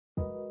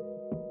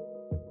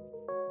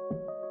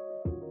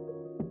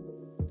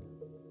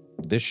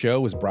This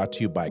show is brought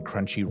to you by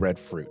Crunchy Red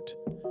Fruit.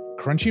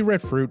 Crunchy Red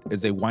Fruit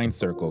is a wine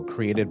circle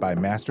created by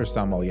master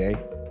sommelier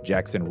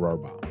Jackson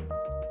Rohrbaugh.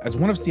 As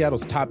one of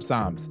Seattle's top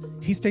somms,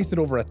 he's tasted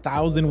over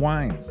 1,000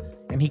 wines,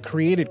 and he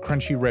created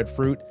Crunchy Red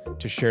Fruit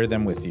to share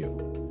them with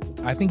you.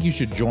 I think you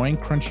should join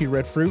Crunchy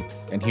Red Fruit,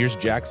 and here's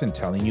Jackson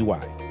telling you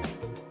why.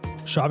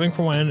 Shopping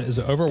for wine is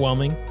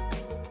overwhelming,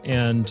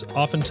 and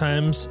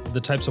oftentimes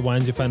the types of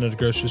wines you find at a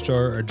grocery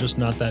store are just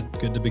not that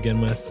good to begin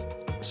with.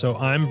 So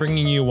I'm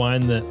bringing you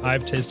wine that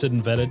I've tasted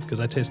and vetted, because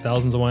I taste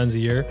thousands of wines a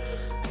year,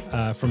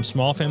 from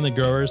small family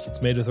growers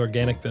that's made with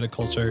organic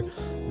viticulture,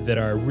 that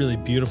are really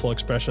beautiful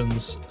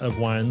expressions of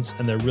wines,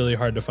 and they're really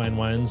hard to find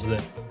wines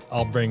that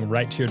I'll bring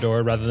right to your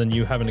door rather than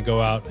you having to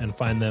go out and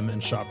find them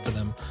and shop for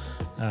them.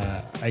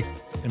 I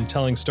am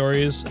telling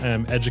stories,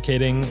 I'm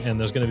educating, and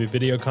there's going to be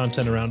video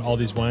content around all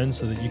these wines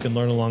so that you can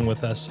learn along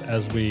with us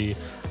as we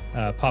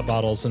pop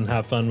bottles and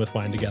have fun with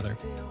wine together.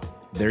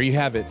 There you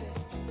have it.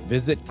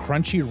 Visit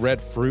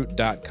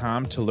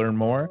crunchyredfruit.com to learn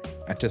more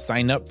and to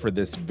sign up for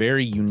this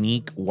very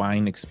unique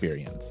wine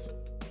experience.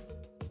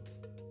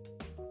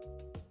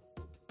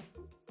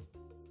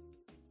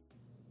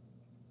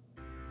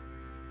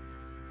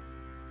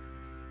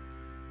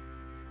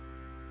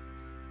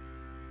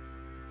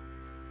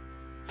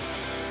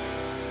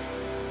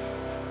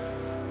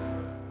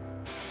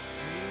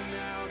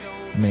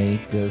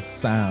 Make a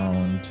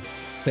sound.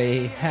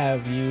 Say,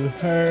 have you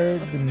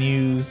heard the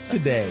news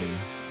today?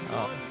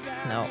 Oh,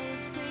 no.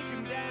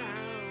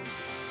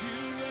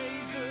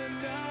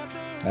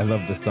 I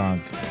love the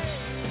song.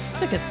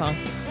 It's a good song.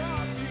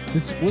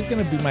 This was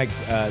going to be my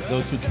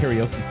go-to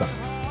karaoke song.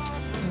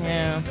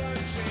 Yeah.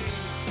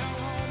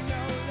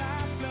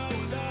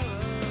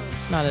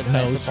 Not No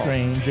advisable.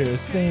 stranger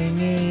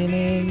singing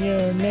in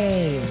your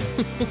name.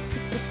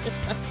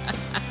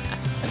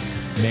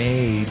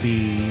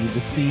 Maybe the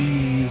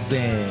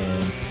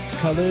season,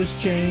 colors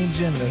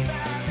change in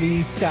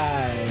the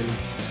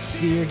skies.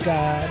 Dear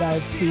God,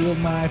 I've sealed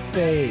my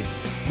fate,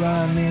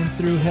 running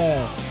through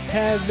hell.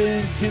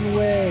 Heaven can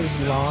wait.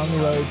 Long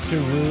road to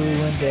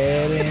ruin,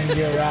 dead in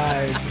your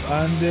eyes,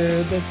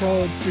 under the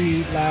cold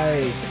street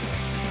lights.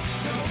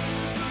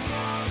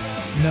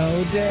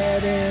 No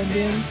dead end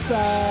in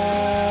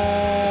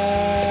sight.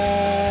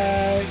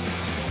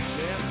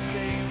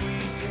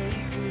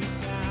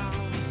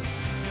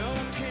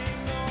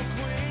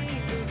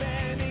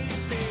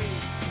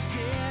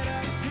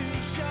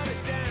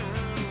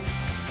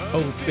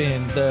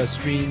 Open the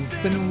streets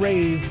and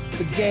raise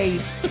the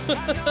gates.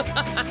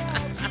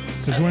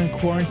 Because we're in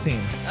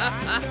quarantine.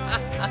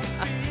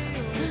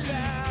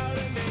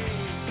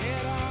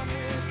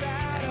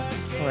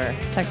 We're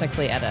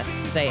technically at a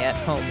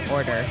stay-at-home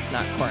order,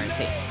 not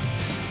quarantine.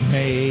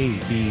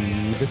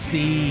 Maybe the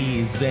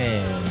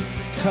season,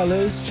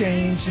 colors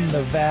change in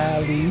the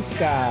valley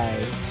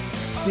skies.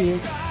 Dear,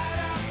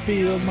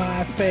 feel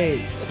my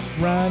fate,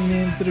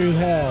 running through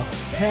hell.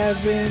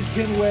 Heaven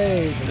can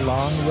wait.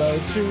 Long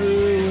road to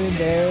ruin,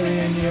 there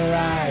in your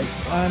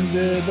eyes,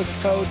 under the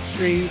cold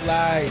street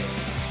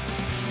lights.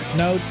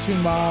 No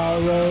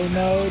tomorrow,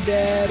 no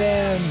dead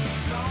ends.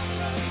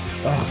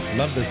 Oh,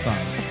 love this song.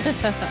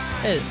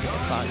 It is a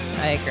good song.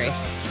 I agree.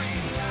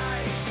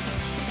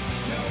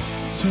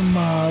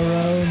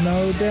 Tomorrow,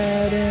 no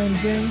dead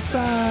ends in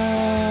sight.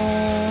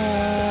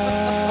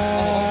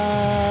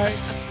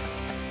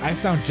 I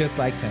sound just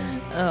like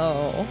him.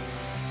 Oh.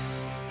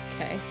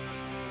 Okay.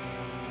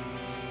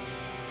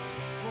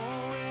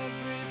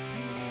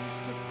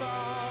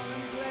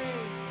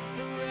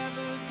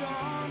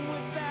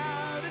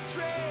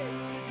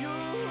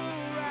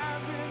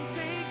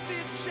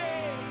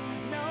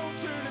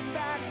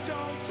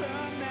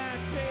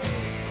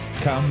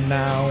 Come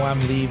now, I'm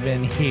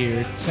leaving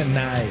here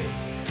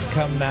tonight.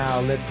 Come now,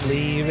 let's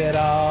leave it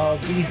all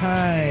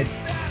behind.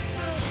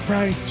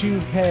 Price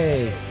to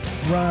pay,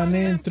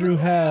 running through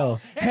hell.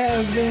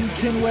 Heaven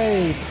can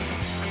wait.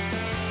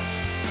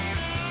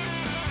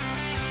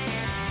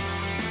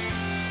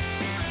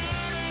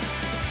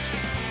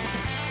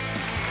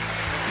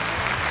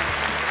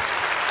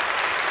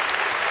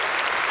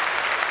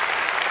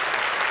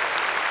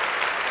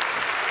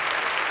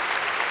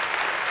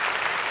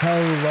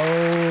 Hello,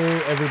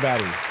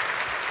 everybody.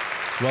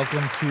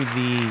 Welcome to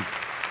the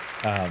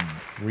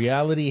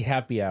reality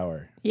happy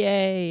hour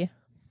Yay.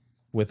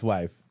 with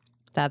wife.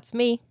 That's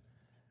me.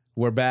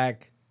 We're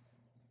back.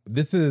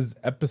 This is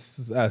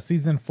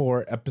season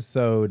 4,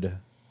 episode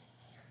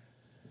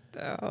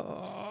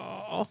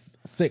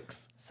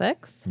 6.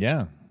 6?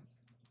 Yeah,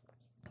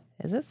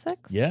 Is it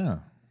 6?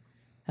 yeah.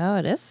 Oh,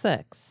 it is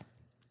 6.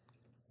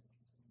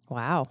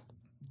 Wow.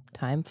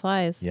 Time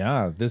flies.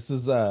 Yeah, this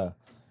is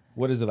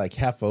what is it, like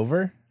half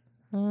over?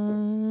 I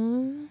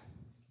don't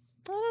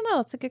know.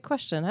 It's a good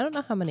question. I don't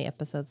know how many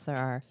episodes there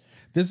are.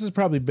 This has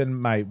probably been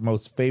my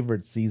most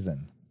favorite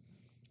season.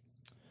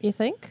 You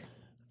think?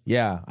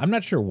 Yeah, I'm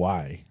not sure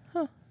why.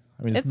 Huh.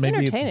 I mean, It's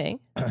entertaining.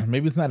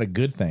 Maybe it's not a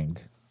good thing.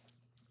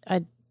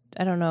 I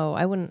don't know.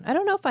 I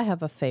don't know if I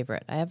have a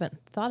favorite. I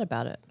haven't thought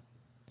about it.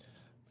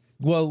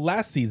 Well,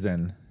 last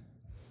season.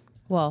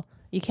 Well,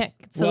 You can't.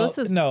 So this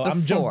is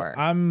before.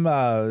 I'm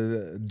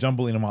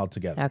jumbling them all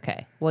together.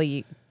 Okay. Well,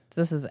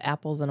 this is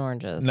apples and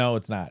oranges. No,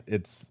 it's not.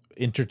 It's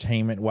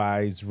entertainment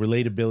wise,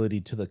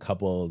 relatability to the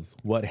couples,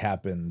 what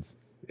happens.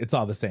 It's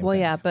all the same. Well,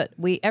 thing. yeah, but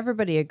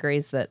everybody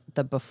agrees that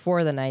the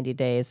before the 90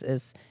 days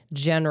is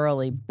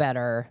generally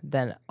better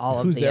than all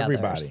of the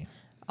everybody? others.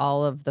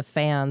 All of the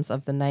fans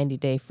of the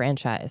 90-day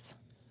franchise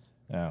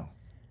Oh.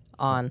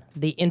 on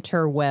the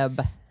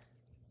interweb.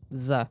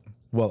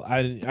 Well,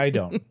 I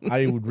don't.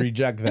 I would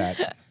reject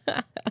that.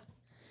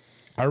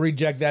 I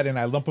reject that and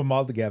I lump them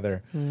all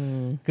together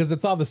because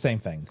it's all the same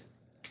thing.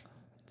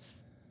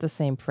 It's the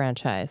same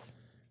franchise.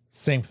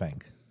 Same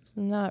thing.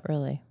 Not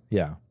really.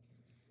 Yeah.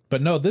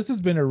 But no, this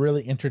has been a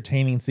really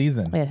entertaining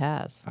season. It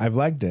has. I've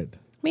liked it.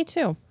 Me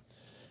too.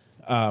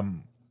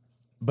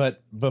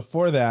 But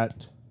before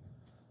that,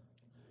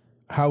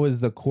 how is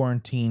the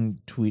quarantine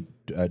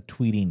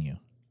tweeting you?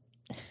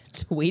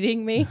 Tweeting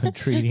me?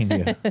 Treating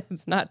you.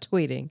 It's not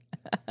tweeting.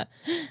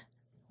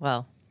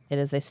 Well, it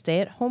is a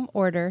stay-at-home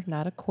order,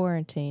 not a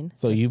quarantine.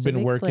 So you've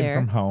been working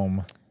from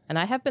home. And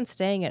I have been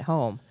staying at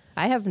home.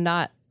 I have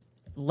not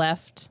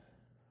left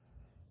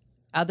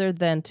other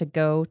than to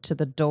go to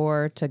the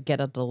door to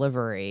get a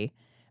delivery,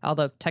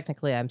 although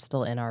technically I'm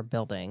still in our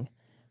building.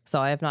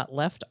 So I have not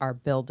left our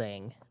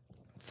building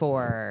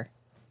for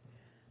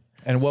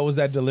And what was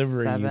that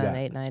delivery 7, you got?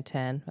 8, 9,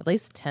 10, at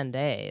least 10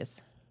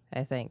 days,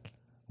 I think.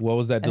 What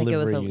was that I think it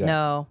delivery was you got?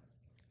 no,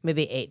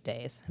 maybe 8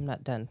 days. I'm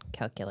not done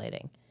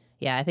calculating.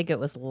 Yeah, I think it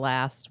was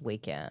last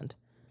weekend.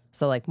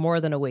 So like more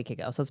than a week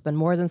ago. So it's been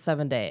more than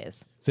 7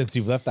 days Since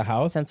you've left the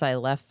house? since I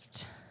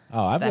left.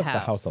 Oh, I've the left house.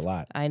 the house a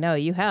lot. I know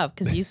you have,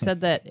 because you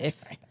said that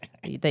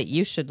that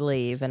you should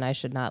leave and I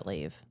should not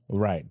leave.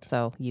 Right.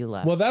 So you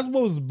left. Well, that's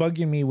what was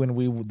bugging me when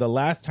the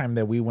last time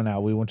that we went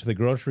out, we went to the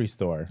grocery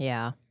store.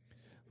 Yeah.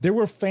 There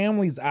were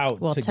families out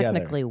Well, together.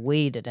 technically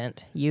we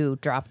didn't. You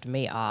dropped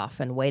me off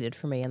and waited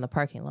for me in the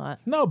parking lot.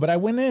 No, but I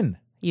went in.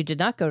 You did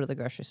not go to the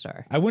grocery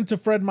store. I went to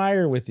Fred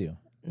Meyer with you.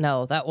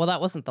 No, that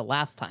wasn't the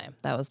last time.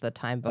 That was the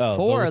time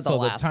before the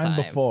last time.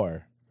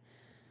 Before.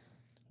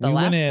 The we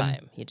last went in,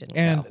 time you didn't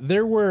and go.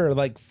 there were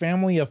like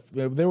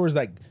there was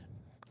like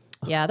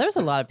Yeah, there's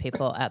a lot of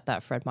people at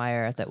that Fred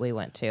Meyer that we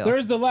went to.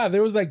 there's a lot.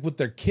 There was like with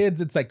their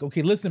kids. It's like,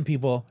 okay, listen,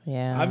 people.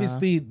 Yeah.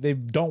 Obviously, they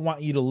don't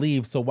want you to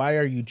leave. So why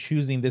are you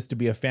choosing this to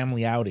be a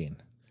family outing?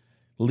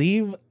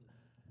 Leave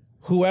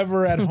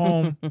whoever at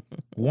home,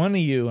 one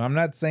of you. I'm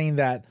not saying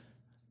that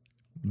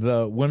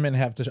the women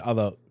have to,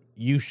 although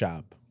you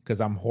shop because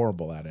I'm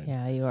horrible at it.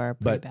 Yeah, you are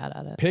pretty bad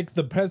at it. Pick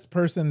the best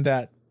person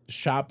that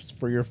shops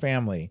for your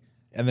family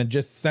and then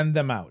just send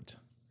them out.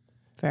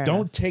 Fair Don't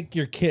enough. take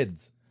your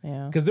kids.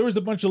 Yeah. Because there was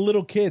a bunch of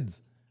little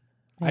kids.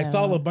 I Yeah.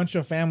 saw a bunch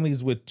of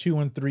families with 2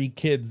 and 3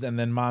 kids and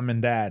then mom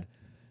and dad.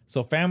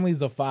 So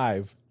families of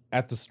 5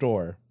 at the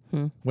store.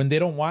 When they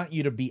don't want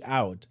you to be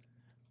out,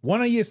 why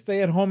don't you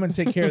stay at home and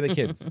take care of the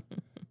kids?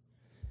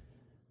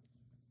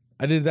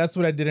 That's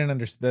what I didn't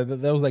understand.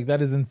 That was like,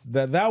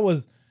 that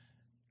was,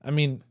 I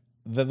mean,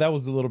 that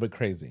was a little bit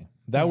crazy.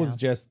 That was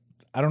just,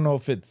 I don't know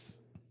if it's,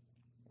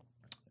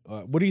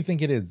 what do you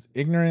think it is?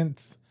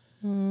 Ignorance?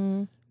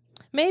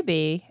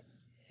 Maybe,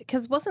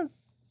 because wasn't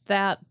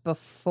that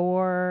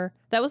before?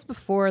 That was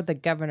before the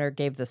governor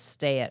gave the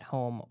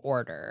stay-at-home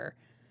order.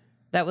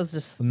 That was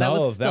just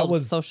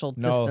social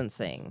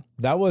distancing.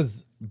 That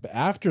was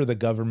after the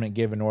government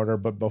gave an order,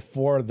 but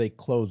before they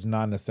closed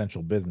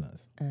non-essential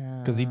business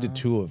because he did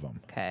 2 of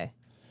them. Okay.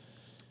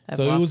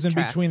 So it was in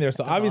between there.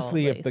 So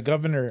obviously, if the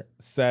governor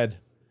said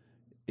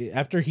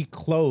after he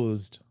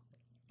closed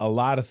a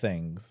lot of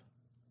things,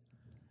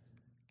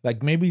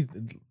 like maybe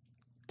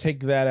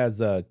take that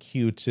as a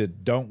cue to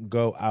don't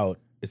go out,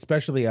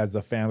 especially as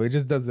a family. It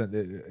just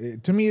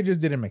doesn't. To me, it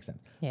just didn't make sense.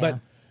 Yeah. But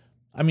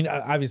I mean,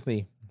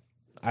 obviously,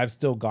 I've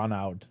still gone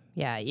out.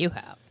 Yeah, you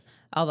have.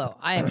 Although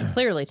I am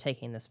clearly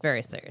taking this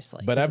very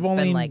seriously. But 'cause I've it's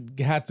only been like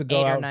had to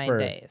go 8 or out 9 for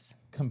days.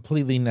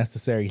 completely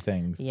necessary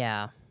things.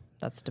 Yeah,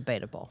 that's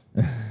debatable.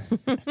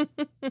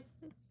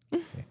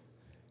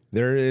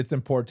 It's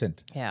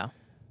important. Yeah,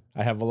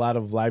 I have a lot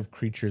of live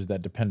creatures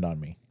that depend on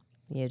me,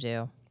 you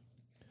do.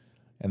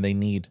 and they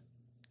need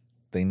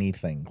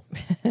things.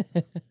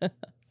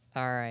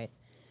 All right.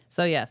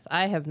 So yes,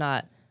 I have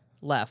not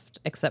left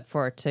except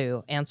for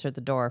to answer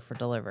the door for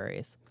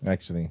deliveries.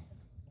 Actually,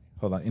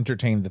 hold on.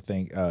 Entertain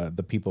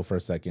the people for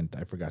a second.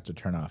 I forgot to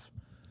turn off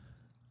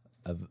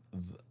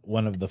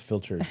one of the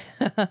filters.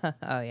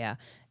 Oh yeah,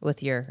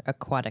 with your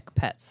aquatic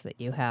pets that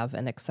you have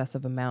an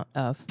excessive amount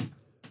of.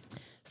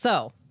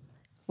 So,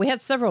 we had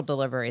several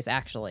deliveries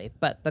actually,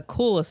 but the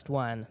coolest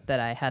one that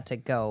I had to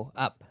go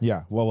up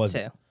Yeah, what was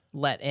it? to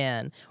let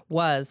in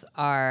was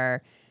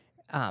our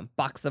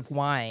box of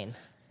wine.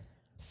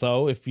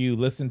 So, if you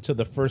listen to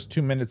the first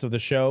 2 minutes of the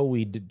show,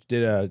 we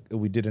did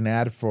an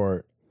ad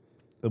for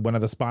one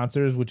of the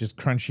sponsors, which is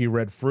Crunchy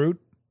Red Fruit.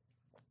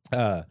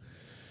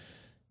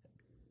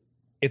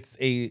 It's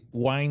a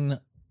wine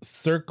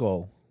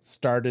circle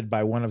started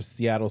by one of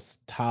Seattle's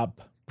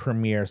top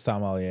premier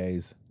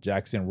sommeliers,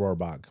 Jackson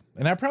Rohrbach.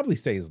 And I probably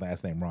say his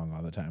last name wrong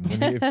all the time.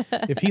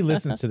 If he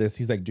listens to this,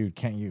 he's like, dude,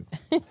 can't you?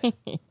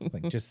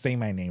 Like, just say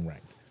my name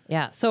right.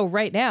 Yeah. So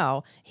right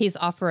now he's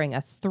offering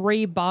a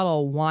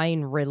 3-bottle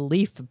wine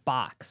relief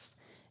box,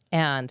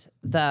 and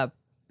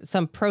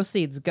some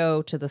proceeds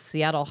go to the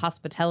Seattle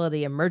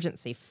Hospitality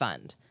Emergency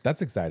Fund.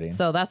 That's exciting.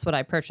 So that's what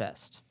I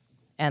purchased,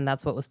 and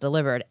that's what was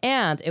delivered.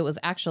 And it was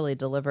actually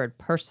delivered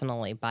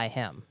personally by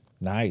him.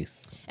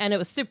 Nice. And it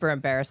was super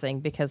embarrassing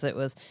because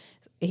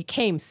he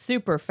came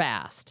super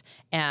fast,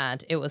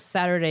 and it was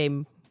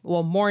Saturday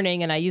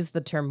morning, and I use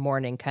the term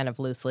morning kind of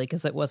loosely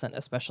because it wasn't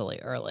especially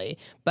early,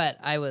 but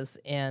I was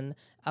in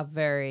a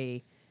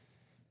very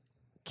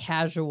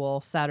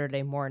casual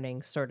Saturday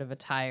morning sort of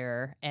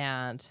attire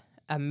and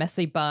a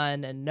messy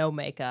bun and no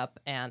makeup,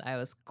 and I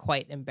was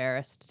quite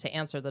embarrassed to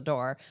answer the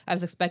door. I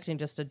was expecting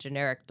just a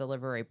generic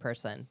delivery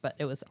person, but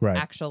it was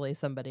actually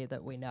somebody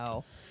that we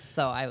know,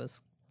 so I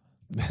was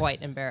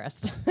quite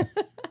embarrassed.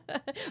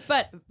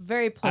 But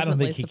very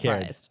pleasantly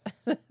surprised.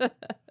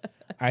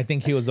 I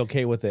think he was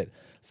okay with it.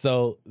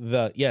 So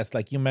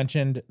like you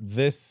mentioned,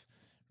 this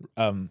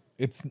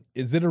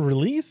is it a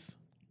release?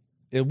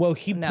 He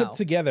put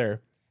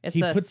together this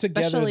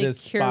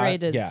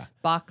curated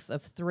box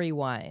of 3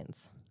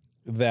 wines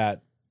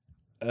that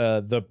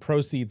the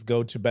proceeds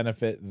go to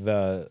benefit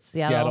the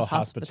Seattle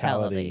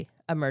Hospitality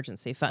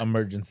Emergency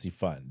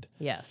Fund.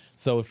 Yes.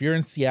 So if you're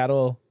in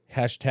Seattle,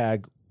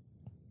 hashtag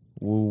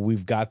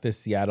we've got this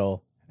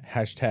Seattle,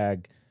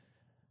 hashtag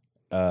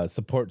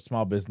support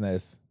small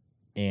business,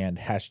 and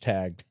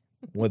hashtag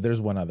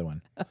there's one other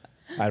one.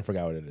 I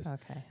forgot what it is.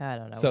 Okay. I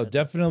don't know. So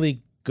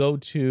definitely go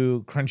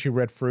to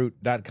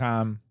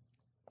crunchyredfruit.com,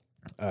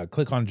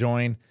 click on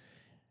join,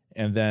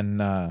 and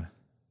then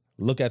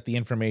look at the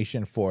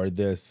information for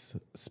this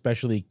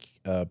specially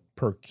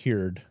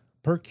curated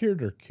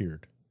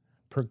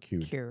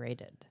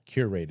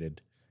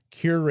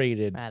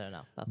I don't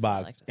know. That's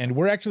box. And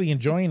we're actually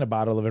enjoying a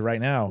bottle of it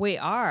right now. We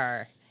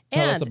are.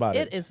 Tell us about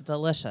it. It is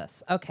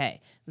delicious. Okay.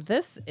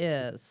 This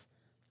is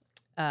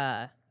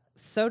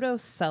Soto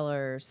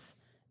Cellars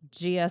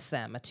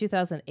GSM, a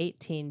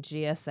 2018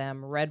 GSM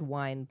red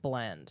wine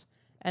blend.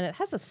 And it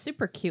has a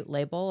super cute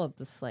label of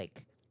this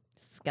like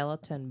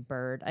skeleton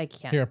bird. I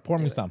can't Here, pour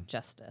me some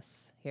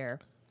justice here.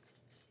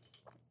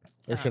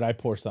 Or should I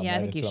pour some? Yeah, I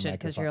think you should,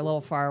 because you're a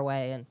little far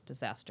away and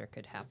disaster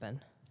could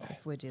happen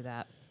if we do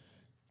that.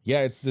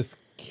 Yeah, it's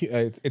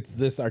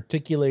this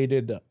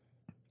articulated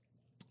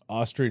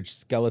ostrich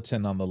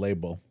skeleton on the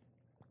label,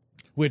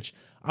 which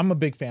I'm a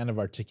big fan of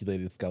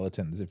articulated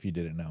skeletons, if you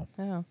didn't know.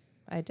 Oh,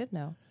 I did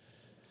know.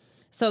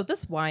 So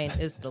this wine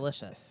is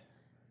delicious.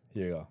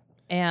 Here you go.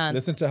 And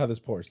listen to how this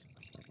pours.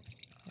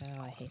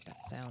 Oh, I hate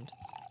that sound.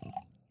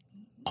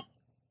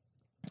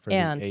 For the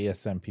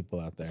ASM people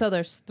out there. So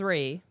there's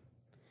three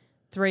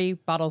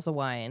bottles of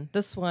wine.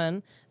 This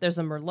one, there's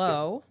a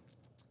Merlot,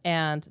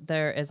 and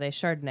there is a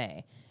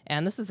Chardonnay.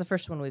 And this is the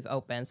first one we've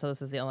opened, so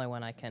this is the only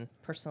one I can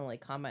personally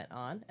comment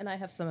on. And I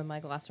have some in my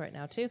glass right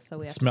now, too, so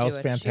we have to do a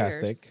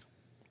fantastic. Cheers.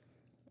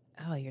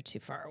 Oh, you're too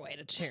far away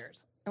to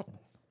cheers. Oh,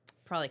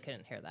 probably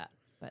couldn't hear that,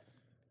 but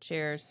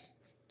cheers.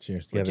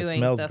 Cheers. We're yeah, doing it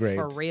smells the great.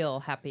 For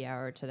real happy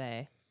hour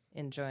today,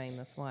 enjoying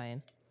this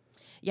wine.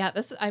 Yeah,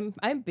 I'm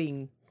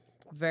being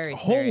very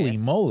serious Holy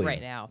moly.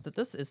 right now that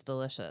this is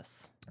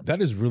delicious.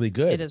 That is really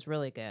good. It is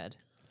really good.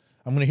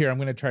 I'm going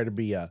to try to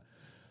be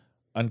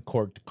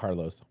uncorked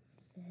Carlos.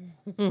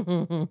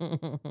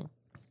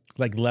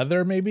 Like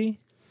leather, maybe?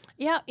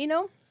 Yeah,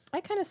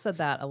 I kind of said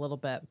that a little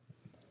bit.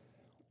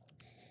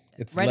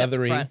 It's right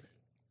leathery.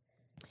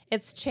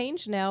 It's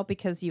changed now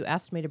because you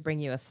asked me to bring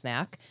you a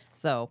snack.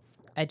 So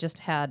I just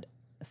had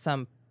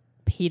some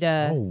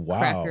pita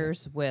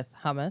crackers with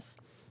hummus.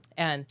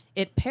 And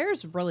it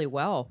pairs really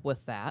well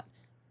with that,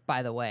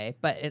 by the way.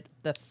 But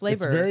the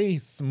flavor it's very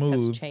smooth.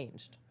 Has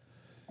changed.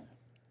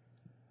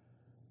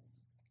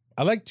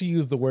 I like to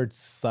use the word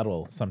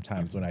subtle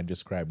sometimes when I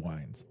describe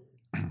wines.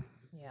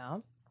 Yeah.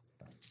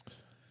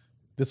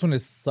 This one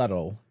is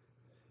subtle.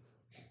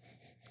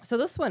 So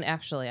this one,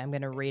 actually, I'm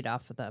going to read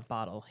off of the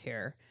bottle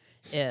here,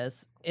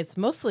 it's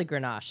mostly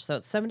Grenache. So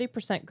it's 70%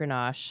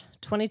 Grenache,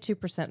 22%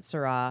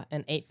 Syrah,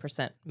 and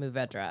 8%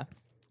 Mourvedre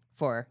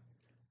for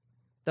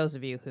those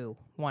of you who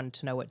wanted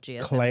to know what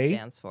GSM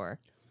stands for.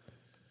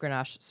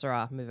 Grenache,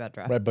 Syrah,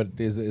 Mourvedre. Right, but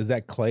is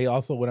that clay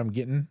also what I'm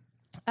getting?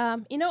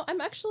 I'm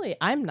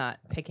not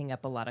picking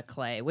up a lot of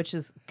clay, which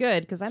is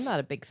good because I'm not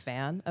a big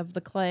fan of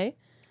the clay.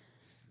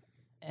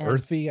 And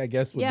earthy, I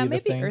guess, would be the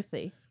thing. Yeah, maybe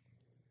earthy.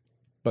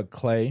 But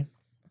clay?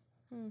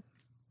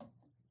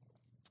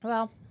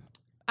 Well,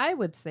 I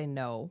would say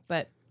no,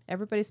 but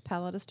everybody's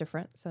palate is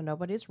different, so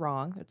nobody's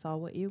wrong. It's all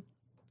what you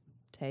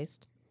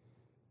taste.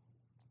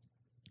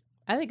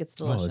 I think it's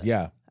delicious. Oh,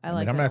 yeah. I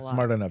like I'm it not a lot.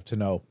 smart enough to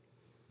know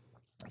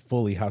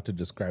fully how to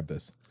describe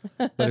this,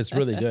 but it's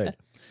really good.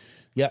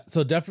 Yeah,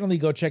 so definitely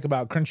go check them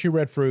out. Crunchy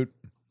Red Fruit.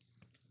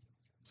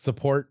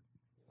 Support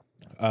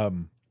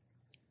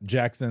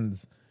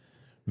Jackson's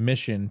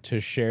mission to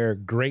share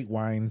great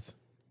wines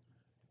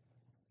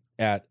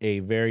at a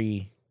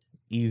very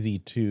easy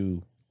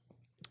to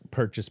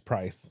purchase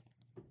price.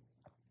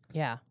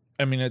 Yeah.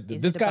 I mean, Easy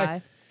this to guy,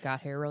 buy,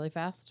 got here really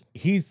fast.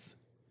 he's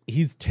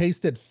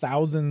tasted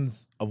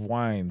thousands of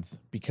wines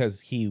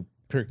because he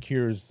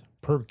procures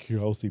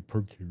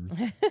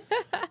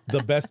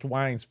the best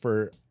wines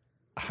for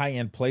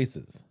high-end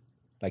places,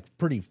 like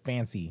pretty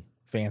fancy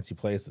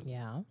places.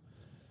 Yeah.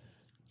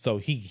 So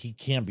he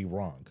can't be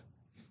wrong.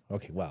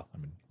 Okay, well, I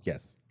mean,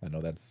 yes, I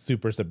know that's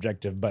super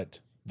subjective, but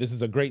this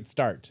is a great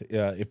start.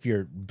 If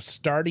you're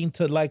starting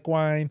to like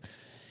wine,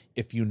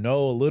 if you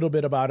know a little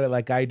bit about it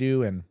like I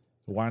do and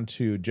want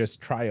to just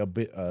try a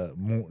bit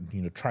more,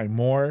 try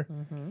more,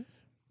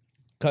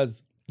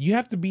 because you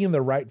have to be in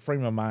the right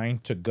frame of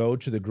mind to go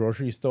to the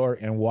grocery store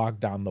and walk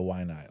down the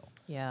wine aisle.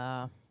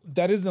 Yeah.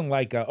 That isn't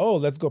like,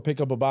 let's go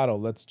pick up a bottle.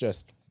 Let's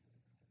just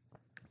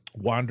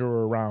wander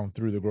around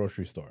through the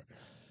grocery store.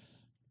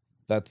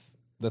 That's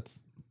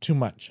too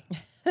much.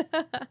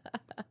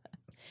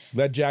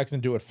 Let Jackson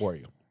do it for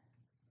you.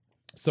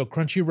 So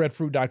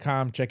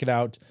crunchyredfruit.com, check it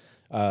out.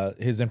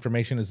 His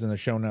information is in the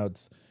show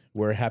notes.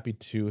 We're happy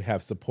to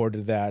have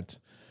supported that.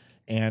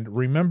 And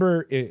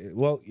remember,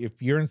 if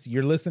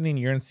you're listening,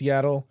 you're in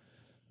Seattle,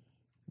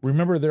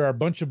 remember there are a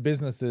bunch of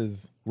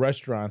businesses,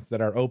 restaurants that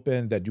are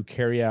open, that do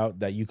carry out,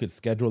 that you could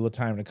schedule a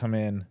time to come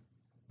in.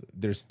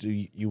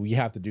 You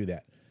have to do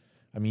that.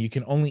 I mean, you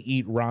can only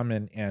eat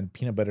ramen and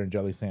peanut butter and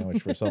jelly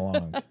sandwich for so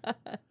long.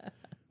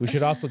 We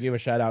should also give a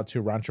shout out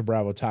to Rancho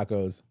Bravo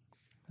Tacos.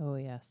 Oh,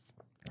 yes.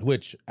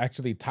 Which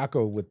actually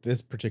taco with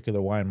this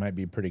particular wine might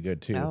be pretty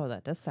good too. Oh,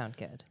 that does sound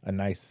good. A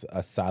nice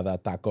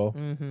asada taco.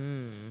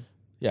 Mm-hmm.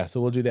 Yeah,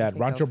 so we'll do that.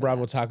 Rancho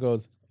Bravo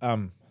Tacos.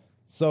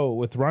 So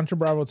with Rancho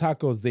Bravo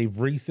Tacos, they've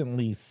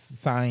recently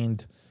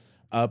signed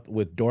up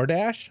with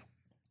DoorDash.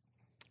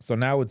 So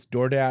now it's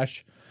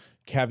DoorDash,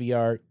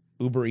 Caviar,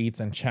 Uber Eats,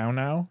 and Chow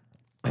Now.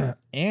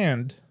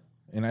 and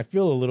I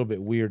feel a little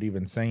bit weird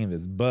even saying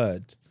this,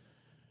 but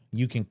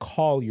you can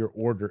call your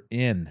order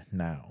in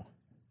now,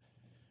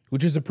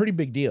 which is a pretty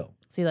big deal.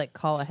 So you like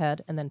call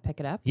ahead and then pick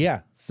it up?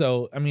 Yeah.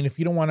 So, I mean, if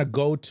you don't want to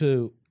go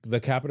to the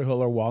Capitol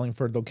Hill or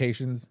Wallingford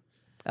locations.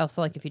 Oh,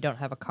 so like if you don't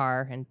have a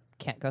car and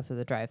can't go through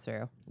the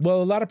drive-through.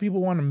 Well, a lot of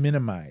people want to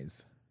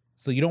minimize.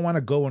 So you don't want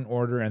to go and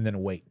order and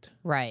then wait.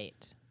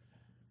 Right.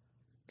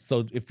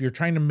 So if you're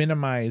trying to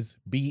minimize,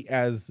 be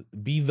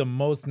the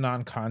most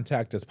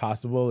non-contact as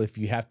possible. If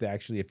you have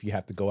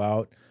to go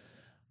out,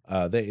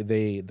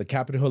 the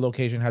Capitol Hill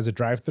location has a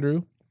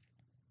drive-through.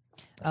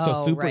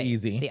 So super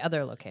easy. The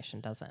other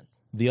location doesn't.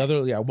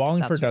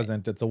 Wallingford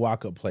doesn't. It's a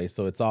walk-up place,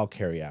 so it's all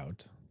carry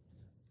out.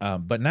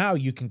 But now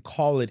you can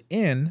call it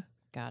in.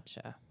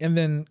 Gotcha. And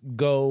then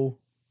go,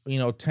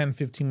 10,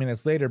 15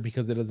 minutes later,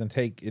 because it doesn't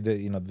take it.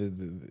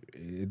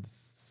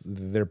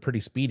 They're pretty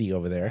speedy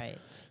over there. Right.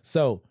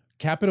 So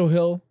Capitol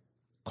Hill,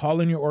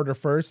 call in your order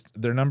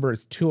first. Their number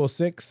is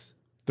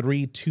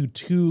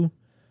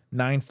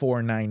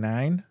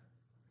 206-322-9499.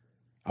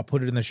 I'll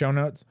put it in the show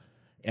notes.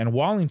 And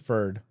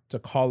Wallingford, to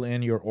call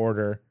in your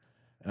order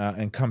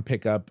and come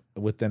pick up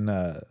within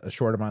a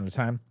short amount of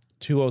time,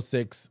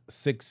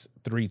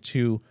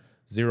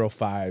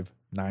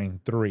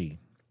 206-632-0593.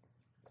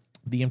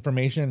 The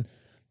information,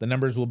 the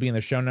numbers will be in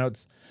the show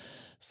notes.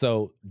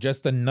 So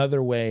just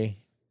another way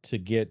to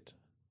get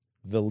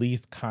the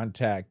least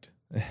contact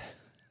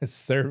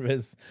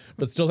service,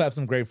 but still have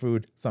some great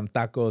food, some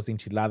tacos,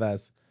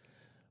 enchiladas,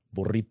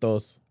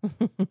 burritos,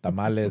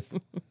 tamales.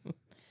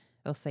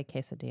 I'll say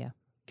quesadilla.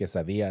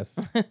 Quesadillas.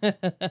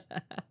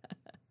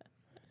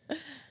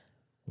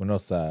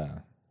 unos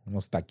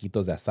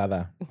taquitos de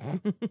asada.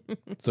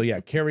 So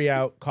yeah, carry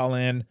out, call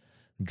in,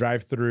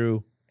 drive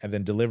through, and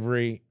then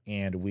delivery.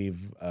 And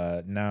we've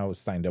now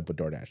signed up with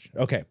DoorDash.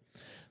 Okay.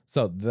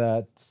 So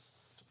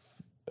that's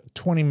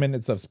 20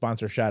 minutes of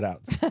sponsor shout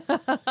outs.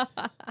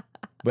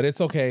 But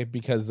it's okay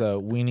because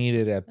we need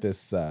it at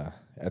this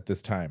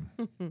time.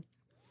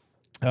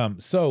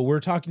 So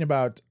we're talking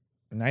about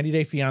 90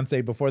 Day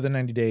Fiancé, Before the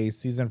 90 Days,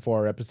 Season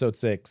 4, Episode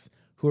 6.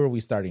 Who are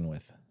we starting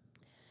with?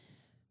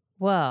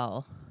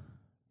 Well,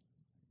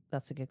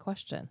 that's a good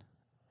question.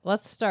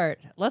 Let's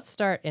start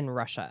in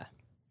Russia.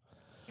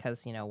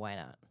 Because, why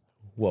not?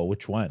 Well,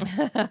 which one?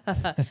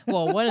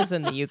 Well, one is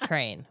in the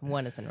Ukraine.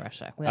 One is in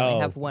Russia. We only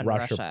have one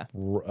Russia.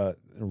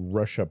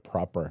 Russia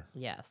proper.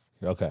 Yes.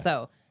 Okay.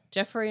 So,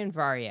 Jeffrey and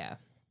Varya.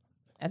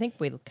 I think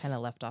we kind of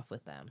left off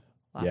with them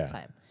last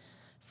time.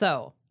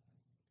 So,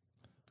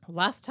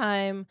 last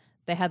time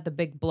they had the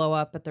big blow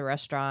up at the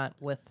restaurant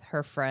with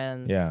her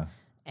friends. Yeah.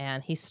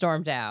 And he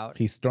stormed out.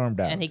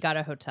 And he got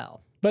a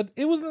hotel. But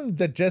it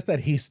wasn't just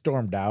that he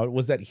stormed out. It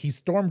was that he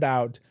stormed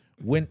out,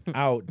 went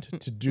out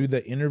to do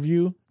the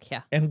interview.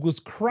 Yeah. And was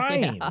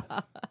crying. Yeah.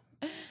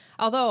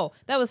 Although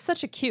that was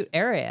such a cute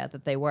area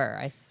that they were.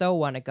 I so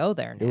want to go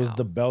there now. It was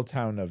the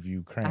Belltown of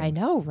Ukraine. I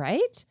know,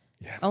 right?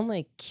 Yeah.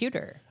 Only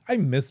cuter. I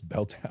miss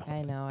Belltown.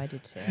 I know, I do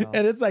too.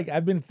 And it's like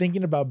I've been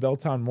thinking about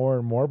Belltown more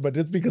and more, but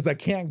it's because I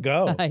can't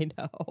go. I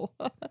know.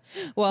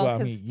 Well, I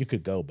mean, you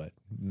could go, but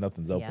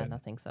nothing's open. Yeah,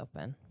 nothing's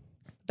open.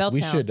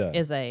 Belltown should,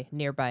 is a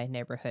nearby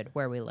neighborhood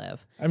where we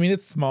live. I mean,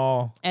 it's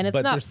small, And it's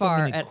but not there's so far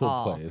many at cool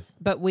all. plays.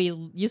 But we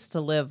used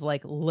to live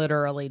like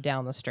literally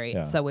down the street.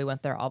 Yeah. So we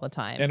went there all the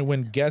time. And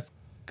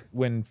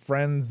when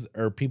friends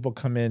or people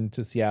come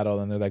into Seattle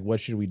and they're like, what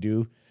should we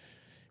do?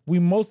 We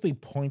mostly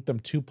point them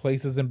to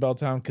places in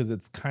Belltown because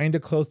it's kind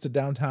of close to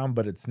downtown,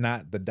 but it's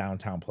not the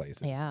downtown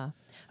places. Yeah.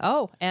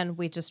 Oh, and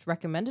we just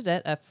recommended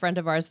it. A friend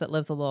of ours that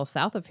lives a little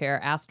south of here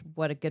asked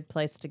what a good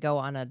place to go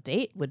on a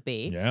date would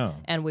be. Yeah.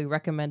 And we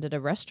recommended a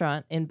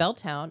restaurant in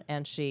Belltown,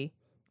 and she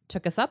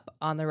took us up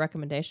on the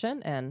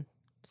recommendation and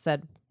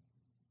said,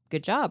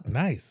 good job.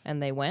 Nice.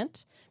 And they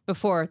went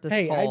before this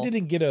Hey, whole I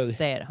didn't get a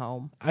stay at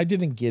home. I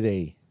didn't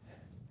get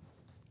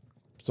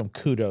some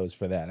kudos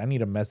for that. I need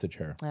to message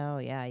her. Oh,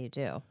 yeah, you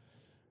do.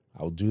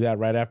 I'll do that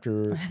right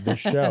after the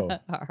show.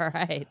 All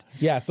right.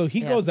 Yeah, so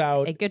he goes Yes,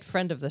 out. A good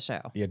friend of the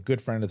show. Yeah,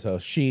 good friend of the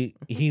show.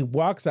 He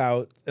walks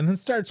out and then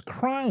starts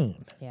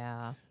crying.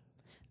 Yeah.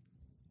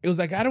 It was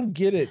like, I don't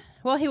get it.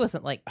 Well, he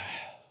wasn't like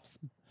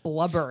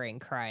blubbering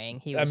crying.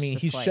 He was I mean,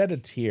 just he like shed a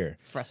tear.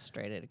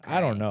 frustrated crying.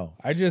 I don't know.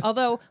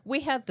 Although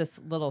we had this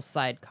little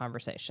side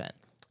conversation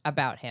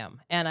about him,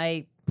 and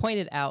I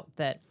pointed out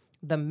that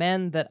the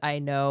men that I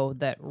know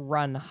that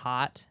run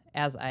hot,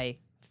 as I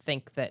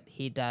think that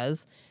he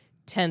does,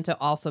 tend to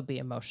also be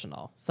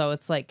emotional. So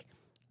it's like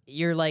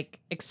you're like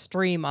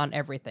extreme on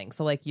everything.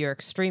 So like your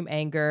extreme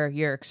anger,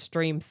 your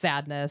extreme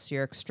sadness,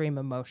 your extreme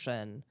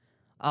emotion,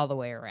 all the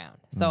way around.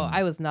 So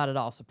I was not at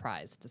all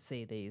surprised to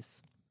see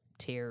these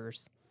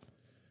tears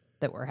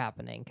that were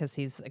happening because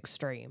he's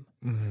extreme.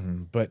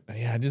 But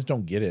yeah, I just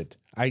don't get it.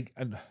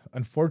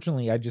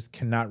 Unfortunately, I just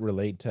cannot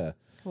relate to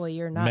Well,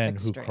 you're not men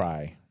extreme who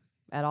cry.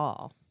 at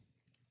all.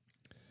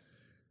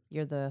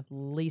 You're the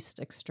least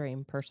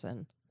extreme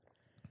person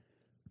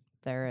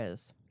there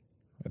is.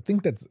 I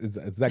think is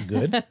that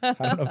good? I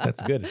don't know if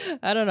that's good.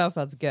 I don't know if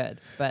that's good,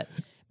 but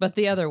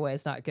the other way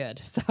is not good.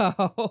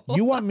 So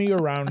You want me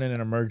around in an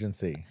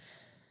emergency.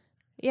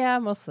 yeah,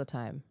 most of the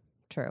time.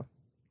 True.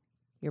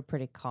 You're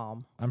pretty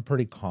calm. I'm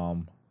pretty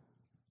calm.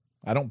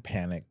 I don't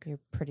panic. You're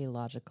pretty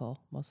logical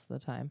most of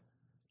the time.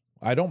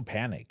 I don't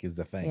panic is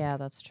the thing. Yeah,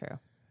 that's true.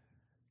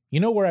 You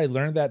know where I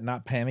learned that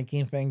not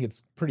panicking thing?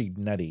 It's pretty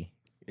nutty.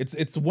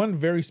 It's one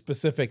very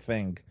specific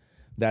thing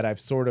that I've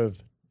sort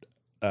of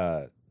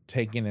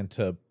taken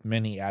into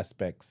many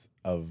aspects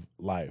of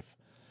life.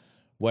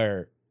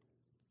 Where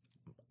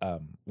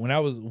when I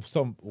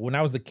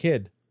was a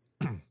kid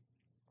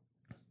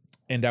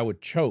and I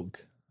would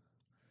choke.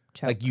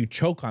 Like you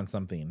choke on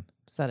something.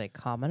 Is that a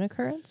common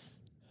occurrence?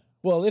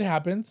 Well, it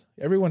happens.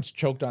 Everyone's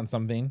choked on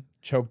something.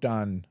 Choked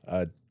on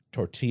a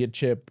tortilla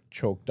chip.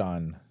 Choked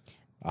on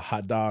a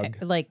hot dog.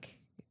 Like,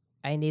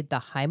 I need the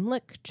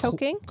Heimlich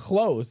choking?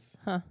 Close.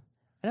 I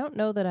don't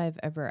know that I've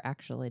ever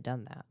actually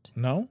done that.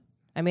 No?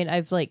 I mean,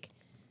 I've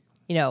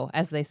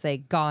as they say,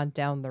 gone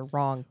down the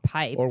wrong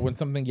pipe. Or when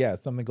something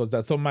goes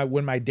down. So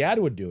when my dad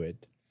would do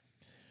it,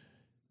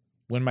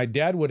 when my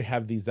dad would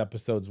have these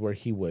episodes where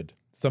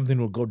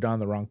something would go down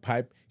the wrong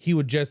pipe, he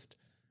would just,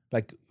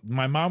 like,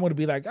 my mom would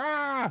be like,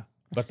 ah!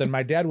 But then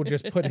my dad would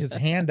just put his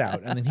hand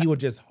out and then he would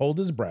just hold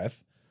his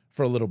breath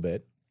for a little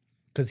bit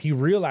because he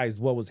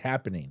realized what was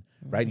happening,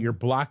 right? You're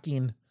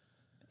blocking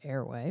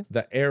Airway.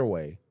 the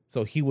airway.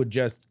 So he would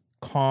just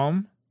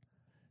calm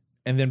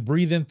and then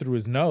breathe in through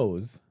his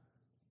nose,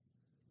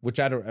 which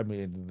I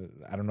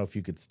don't know if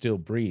you could still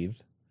breathe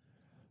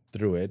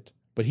through it,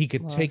 but he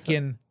could take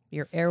in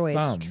Your airway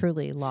is some.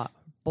 truly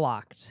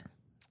blocked.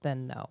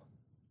 Then no.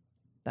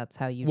 That's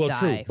how you die.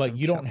 True, but from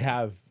you don't choking.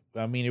 have,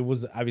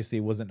 it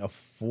wasn't a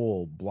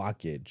full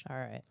blockage. All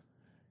right.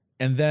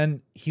 And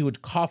then he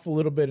would cough a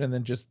little bit and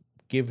then just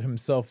give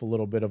himself a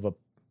little bit of a,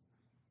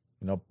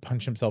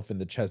 punch himself in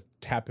the chest,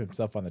 tap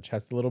himself on the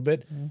chest a little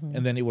bit,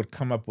 and then it would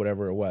come up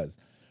whatever it was.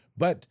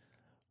 But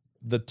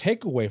the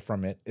takeaway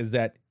from it is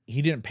that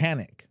he didn't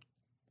panic.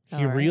 He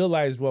All right.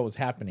 realized what was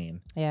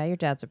happening. Yeah, your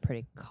dad's a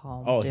pretty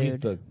calm dude. He's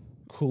the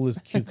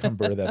coolest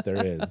cucumber that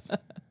there is,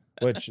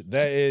 which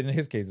that in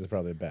his case is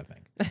probably a bad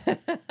thing.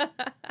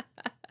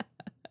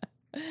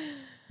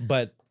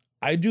 But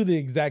I do the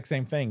exact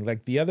same thing.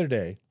 Like the other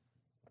day,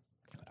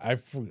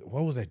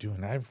 what was I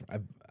doing?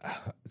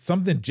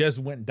 Something just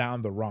went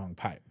down the wrong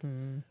pipe.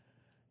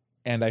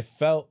 And I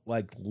felt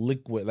like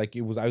liquid, like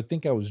it was, I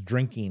think I was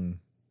drinking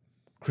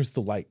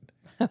Crystal Light.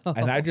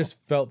 And I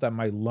just felt that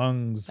my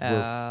lungs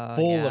were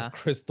full of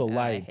Crystal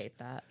Light. I hate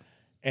that.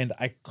 And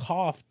I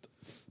coughed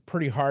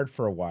pretty hard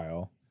for a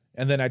while.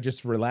 And then I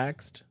just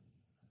relaxed.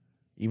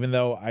 Even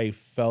though I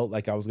felt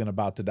like I was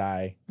about to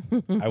die,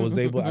 I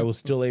was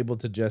still able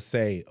to just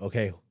say,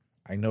 okay,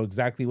 I know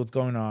exactly what's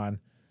going on.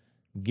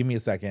 Give me a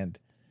second.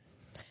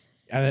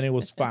 And then it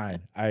was fine.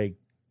 I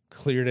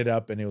cleared it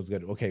up and it was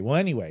good. Okay. Well,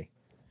 anyway.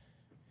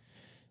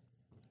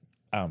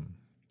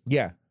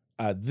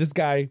 This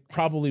guy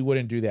probably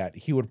wouldn't do that.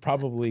 He would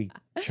probably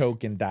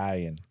choke and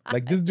die. And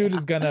like, this dude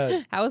is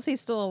gonna. How is he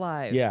still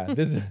alive? Yeah,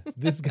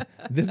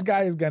 this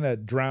guy is gonna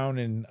drown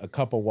in a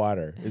cup of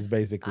water. Is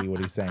basically what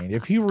he's saying.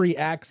 If he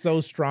reacts so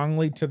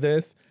strongly to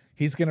this,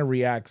 he's gonna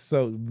react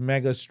so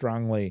mega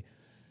strongly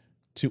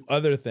to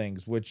other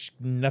things, which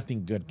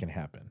nothing good can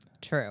happen,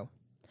 True.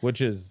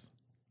 which is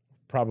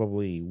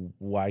probably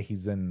why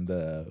he's in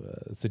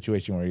the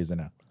situation where he's in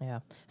now. Yeah.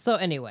 So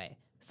anyway,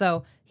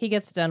 so he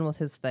gets done with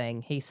his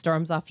thing. He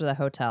storms off to the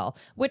hotel,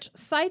 which,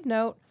 side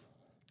note,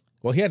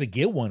 Well, he had to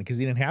get one because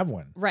he didn't have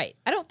one. right.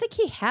 I don't think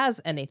he has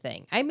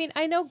anything. I mean,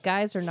 I know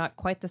guys are not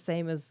quite the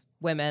same as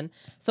women.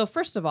 So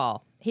first of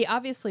all, he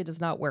obviously does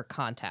not wear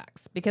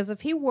contacts, because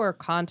if he wore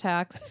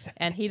contacts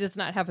and he does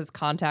not have his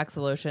contact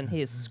solution,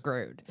 he is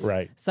screwed.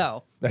 Right.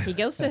 So he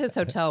goes to his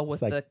hotel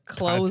with like the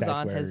clothes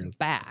contact on his wearers.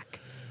 back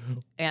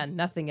and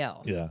nothing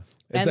else. Yeah.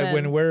 It's And like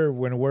then-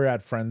 when we're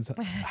at friends'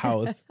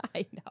 house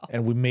I know.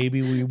 and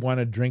we want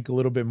to drink a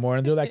little bit more,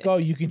 and they're like, "Oh,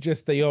 you can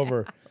just stay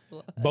over."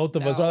 Both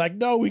of us are like,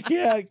 "No, we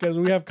can't because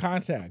we have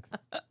contacts."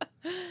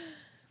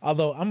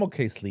 Although I'm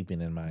okay sleeping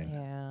in mine,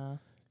 Yeah.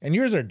 and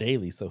yours are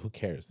daily, so who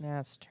cares?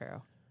 That's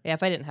true. Yeah,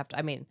 if I didn't have to,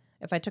 I mean,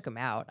 if I took him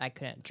out, I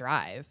couldn't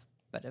drive.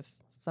 But if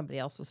somebody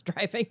else was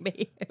driving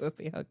me, it would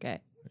be okay.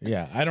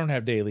 Yeah, I don't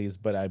have dailies,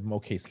 but I'm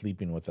okay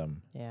sleeping with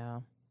them. Yeah.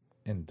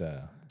 And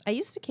I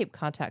used to keep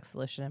contact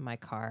solution in my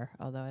car,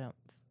 although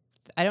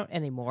I don't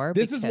anymore.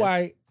 this is because-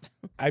 why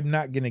I'm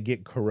not gonna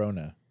get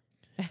corona,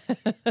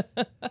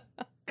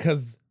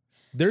 because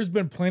there's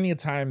been plenty of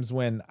times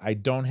when I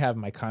don't have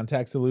my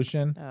contact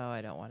solution, Oh,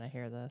 I don't want to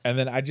hear this. and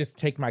then I just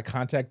take my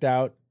contact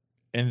out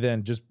and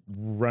then just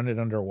run it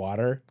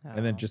underwater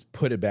and then Oh. just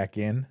put it back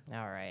in.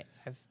 All right.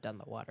 I've done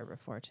the water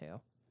before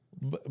too.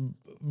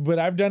 But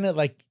I've done it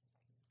like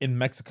in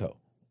Mexico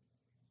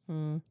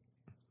and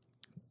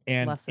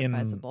Less in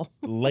advisable.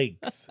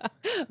 lakes.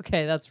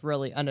 Okay, that's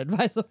really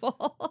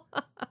unadvisable.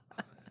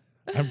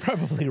 I'm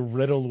probably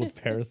riddled with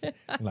parasites.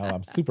 No,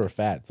 I'm super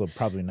fat, so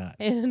probably not.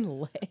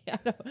 In I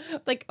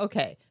don't, like,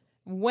 okay,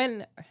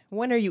 when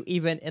are you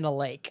even in a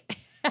lake?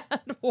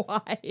 And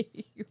why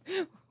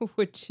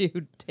would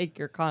you take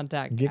your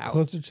contact Get out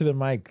closer to the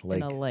mic, in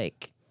Lake. a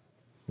lake?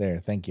 There,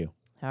 thank you.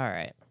 All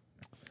right.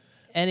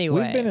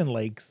 Anyway, We've been in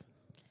lakes.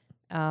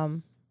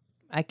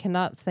 I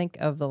cannot think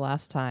of the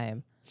last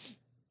time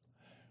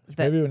that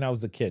Maybe when I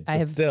was a kid. I but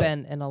have still.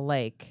 been in a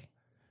lake.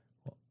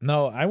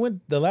 No, I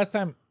went the last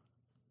time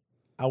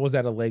I was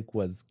at a lake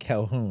was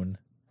Calhoun.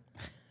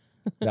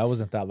 That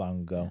wasn't that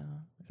long ago.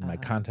 And my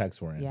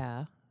contacts were in.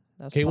 Yeah.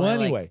 That's Okay, well, probably,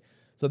 like, anyway.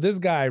 So this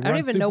guy I don't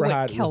runs even know super what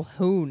hot.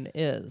 Calhoun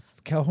is. It's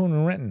Calhoun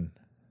and Renton.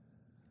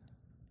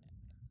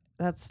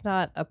 That's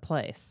not a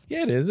place.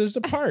 Yeah, it is. There's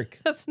a park.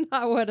 That's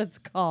not what it's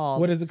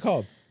called. What is it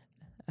called?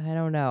 I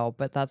don't know,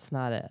 but that's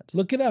not it.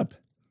 Look it up.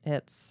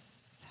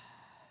 It's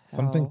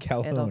Something oh,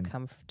 Calhoun. It'll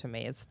come to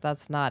me.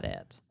 That's not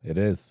it. It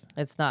is.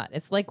 It's not.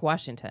 It's Lake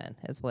Washington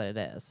is what it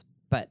is.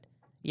 But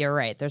you're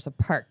right. There's a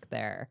park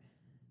there,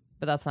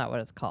 but that's not what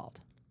it's called.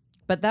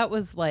 But that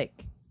was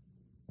like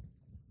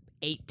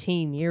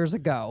 18 years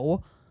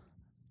ago.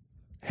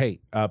 Hey,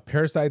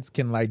 parasites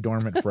can lie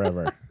dormant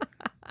forever.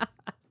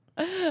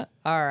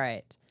 All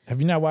right.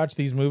 Have you not watched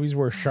these movies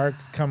where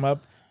sharks come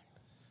up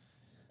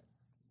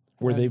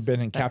where they've been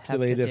Does that have to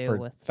encapsulated do for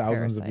with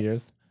thousands of parasites?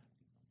 years?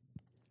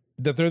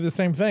 That they're the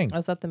same thing.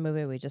 Was that the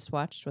movie we just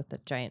watched with the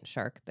giant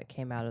shark that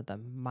came out of the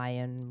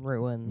Mayan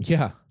ruins?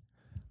 Yeah.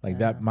 Like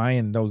that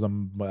Mayan, that was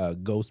a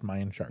ghost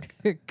Mayan shark.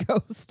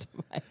 Ghost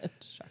Mayan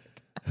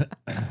shark.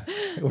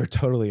 We're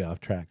totally off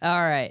track.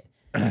 All right.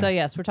 So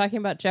yes, we're talking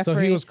about Jeffrey. So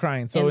he was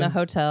crying. So in the in-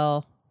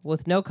 hotel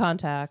with no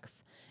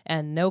contacts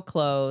and no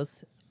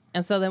clothes.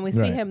 And so then we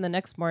see Right. him the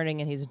next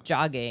morning and he's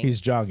jogging. He's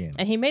jogging.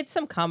 and he made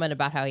some comment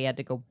about how he had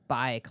to go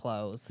buy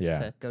clothes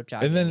to go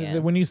jogging. And then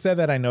in. when you said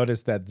that, I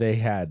noticed that they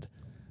had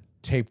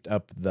taped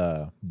up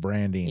the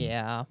branding.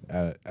 yeah,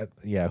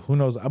 Yeah. Who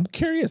knows? I'm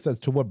curious as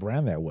to what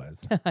brand that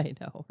was. I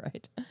know,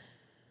 right?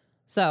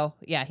 So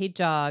yeah, he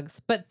jogs.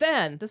 But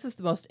then this is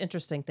the most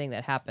interesting thing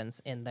that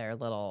happens in their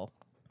little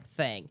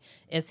thing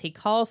is he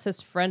calls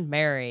his friend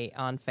Mary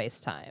on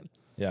FaceTime.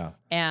 Yeah.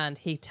 And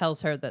he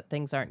tells her that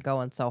things aren't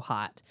going so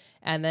hot.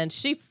 And then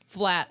she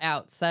flat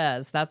out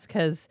says that's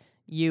because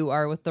you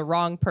are with the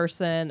wrong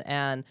person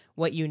and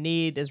what you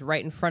need is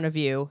right in front of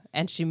you.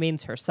 And she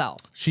means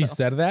herself. She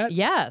said that?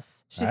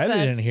 Yes. She I said,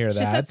 didn't hear She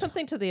said that.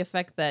 something to the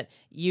effect that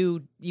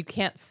you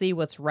can't see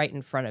what's right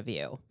in front of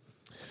you.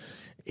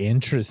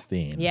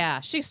 Interesting. Yeah.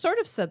 She sort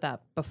of said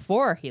that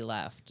before he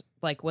left,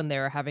 like when they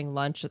were having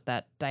lunch at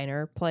that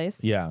diner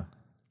place. Yeah.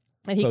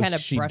 And he So kind of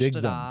she brushed digs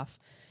it him. off.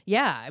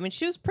 Yeah, I mean,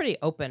 she was pretty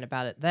open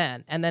about it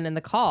then. And then in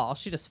the call,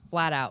 she just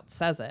flat out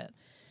says it.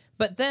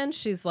 But then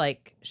she's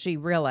like, she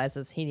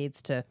realizes he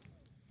needs to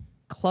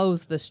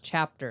close this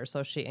chapter.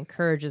 So she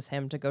encourages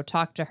him to go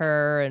talk to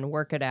her and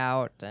work it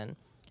out.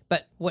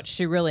 But what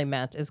she really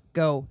meant is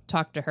go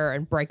talk to her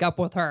and break up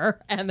with her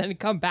and then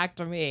come back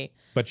to me.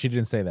 But she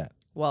didn't say that.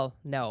 Well,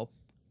 no,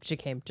 she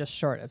came just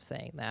short of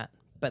saying that.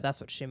 But that's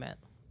what she meant.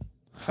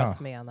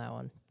 Trust me on that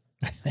one.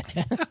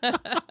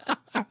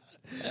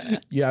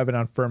 You have it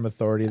on firm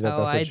authority that Oh,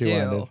 that's what I she do.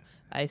 wanted.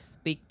 I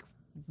speak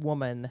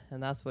woman,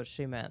 and that's what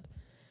she meant.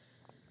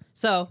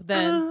 So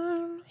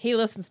then he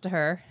listens to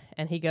her,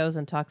 and he goes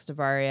and talks to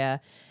Varya.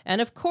 And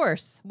of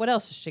course, what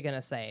else is she going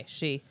to say?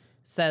 She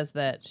says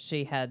that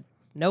she had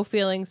no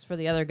feelings for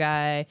the other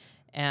guy,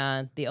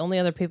 and the only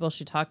other people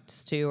she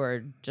talks to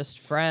are just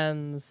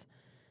friends,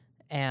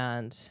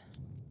 and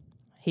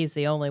he's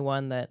the only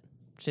one that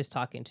she's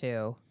talking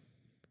to.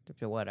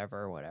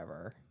 Whatever.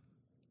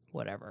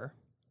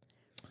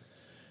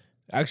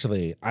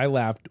 Actually, I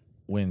laughed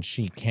when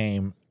she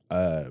came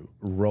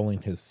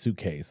rolling his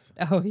suitcase.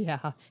 Oh,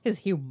 yeah.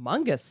 His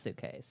humongous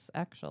suitcase,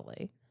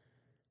 actually.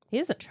 He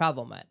doesn't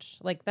travel much.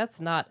 Like,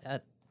 that's not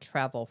a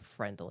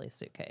travel-friendly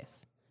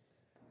suitcase.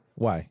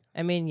 Why?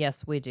 I mean,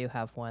 yes, we do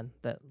have one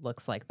that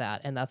looks like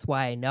that, and that's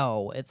why I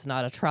know it's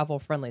not a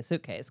travel-friendly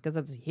suitcase, because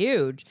it's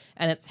huge,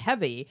 and it's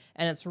heavy,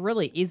 and it's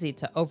really easy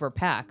to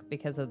overpack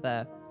because of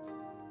the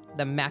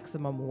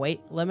maximum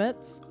weight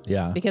limits.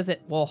 Yeah. Because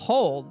it will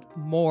hold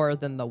more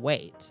than the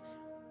weight,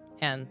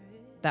 and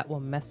that will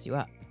mess you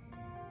up.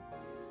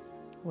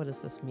 What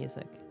is this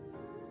music?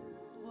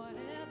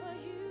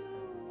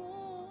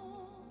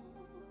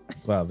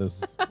 Wow,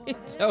 this is... I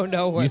don't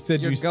know where You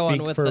said you're you going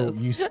speak with for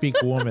this. you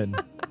speak woman.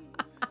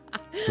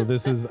 So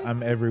this is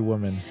I'm every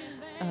woman.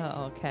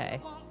 Oh,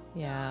 okay.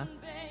 Yeah,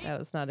 that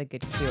was not a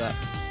good cue up.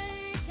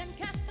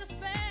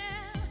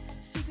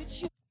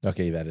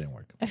 Okay, that didn't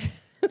work.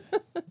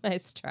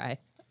 Nice try.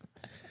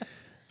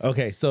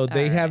 Okay, so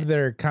they have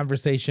their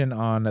conversation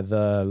on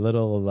the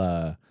little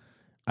on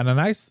a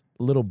nice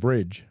little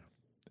bridge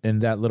in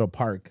that little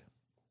park.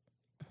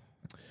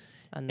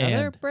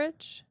 Another And-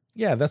 bridge?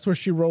 Yeah, that's where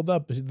she rolled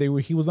up.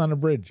 He was on a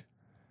bridge.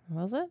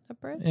 Was it a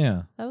bridge?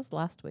 Yeah. That was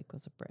last week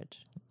was a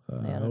bridge.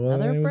 They had Well,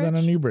 another he was on a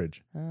bridge? new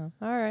bridge. Oh,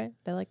 all right.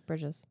 They like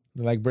bridges.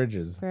 They like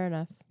bridges. Fair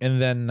enough.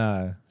 And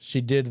then she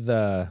did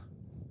the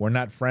we're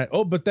not friends.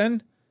 Oh, but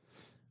then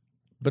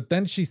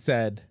she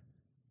said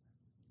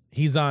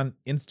he's on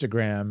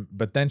Instagram,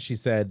 but then she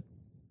said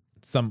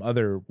some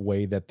other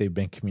way that they've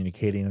been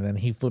communicating, and then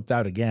he flipped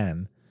out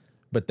again,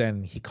 but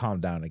then he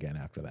calmed down again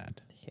after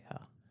that. Yeah.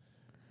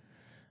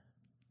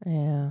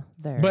 Yeah.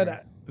 There.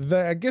 But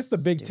I guess the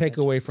big Stupid.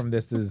 takeaway from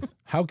this is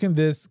how can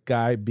this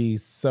guy be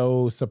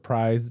so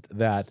surprised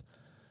that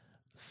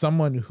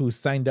someone who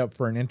signed up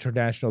for an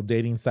international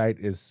dating site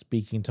is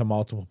speaking to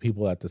multiple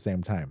people at the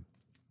same time?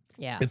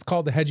 yeah. It's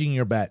called hedging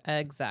your bet,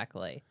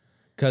 Exactly.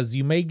 because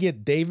you may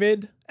get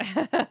David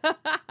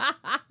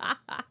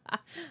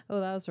Oh,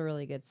 that was a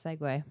really good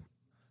segue.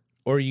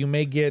 or you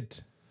may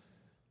get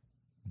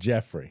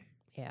Jeffrey.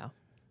 Yeah.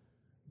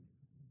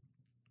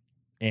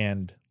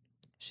 And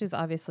She's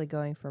obviously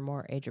going for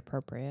more age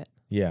appropriate.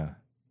 yeah,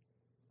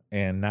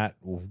 and not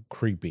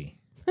creepy.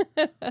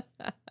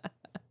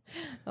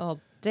 Oh,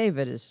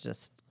 David is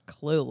just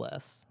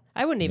clueless.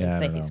 I wouldn't even Yeah, I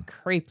say don't he's know.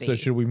 creepy. So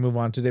should we move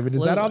on to David?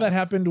 Is that all that Clueless.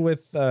 happened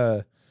with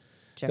that's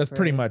pretty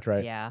Jeffrey. much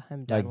right. Yeah,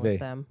 I'm done Like with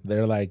them.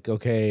 they're like,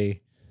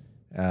 okay,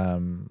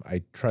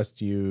 I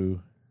trust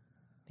you,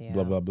 Yeah.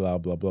 blah blah blah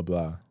blah blah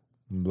blah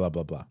blah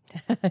blah blah.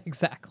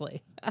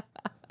 Exactly.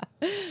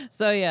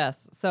 So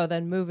yes. So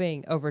then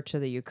moving over to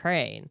the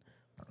Ukraine,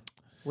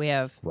 we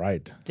have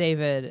Right.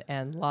 David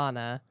and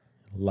Lana,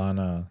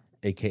 Lana,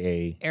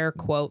 aka air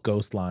quotes,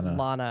 Ghost Lana.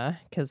 Lana,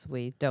 because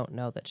we don't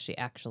know that she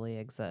actually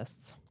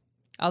exists.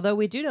 Although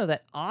we do know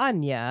that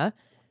Anya,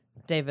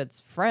 David's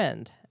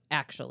friend,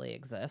 actually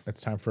exists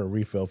It's time for a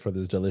refill for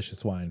this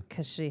delicious wine.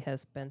 because she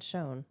has been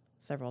shown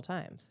several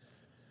times.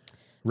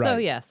 Right. So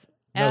yes.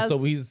 No, so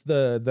he's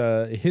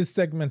his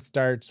segment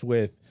starts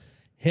with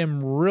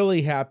him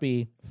really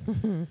happy.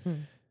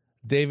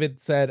 David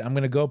said, "I'm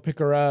gonna go pick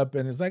her up,"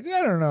 and it's like,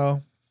 I don't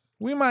know.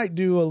 We might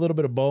do a little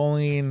bit of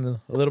bowling,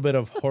 a little bit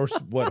of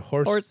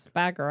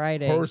horseback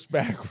riding.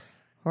 horseback.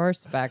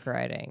 Horseback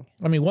riding.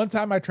 I mean, one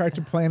time I tried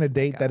to plan a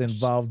date that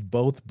involved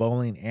both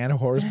bowling and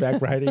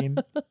horseback riding,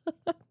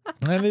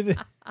 and it,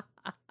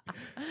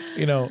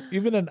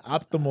 even in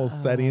optimal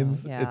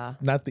settings, yeah.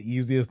 it's not the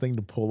easiest thing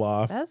to pull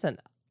off. That's an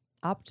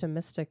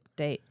optimistic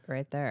date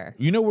right there.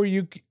 You know where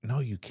you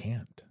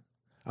can't.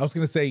 I was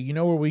gonna say,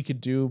 where we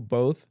could do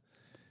both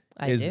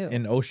I is do.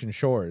 in Ocean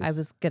Shores. I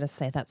was going to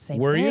say that same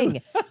Were you?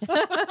 thing.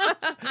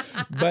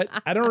 But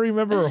I don't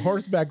remember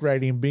horseback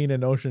riding being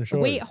in Ocean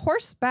Shores. We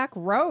horseback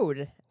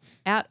rode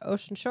at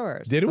Ocean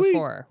Shores. Did we?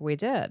 before. We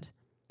did.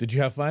 Did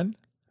you have fun?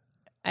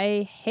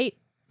 I hate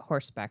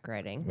horseback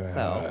riding,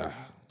 so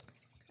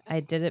I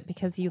did it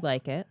because you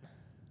like it.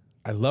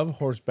 I love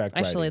horseback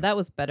Actually, riding. that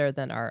was better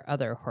than our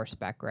other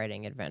horseback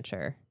riding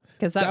adventure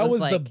because that, That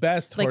was like, the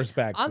best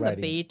horseback on riding.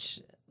 the beach.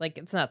 Like,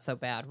 it's not so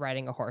bad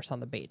riding a horse on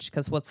the beach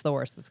because what's the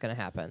worst that's going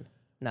to happen?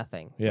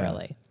 Nothing, Yeah.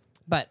 really.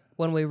 But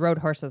when we rode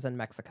horses in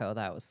Mexico,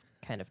 that was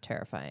kind of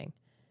terrifying.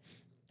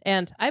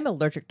 And I'm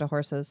allergic to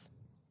horses.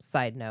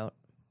 Side note.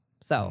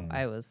 So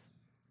I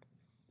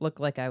looked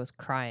like I was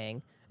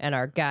crying, and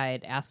our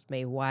guide asked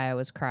me why I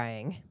was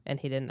crying, and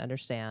he didn't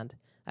understand.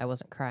 I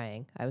wasn't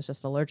crying. I was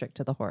just allergic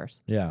to the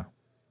horse. Yeah.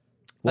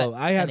 Well, But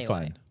I had anyway.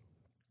 fun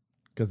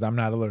because I'm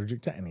not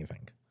allergic to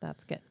anything.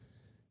 That's good.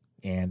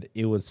 And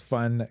it was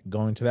fun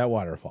going to that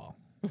waterfall.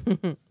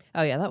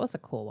 Oh yeah, that was a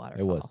cool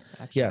waterfall. It was.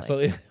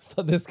 Actually. Yeah,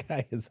 so this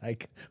guy is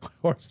like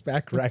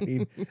horseback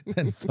riding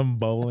and some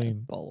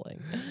bowling. bowling.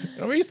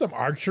 Maybe some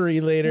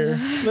archery later.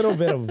 A little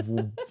bit of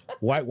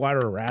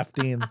whitewater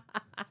rafting.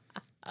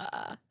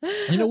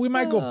 We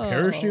might go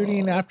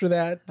parachuting after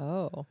that.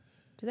 Oh,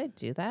 do they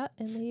do that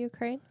in the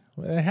Ukraine?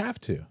 Well, they have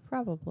to.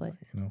 Probably.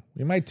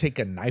 We might take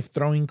a knife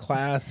throwing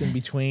class in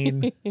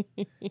between.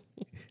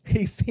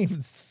 He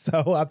seems so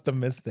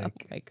optimistic.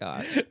 Oh my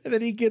God. And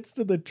then he gets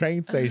to the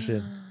train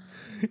station.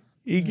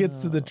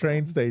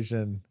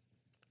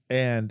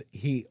 And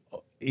he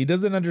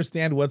doesn't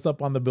understand what's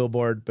up on the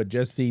billboard, but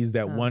just sees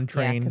that one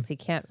train. Yeah, because he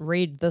can't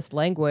read this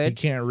language.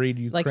 He can't read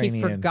Ukrainian. Like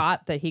he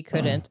forgot that he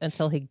couldn't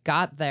until he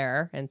got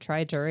there and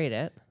tried to read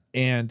it.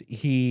 And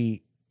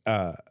he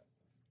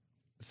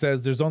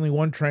says there's only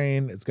one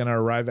train. It's going to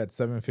arrive at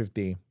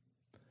 7:50.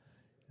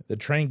 The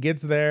train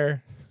gets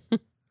there.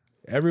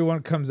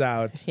 Everyone comes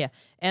out. Yeah.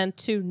 And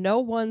to no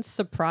one's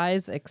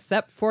surprise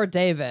except for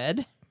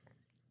David.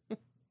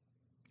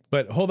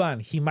 But hold on.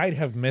 He might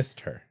have missed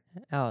her.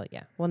 Oh,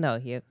 yeah. Well, no,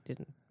 he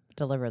didn't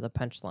deliver the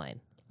punchline.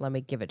 Let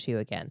me give it to you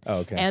again. Oh,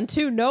 okay. And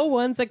to no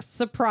one's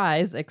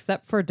surprise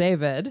except for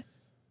David,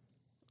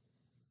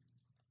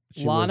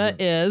 Lana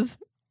is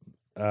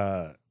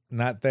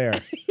not there.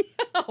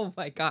 Oh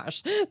my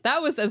gosh.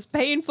 That was as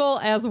painful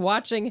as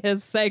watching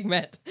his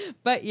segment.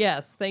 But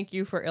yes, thank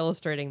you for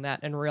illustrating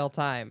that in real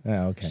time.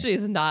 Oh, okay.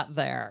 She's not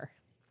there.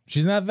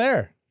 She's not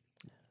there.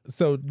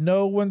 So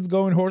no one's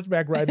going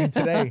horseback riding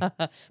today.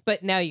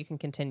 But now you can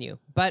continue.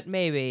 But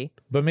maybe.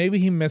 But maybe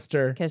he missed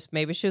her. Because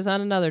maybe she was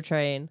on another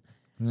train.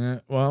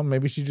 Well,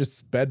 maybe she just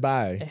sped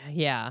by.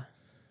 Yeah.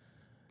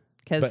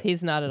 Because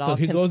he's not at so all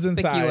he goes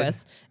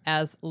conspicuous inside.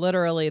 as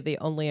literally the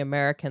only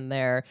American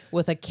there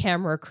with a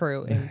camera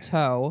crew in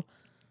tow.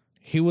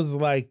 He was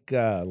like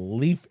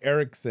Leif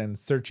Erikson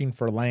searching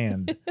for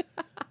land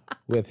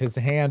with his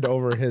hand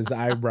over his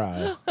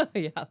eyebrow,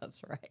 Yeah,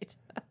 that's right.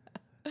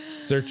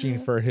 searching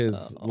for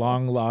his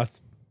long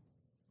lost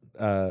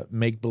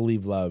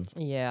make-believe love.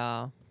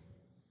 Yeah.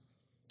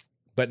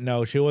 But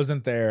no, she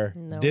wasn't there.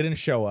 Nope. Didn't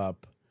show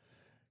up.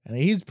 And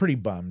he's pretty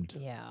bummed.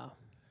 Yeah.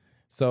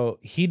 So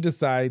he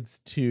decides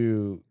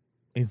to,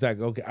 he's like,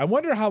 okay, I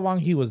wonder how long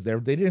he was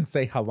there. They didn't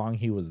say how long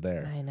he was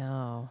there. I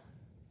know.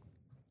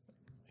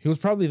 He was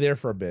probably there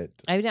for a bit.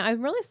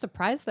 I'm really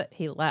surprised that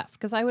he left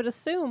because I would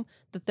assume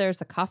that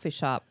there's a coffee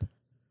shop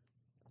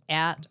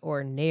at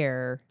or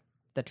near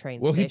the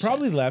train Well, station. he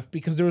probably left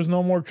because there was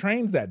no more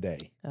trains that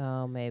day.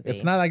 Oh, maybe.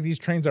 It's not like these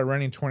trains are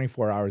running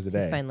 24 hours a He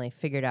day. finally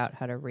figured out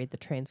how to read the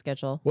train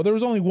schedule. Well, there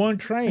was only one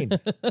train.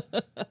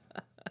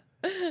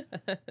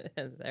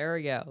 There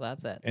we go.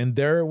 That's it. And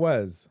there it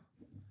was.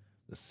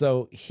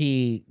 So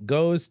he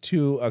goes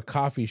to a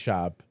coffee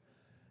shop,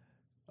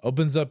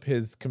 opens up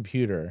his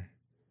computer,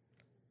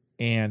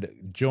 and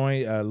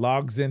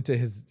logs into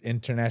his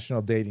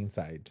international dating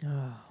site.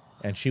 Oh,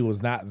 And she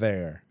was not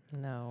there.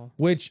 no.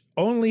 Which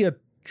only a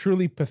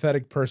truly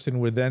pathetic person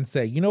would then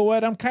say, you know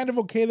what? I'm kind of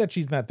okay that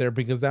she's not there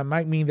because that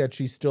might mean that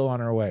she's still on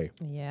her way.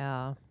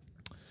 Yeah.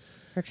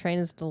 Her train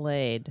is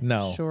delayed.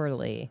 No.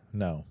 Surely.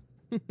 No.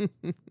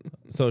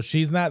 So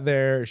she's not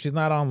there. She's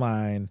not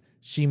online.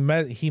 He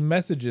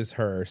messages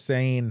her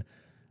saying,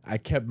 I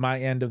kept my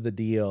end of the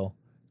deal.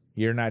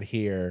 You're not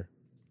here.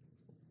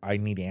 I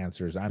need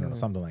answers. I don't know,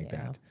 something like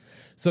that.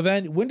 So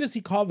then when does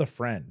he call the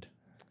friend?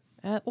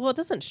 Well, it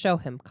doesn't show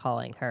him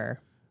calling her.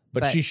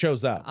 But she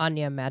shows up.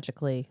 Anya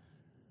magically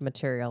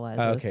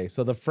materializes. Okay,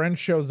 so the friend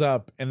shows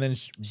up and then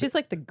She's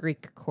like the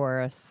Greek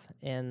chorus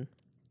in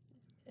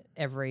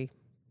every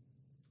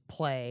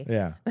play.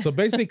 yeah. So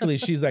basically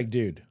she's like,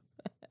 dude,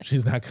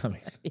 she's not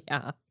coming.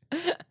 Yeah,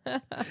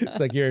 It's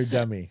like, you're a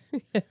dummy.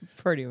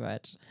 pretty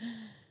much.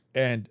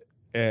 And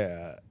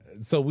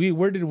so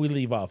where did we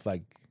leave off?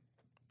 Like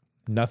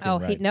nothing. Oh,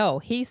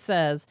 right? he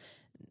says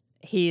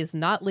he's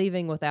not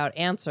leaving without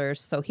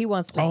answers, so he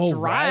wants to Oh,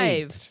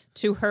 drive right.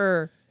 to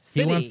her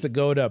city. He wants to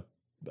go to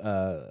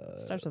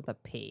Starts with a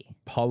P.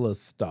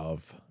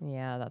 Polostov.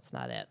 Yeah, that's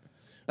not it.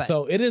 But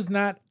So it is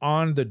not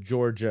on the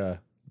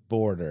Georgia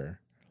border.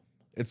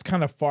 It's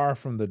kind of far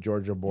from the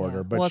Georgia border,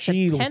 yeah. but well, it's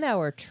she a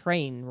 10-hour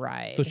train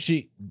ride.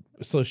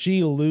 so she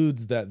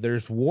alludes that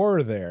there's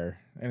war there,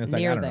 and it's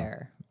like, near I don't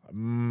there. know.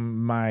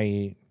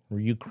 My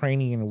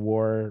Ukrainian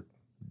war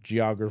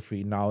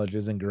geography knowledge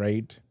isn't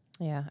great.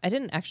 Yeah, I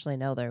didn't actually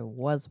know there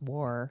was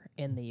war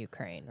in the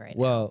Ukraine right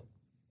now. Well,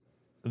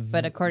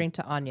 But according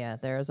to Anya,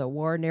 there is a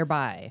war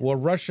nearby. well,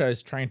 Russia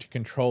is trying to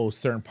control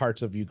certain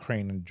parts of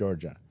Ukraine and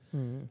Georgia.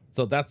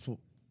 So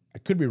I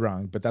could be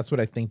wrong, but that's what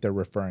I think they're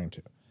referring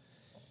to.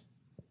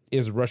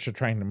 Is Russia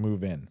trying to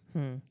move in?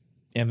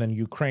 And then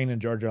Ukraine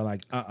and Georgia are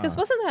like, Because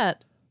wasn't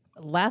that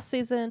last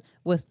season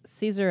with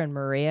Caesar and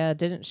Maria?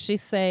 Didn't she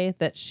say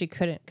that she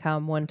couldn't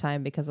come one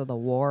time because of the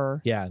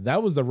war? Yeah,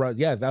 that was that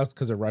was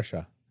because of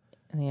Russia.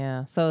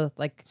 Yeah. So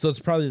So it's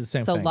probably the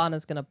same so thing.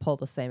 Lana's going to pull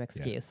the same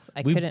excuse.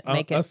 I We- couldn't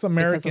make it. Us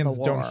Americans because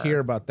of the war. don't hear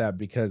about that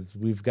because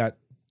we've got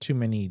too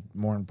many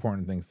more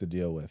important things to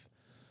deal with,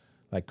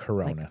 like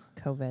Corona.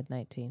 Like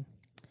COVID-19.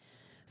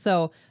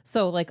 So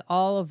like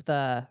all of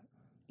the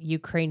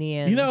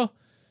Ukrainian. You know,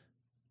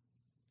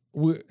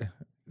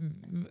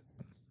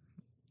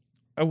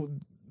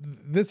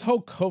 this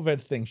whole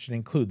COVID thing should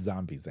include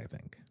zombies, I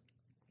think.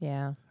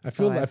 Yeah. I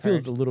so feel I've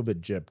heard. a little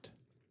bit gypped.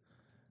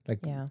 Like,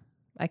 Yeah.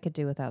 I could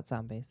do without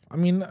zombies. I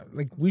mean,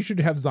 like we should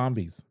have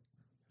zombies.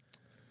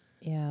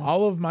 Yeah.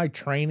 All of my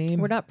training,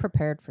 We're not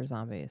prepared for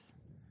zombies.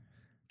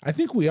 I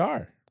think we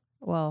are,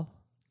 Well,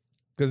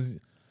 because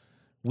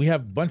we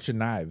have a bunch of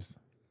knives,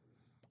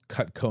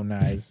 Cutco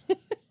knives.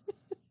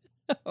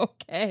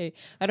 okay.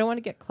 I don't want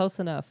to get close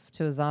enough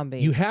to a zombie.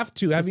 You have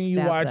to. Haven't you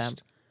stab watched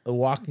them. The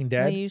Walking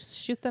Well, Dead? you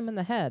shoot them in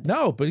the head.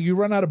 No, but you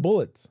run out of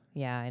bullets.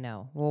 Yeah, I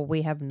know. Well,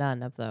 we have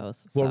none of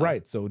those. Well, so-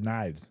 right. So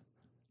knives.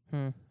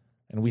 And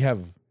we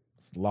have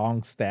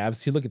long staves.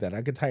 See, look at that.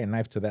 I could tie a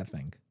knife to that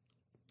thing.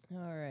 All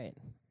right.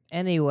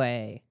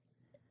 Anyway,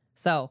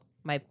 so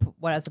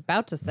what I was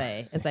about to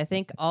say is I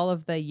think all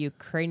of the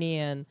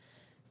Ukrainian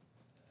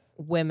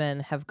women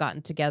have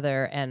gotten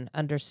together and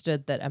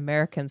understood that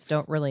Americans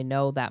don't really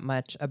know that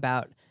much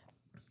about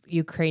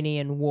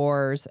Ukrainian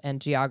wars and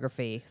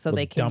geography, so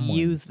they can dumb ones.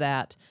 use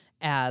that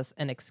as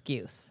an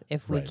excuse.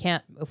 If we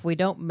Right. if we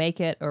don't make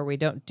it or we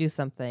don't do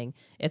something,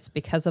 it's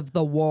because of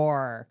the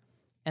war.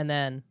 And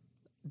then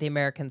the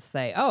Americans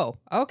say, "Oh,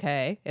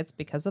 okay, it's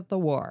because of the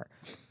war."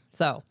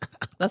 So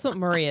that's what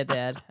Maria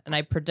did, and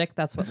I predict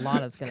that's what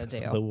Lana's going to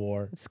do. The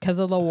war. It's because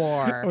of the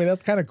war. I mean,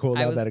 that's kind of cool.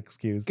 I was That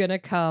excuse. gonna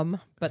come,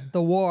 but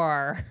the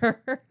war.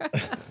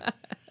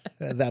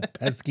 That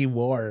pesky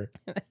war.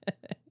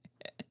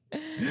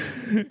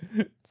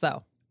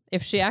 So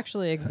if she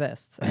actually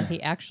exists and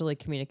he actually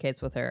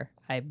communicates with her,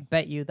 I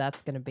bet you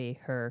that's going to be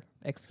her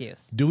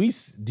excuse. Do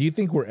you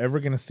think we're ever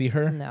going to see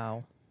her?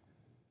 No.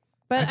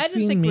 But I've I didn't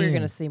seen think we were going to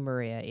memes. see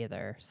Maria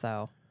either.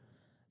 So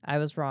I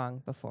was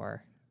wrong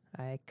before.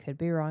 I could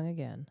be wrong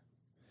again.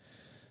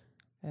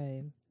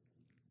 I'm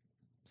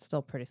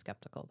still pretty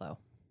skeptical, though.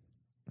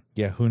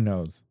 Yeah, who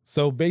knows?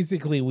 So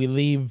basically, we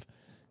leave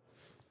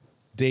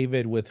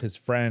David with his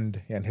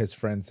friend, and his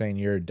friend saying,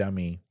 "You're a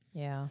dummy."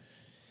 Yeah.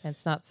 And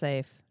it's not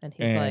safe. And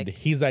he's And like,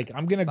 he's like,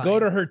 "I'm gonna "It's go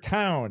fine." to her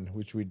town,"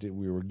 which we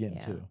were getting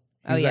Yeah. to.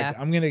 Oh, He's yeah. like,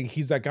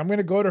 I'm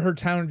gonna go to her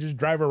town and just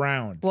drive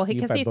around. well, see if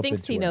because I he bump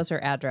thinks into he her." knows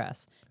her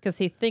address. Because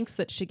he thinks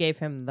that she gave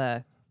him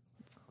the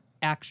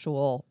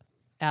actual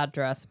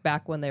address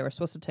back when they were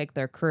supposed to take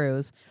their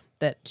cruise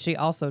that she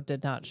also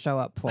did not show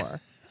up for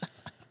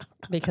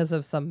because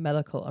of some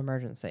medical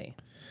emergency.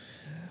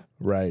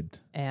 Right.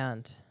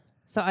 And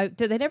so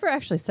they never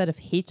actually said if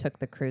he took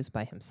the cruise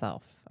by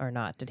himself or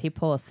not. Did he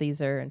pull a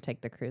Caesar and take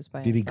the cruise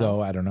by Did he himself?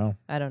 go? I don't know.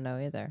 I don't know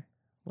either.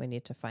 We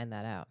need to find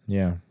that out.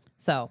 Yeah.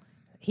 So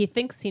he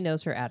thinks he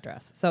knows her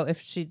address. So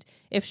if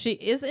she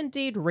is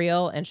indeed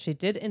real and she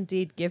did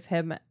indeed give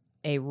him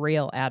a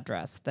real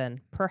address,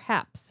 then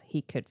perhaps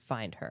he could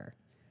find her.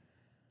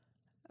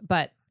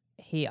 But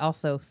he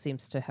also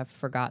seems to have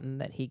forgotten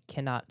that he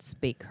cannot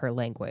speak her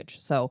language.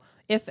 So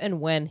if and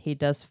when he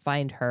does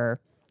find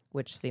her,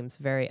 which seems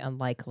very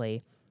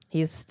unlikely,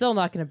 he's still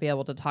not going to be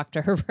able to talk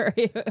to her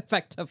very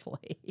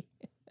effectively.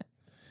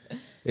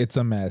 It's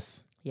a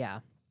mess. Yeah.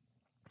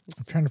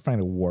 I'm trying to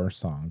find a war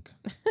song.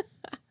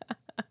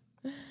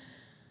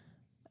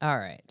 All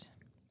right.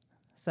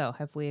 So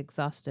have we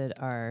exhausted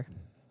our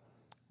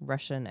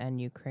Russian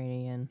and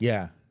Ukrainian?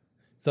 Yeah.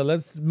 So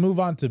let's move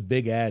on to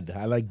Big Ed.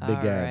 I like Big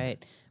All Ed.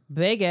 right.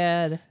 Big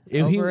Ed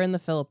If he- over in the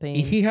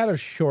Philippines. He had a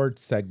short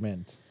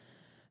segment.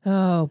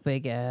 Oh,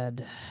 Big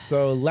Ed.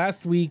 So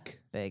last week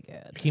Big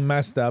Ed. he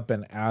messed up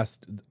and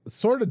asked,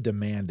 sort of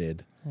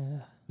demanded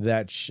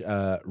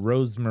that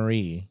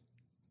Rosemary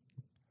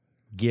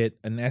get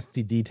an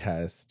STD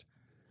test.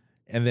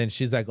 And then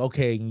she's like,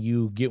 okay,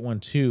 you get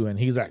one too. And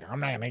he's like, I'm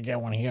not going to get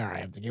one here. I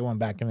have to get one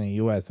back in the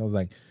U.S. I was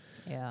like,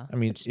 Yeah. I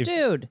mean,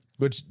 Dude,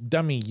 which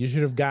dummy, you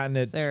should have gotten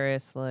it.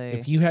 seriously.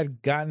 If you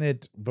had gotten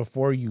it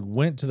before you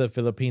went to the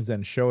Philippines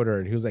and showed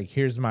her, he was like,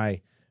 here's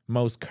my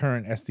most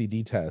current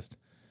STD test.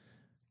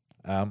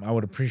 I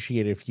would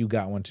appreciate it if you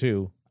got one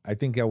too. I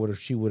think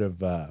she would have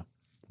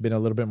been a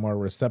little bit more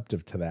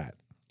receptive to that.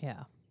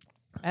 Yeah.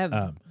 I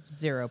have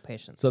zero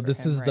patience. So for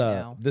this him is right the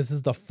now. this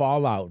is the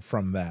fallout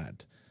from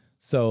that.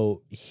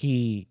 So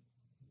he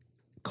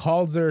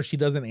calls her, she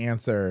doesn't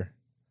answer.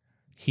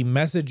 He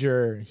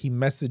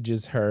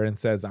messages her and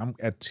says, I'm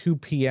at 2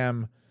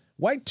 p.m.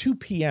 Why 2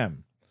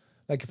 p.m.?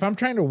 Like if I'm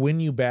trying to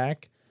win you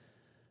back,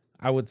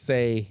 I would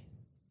say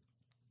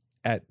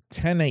at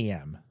 10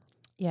 a.m.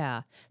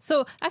 Yeah.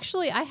 So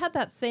actually, I had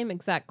that same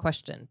exact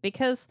question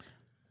because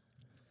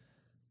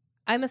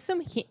I'm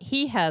assuming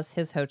he has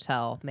his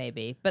hotel,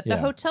 maybe, but the Yeah.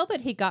 hotel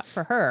that he got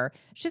for her,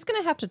 she's going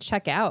to have to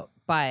check out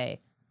by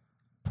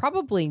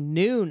probably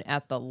noon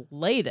at the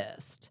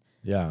latest,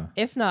 Yeah.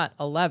 if not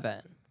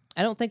 11.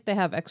 I don't think they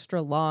have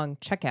extra long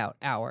checkout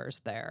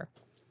hours there.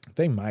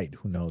 They might,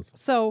 who knows?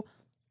 So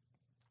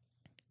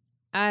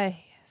I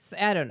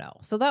don't know.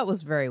 So that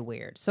was very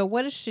weird. So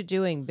what is she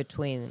doing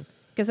between,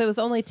 because it was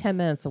only 10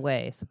 minutes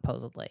away,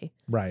 supposedly.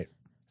 Right.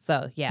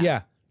 So yeah,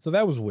 Yeah. So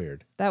that was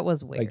weird. that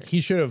was weird. Like he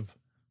should have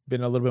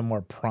been a little bit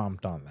more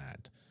prompt on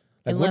that.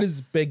 Like what is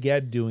Unless- Big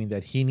Ed doing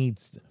that he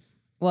needs?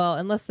 Well,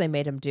 unless they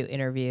made him do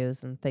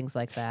interviews and things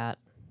like that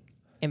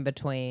in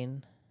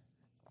between.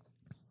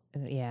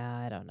 Yeah,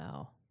 I don't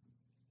know.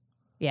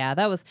 Yeah,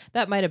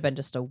 that might have been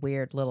just a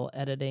weird little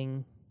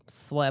editing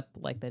slip.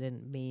 Like they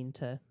didn't mean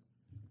to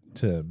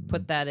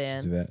put that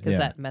in because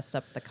that messed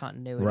up the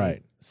continuity.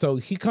 Right. So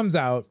he comes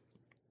out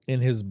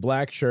in his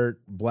black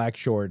shirt, black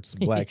shorts,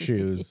 black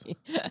shoes,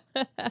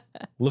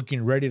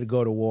 looking ready to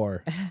go to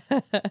war.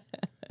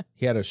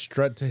 He had a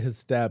strut to his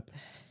step.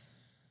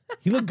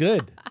 He looked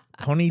good.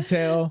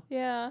 Ponytail.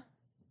 Yeah.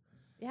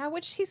 Yeah,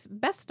 which he's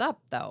messed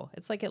up though.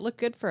 It's like it looked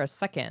good for a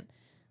second.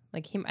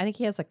 Like I think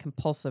he has a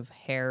compulsive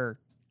hair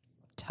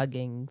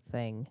tugging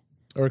thing.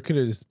 Or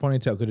his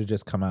ponytail could have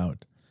just come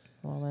out.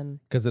 Well then,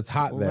 because it's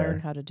hot there. Learn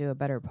how to do a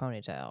better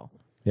ponytail.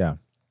 Yeah.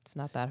 It's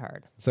not that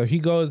hard. So he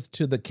goes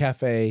to the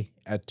cafe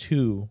at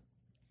 2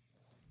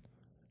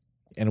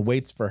 and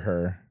waits for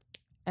her.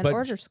 And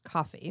orders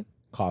coffee.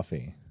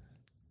 Coffee.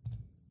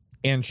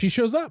 And she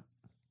shows up.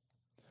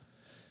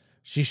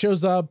 She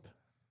shows up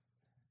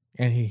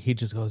and he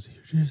just goes,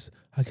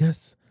 I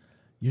guess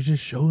you're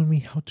just showing me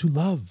how to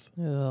love.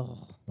 Ugh.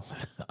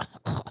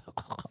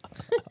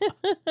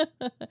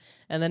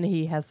 And then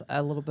he has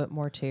a little bit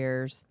more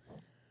tears.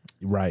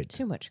 Right.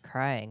 Too much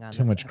crying on Too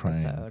this much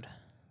episode. crying.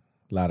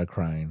 A lot of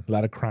crying. A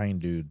lot of crying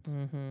dudes.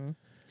 Mm-hmm.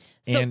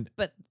 So,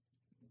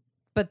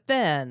 but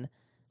then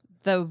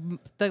the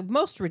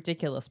most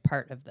ridiculous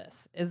part of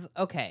this is,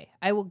 okay,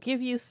 I will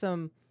give you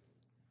some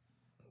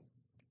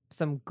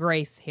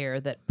grace here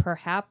that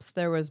perhaps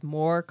there was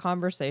more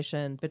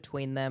conversation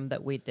between them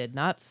that we did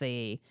not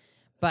see,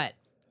 but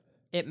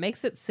it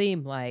makes it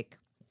seem like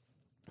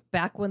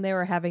back when they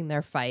were having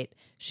their fight,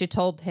 she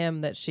told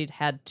him that she'd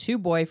had 2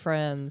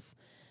 boyfriends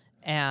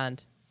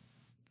and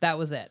that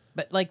was it.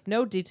 But like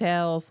no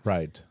details.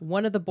 Right.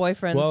 One of the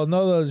boyfriends. Well,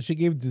 no, she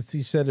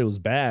said it was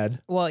bad.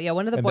 Well, yeah,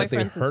 one of the and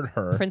boyfriends that they hurt is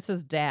her.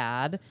 Prince's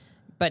dad,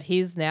 but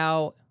he's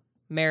now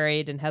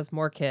married and has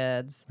more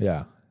kids.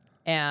 Yeah.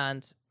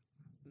 And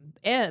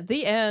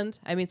the end,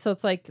 I mean, so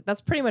it's like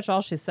that's pretty much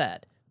all she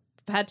said.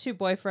 I've had 2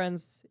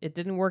 boyfriends, it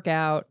didn't work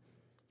out.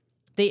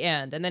 The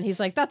end. And then he's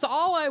like, that's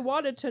all I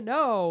wanted to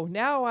know.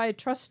 Now I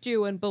trust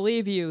you and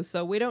believe you,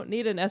 so we don't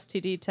need an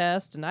STD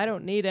test and I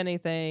don't need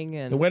anything.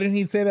 And Why didn't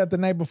he say that the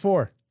night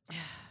before?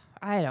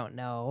 I don't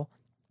know.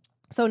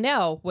 So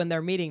now when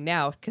they're meeting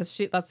now,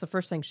 because that's the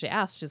first thing she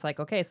asked, she's like,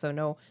 okay, so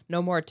no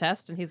more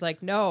test. And he's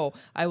like, no,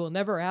 I will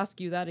never ask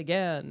you that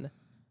again.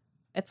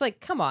 It's like,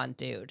 come on,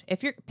 dude.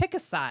 Pick a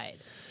side.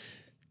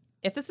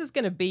 If this is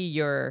going to be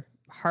your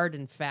hard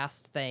and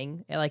fast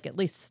thing, like at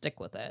least stick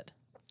with it.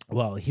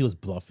 Well, he was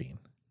bluffing.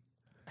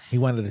 He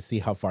wanted to see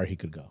how far he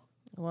could go.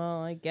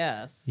 Well, I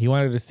guess. He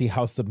wanted to see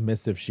how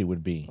submissive she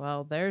would be.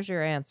 Well, there's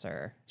your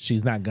answer.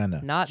 She's not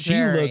gonna. Not she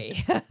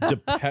very.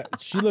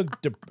 She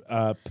looked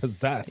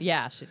possessed.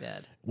 Yeah, she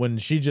did. When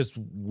she just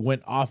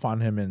went off on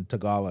him in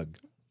Tagalog.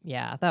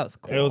 Yeah, that was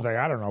cool. It was like,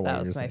 I don't know what that you're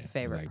was my saying.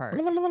 favorite Like,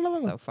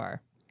 part so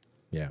far.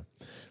 Yeah.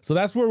 So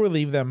that's where we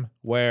leave them,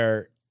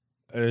 where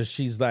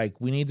she's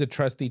like, we need to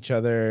trust each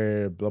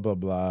other, blah, blah,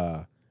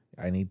 blah.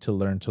 I need to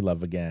learn to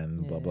love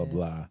again, blah, blah,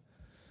 blah.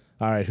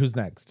 All right, who's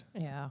next?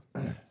 Yeah.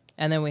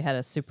 And then we had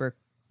a super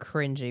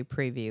cringy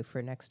preview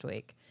for next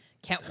week.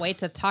 Can't wait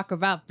to talk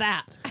about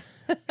that.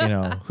 You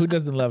know, who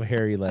doesn't love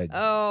hairy legs?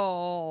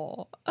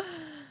 Oh.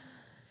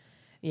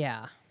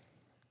 Yeah.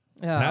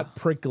 Oh, Not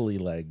prickly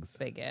legs.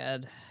 Big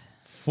Ed.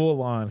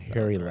 Full on So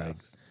hairy gross.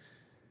 legs.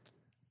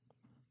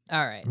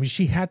 All right. I mean,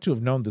 she had to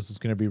have known this was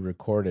going to be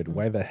recorded.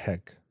 Why the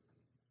heck?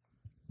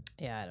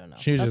 Yeah, I don't know.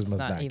 She That's just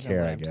must not even care,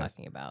 what I I'm guess.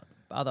 talking about.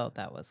 Although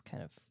that was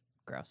kind of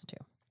gross too.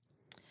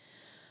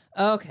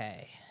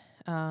 Okay.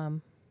 So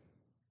All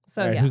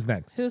right, yeah. who's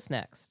next? Who's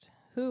next?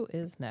 Who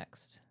is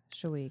next?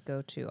 Should we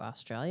go to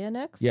Australia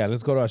next? Yeah,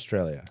 let's go to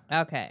Australia.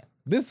 Okay.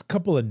 This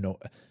couple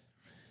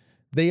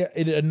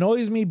it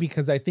annoys me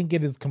because I think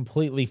it is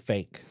completely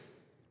fake.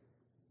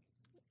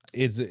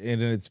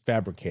 It's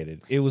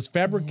fabricated. It was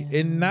fabricated,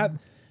 and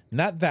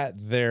not that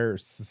their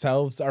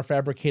selves are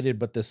fabricated,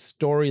 but the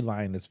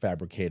storyline is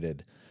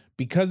fabricated.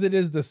 Because it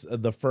is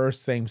the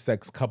first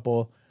same-sex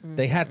couple,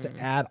 they had to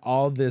add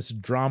all this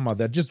drama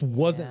that just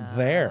wasn't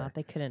there.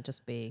 They couldn't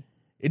just be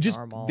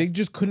Normal. normal. They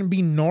just couldn't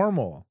be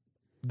normal.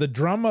 The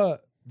drama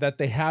that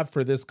they have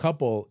for this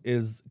couple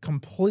is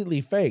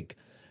completely fake.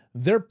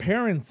 Their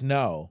parents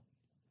know.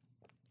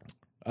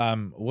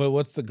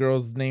 What's the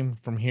girl's name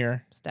from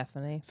here?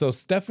 Stephanie. So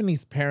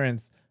Stephanie's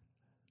parents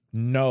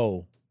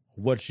know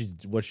what she's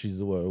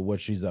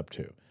up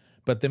to.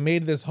 But they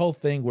made this whole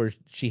thing where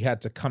she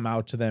had to come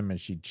out to them and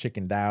she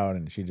chickened out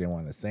and she didn't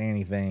want to say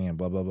anything and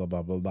blah, blah, blah,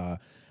 blah, blah, blah.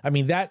 I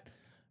mean,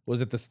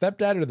 was it the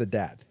stepdad or the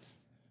dad?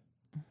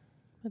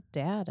 The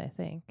dad, I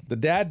think. The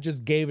dad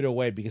just gave it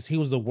away because he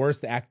was the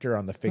worst actor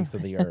on the face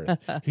of the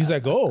earth. He's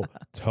like, oh,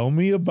 tell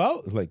me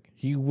about, like,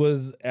 he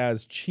was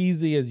as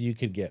cheesy as you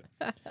could get.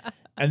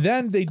 And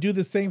then they do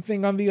the same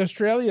thing on the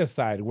Australia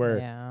side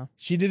where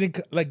she didn't,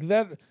 like,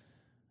 that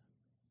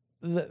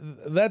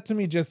to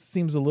me just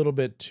seems a little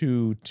bit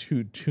too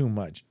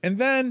much. And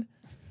then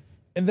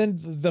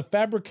the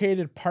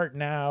fabricated part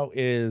now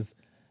is,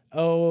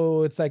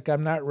 oh, it's like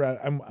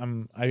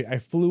I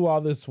flew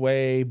all this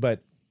way,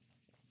 but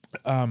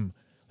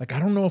like Like, I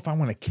don't know if I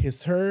want to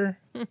kiss her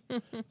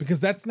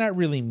because that's not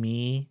really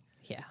me.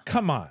 Yeah.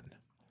 Come on.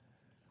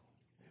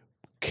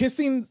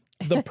 Kissing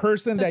the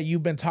person that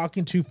you've been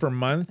talking to for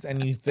months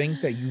and you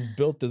think that you've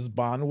built this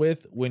bond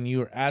with when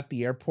you're at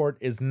the airport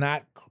is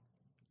not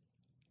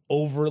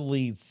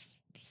overly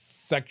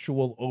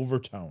sexual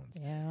overtones.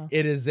 Yeah.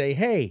 It is a,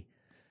 hey,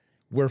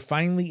 we're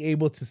finally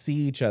able to see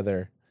each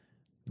other.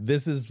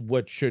 This is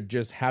what should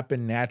just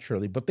happen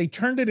naturally. But they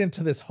turned it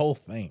into this whole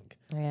thing.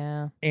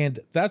 Yeah. And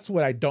that's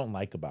what I don't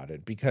like about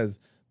it, because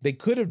they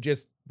could have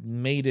just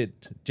made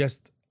it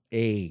just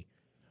a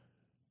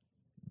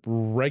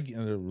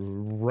regular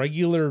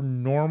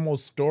normal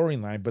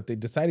storyline, but they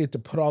decided to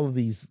put all of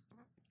these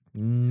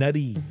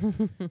nutty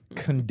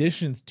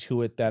conditions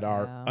to it that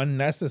are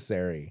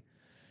unnecessary.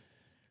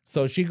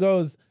 So she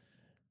goes,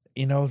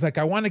 it's like,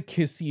 I want to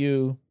kiss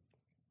you,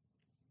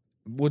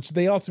 which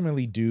they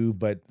ultimately do,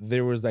 but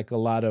there was like a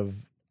lot of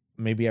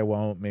maybe I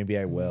won't, maybe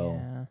I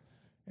will. Yeah.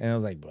 And I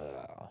was like,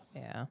 "Bleh."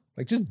 Yeah.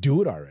 Like, just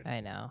do it already.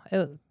 I know.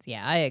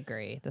 I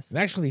agree. This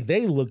And actually,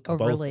 they look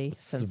overly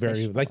both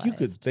very, like,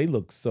 they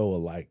look so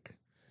alike.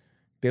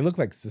 They look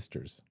like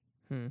sisters.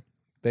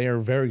 They are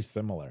very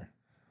similar.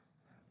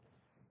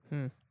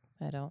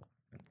 I don't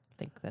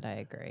think that I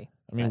agree.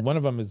 I mean, one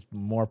of them is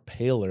more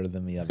paler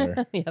than the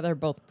other. Yeah, they're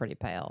both pretty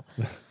pale.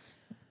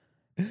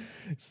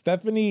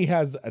 Stephanie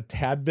has a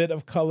tad bit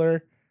of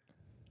color.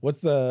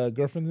 What's the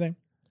girlfriend's name?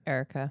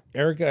 Erica.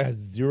 Erica has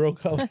zero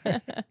color.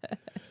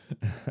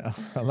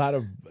 A lot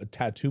of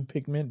tattoo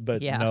pigment,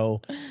 but Yeah.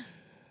 no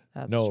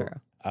True.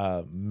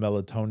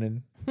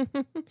 Melatonin.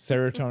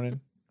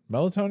 Serotonin.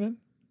 Melatonin?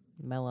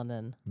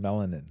 Melanin.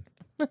 Melanin.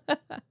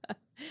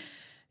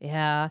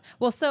 Yeah.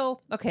 Well,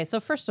 so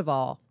first of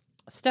all,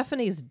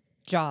 Stephanie's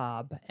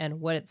job and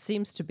what it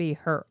seems to be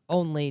her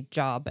only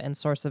job and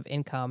source of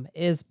income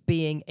is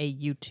being a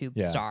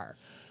YouTube star.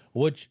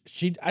 Which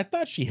I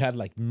thought she had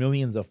like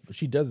millions of,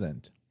 she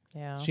doesn't.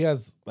 Yeah. She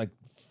has like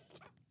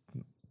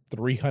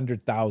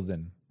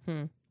 300,000.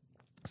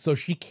 So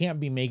she can't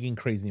be making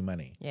crazy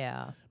money.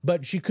 Yeah.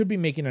 But she could be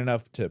making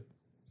enough to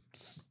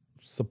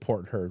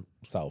support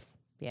herself.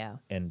 Yeah.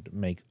 And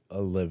make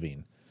a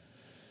living.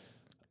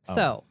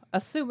 So,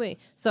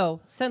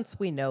 since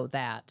we know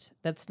that,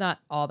 that's not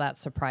all that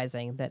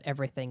surprising that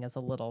everything is a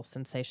little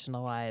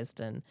sensationalized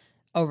and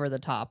over the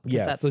top.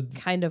 Because that's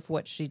kind of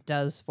what she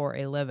does for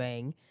a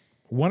living.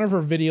 One of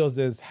her videos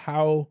is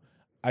how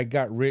I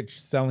got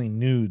rich selling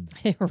nudes.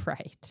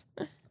 Right.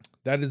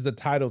 That is the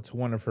title to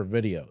one of her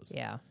videos.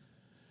 Yeah.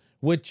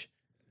 Which,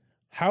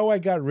 how I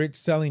got rich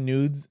selling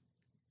nudes,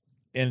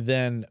 and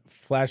then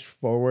flash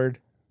forward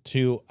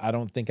to, I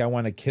don't think I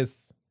want to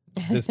kiss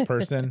this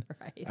person.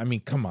 Right. I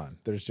mean, come on.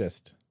 There's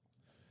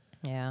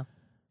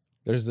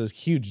a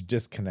huge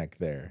disconnect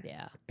there.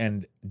 Yeah.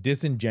 And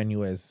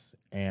disingenuous,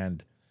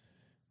 and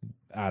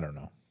I don't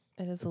know.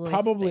 It is a little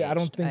Probably, staged. I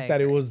don't think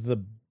that it was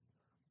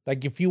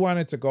like, if you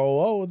wanted to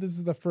go, oh, this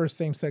is the first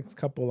same-sex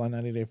couple on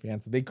 90 Day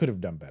Fiancé, they could have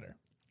done better.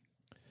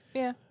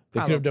 Yeah.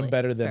 They could have done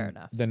better Fair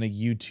than a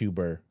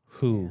YouTuber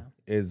who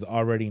is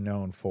already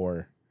known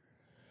for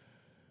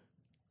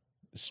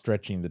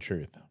stretching the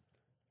truth.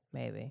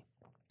 Maybe.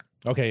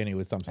 Okay,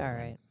 anyways, sometime. All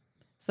right.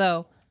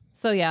 So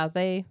yeah,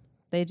 they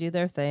do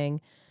their thing.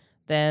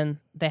 Then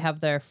they have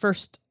their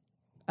first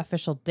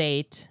official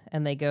date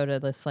and they go to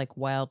this like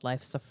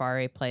wildlife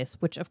safari place,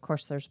 which of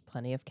course there's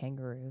plenty of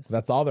kangaroos.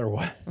 That's all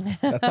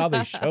that's all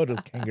they showed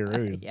us,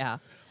 kangaroos. Yeah.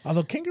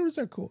 Although kangaroos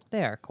are cool.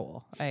 They are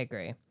cool. I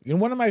agree. You know,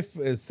 one of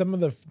some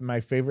of my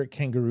favorite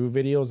kangaroo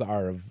videos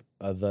are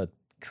of the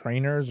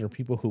trainers or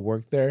people who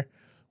work there,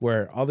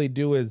 where all they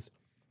do is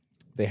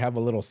they have a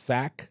little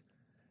sack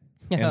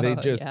and they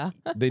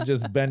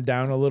just bend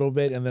down a little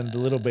bit, and then the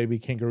little baby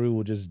kangaroo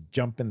will just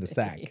jump in the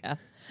sack. Yeah.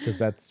 Because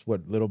that's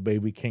what little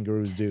baby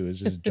kangaroos do, is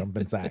just jump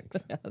in sacks.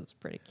 That's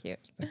pretty cute.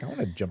 Like, I want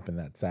to jump in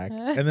that sack.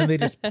 And then they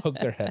just poke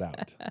their head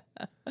out.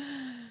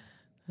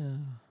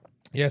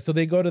 Yeah, so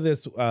they go to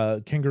this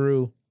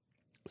kangaroo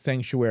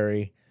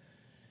sanctuary,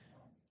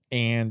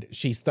 and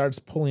she starts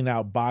pulling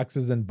out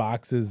boxes and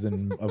boxes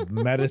of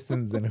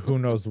medicines and who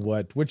knows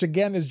what, which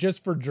again is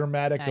just for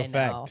dramatic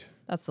effect. Know.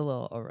 That's a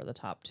little over the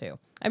top too.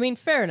 I mean,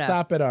 fair enough.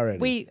 Stop it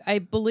already. I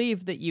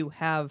believe that you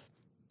have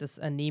this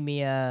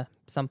anemia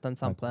something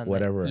like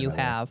whatever that you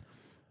have.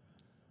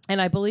 And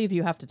I believe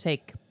you have to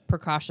take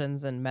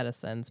precautions and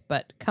medicines,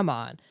 but come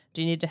on.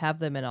 Do you need to have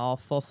them in all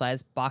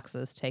full-size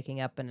boxes taking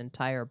up an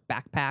entire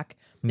backpack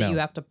that you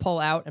have to pull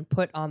out and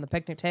put on the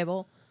picnic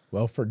table?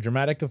 Well, for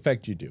dramatic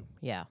effect, you do.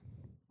 Yeah.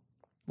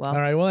 Well, all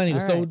right. Well, anyway,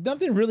 so right.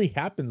 nothing really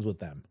happens with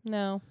them.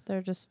 No,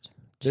 they're just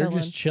They're chilling.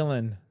 just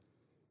chilling.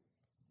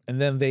 And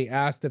then they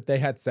asked if they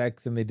had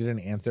sex, and they didn't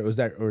answer. Is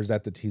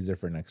that the teaser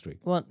for next week?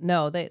 Well,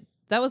 no, that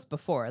was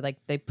before. Like,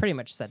 they pretty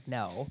much said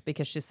no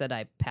because she said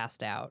I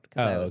passed out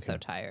because I was so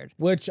tired.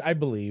 Which I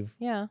believe.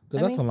 Yeah.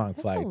 Because that's a long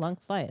flight. That's a long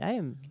flight. I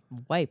am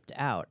wiped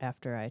out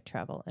after I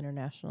travel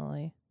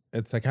internationally.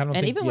 It's like, I don't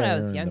And think even when I you're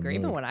was in the younger,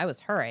 even mood. when I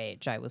was her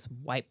age, I was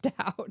wiped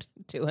out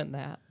doing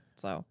that.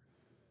 So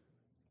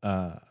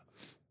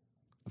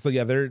So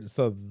yeah,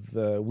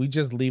 we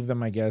just leave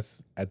them, I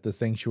guess, at the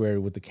sanctuary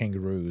with the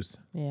kangaroos.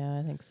 Yeah,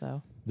 I think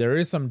so. There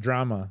is some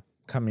drama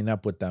coming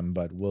up with them,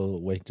 but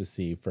we'll wait to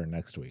see for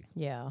next week.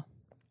 Yeah.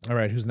 All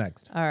right, who's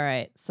next? All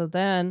right. So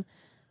then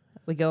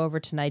we go over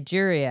to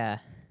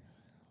Nigeria.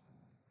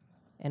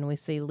 And we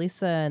see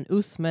Lisa and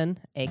Usman,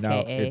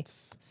 a.k.a.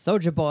 it's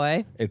Soulja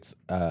Boy. It's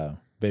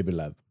Baby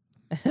Love.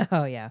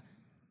 Oh, yeah.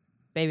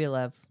 Baby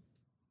Love,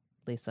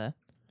 Lisa,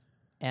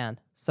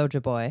 and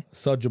Soulja Boy.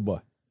 Soulja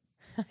Boy.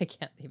 I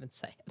can't even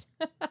say it.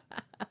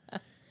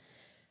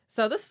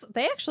 So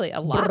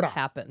a lot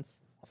happens.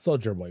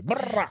 Soulja Boy.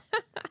 Brrrah.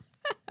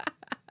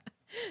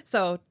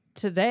 So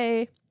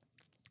today,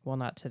 well,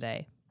 not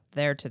today,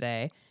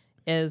 today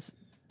is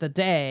the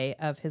day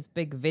of his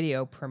big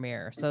video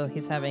premiere. So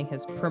he's having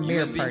his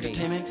premiere party.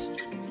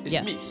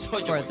 Yes,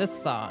 for this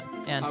song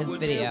and his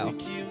video.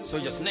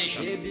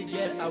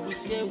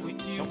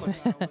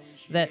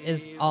 That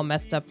is all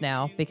messed up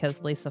now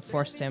because Lisa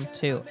forced him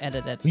to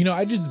edit it. You know,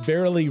 I just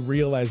barely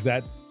realized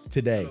that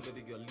today.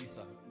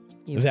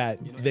 That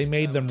they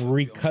made them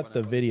recut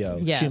the video.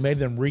 Yes. She made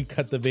them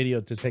recut the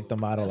video to take the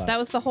model out. That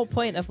was the whole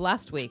point of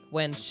last week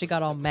when she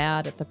got all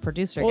mad at the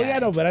producer Well, guy. yeah,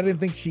 no, but I didn't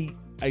think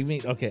I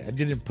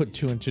didn't put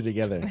two and two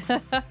together.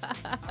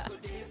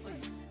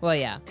 Well,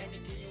 yeah.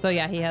 So,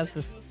 yeah, he has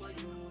this...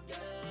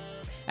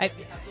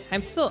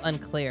 I'm still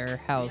unclear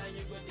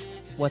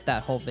what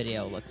that whole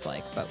video looks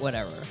like, but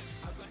whatever.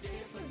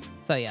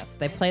 So, yes,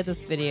 they play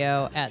this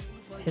video at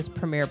his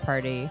premiere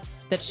party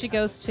that she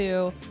goes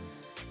to,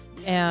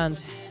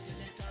 and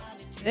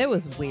it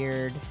was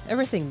weird.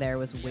 Everything there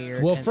was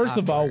weird. Well, and first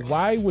of all, awkward.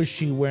 why was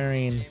she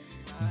wearing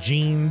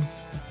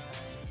jeans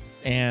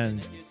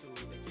and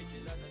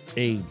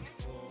a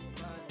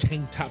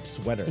tank top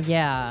sweater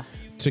Yeah.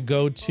 to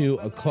go to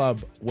a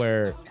club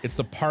where it's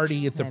a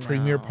party, it's a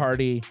premiere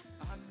party?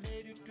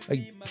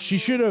 Like, she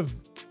should have.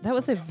 That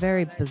was a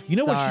very bizarre You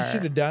know what she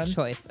should have done?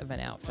 choice of an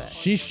outfit.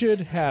 She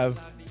should have.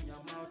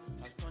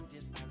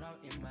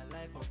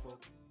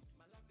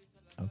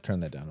 I'll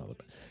turn that down a little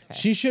bit. Okay.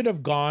 She should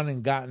have gone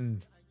and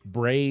gotten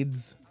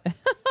braids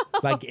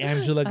like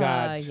Angela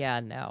got. Yeah,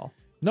 no.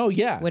 No,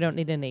 yeah. We don't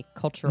need any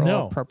cultural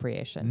No.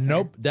 appropriation.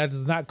 Nope, that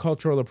is not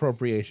cultural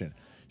appropriation.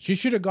 She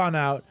should have gone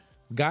out,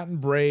 gotten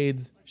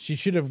braids. She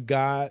should have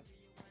got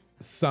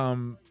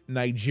some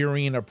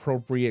Nigerian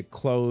appropriate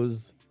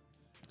clothes.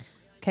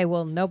 Okay,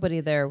 well, nobody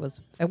there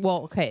was.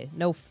 Well, okay,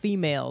 no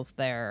females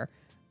there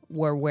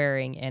were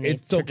wearing any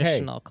It's okay.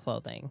 traditional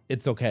clothing.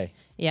 It's okay.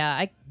 Yeah,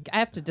 I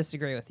have to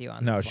disagree with you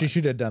on No, this she one.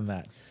 should have done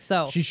that.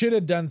 So- she should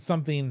have done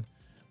something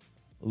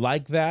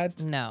like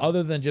that. No.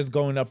 Other than just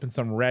going up in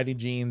some ratty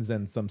jeans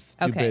and some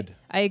stupid. Okay,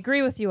 I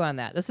agree with you on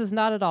that. This is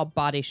not at all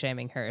body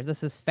shaming her.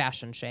 This is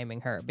fashion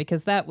shaming her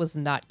because that was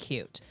not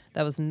cute.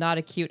 That was not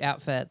a cute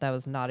outfit. That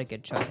was not a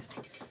good choice.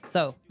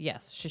 So,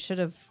 yes, she should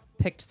have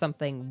picked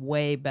something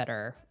way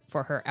better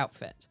for her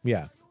outfit.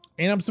 Yeah.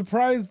 And I'm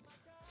surprised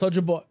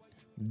Soulja Boy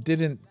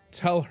didn't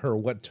tell her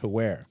what to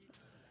wear.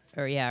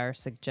 Or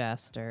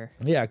suggest or...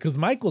 Yeah, because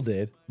Michael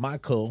did.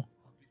 Michael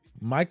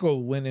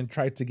went and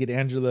tried to get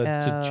Angela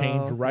to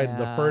change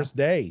the first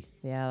day.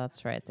 Yeah,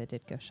 that's right. They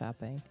did go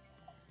shopping.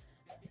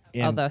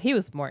 And- Although he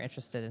was more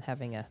interested in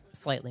having a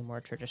slightly more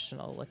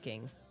traditional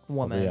looking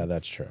woman. Yeah,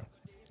 that's true.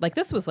 Like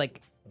this was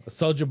like,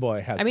 Soulja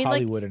Boy has I mean,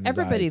 Hollywood like in his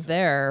everybody eyes.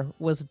 there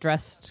was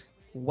dressed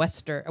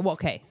Western. Well,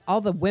 okay,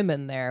 all the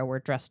women there were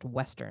dressed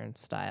Western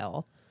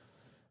style,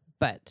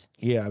 but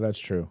Yeah, that's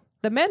true.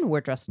 the men were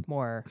dressed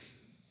more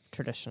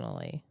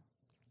traditionally.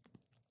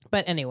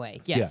 But anyway,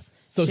 yes. Yeah.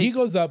 So She- he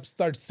goes up,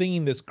 starts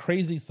singing this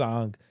crazy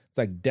song. It's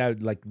like dabba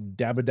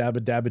dabba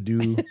dabba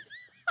doo.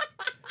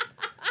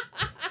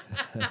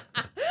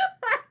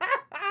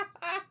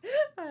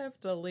 I have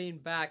to lean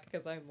back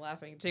because I'm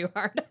laughing too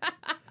hard.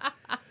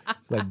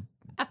 It's like,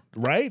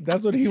 right?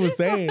 That's what he was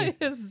saying.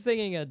 He was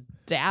singing a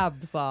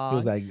dab song. He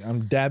was like,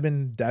 I'm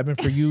dabbing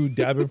for you,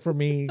 dabbing for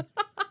me.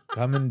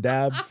 Come and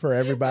dab for Oh,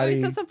 everybody.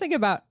 he said something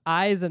about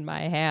eyes in my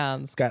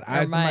hands. Got Or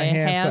eyes in my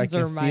hands so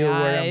I or can my feel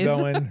where I'm eyes.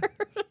 going.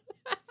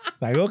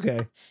 Like,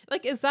 okay.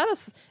 Like,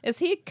 is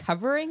he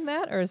covering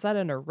that or is that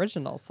an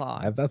original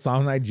song? That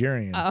song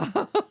Nigerian.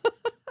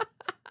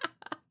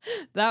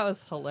 That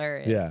was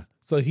hilarious. Yeah.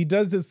 So he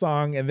does this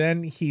song and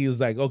then he's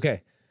like,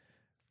 okay,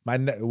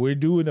 we're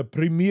doing a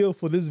premiere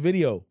for this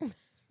video.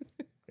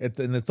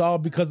 It's all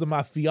because of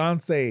my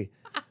fiance.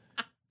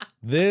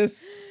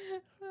 This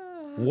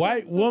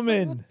white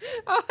woman.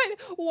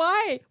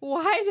 Why?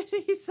 Why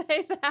did he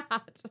say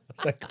that?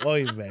 It's like,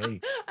 oy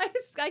vey.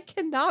 I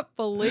cannot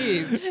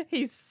believe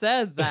he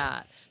said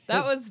that.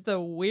 That was the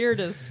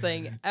weirdest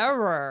thing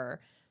ever.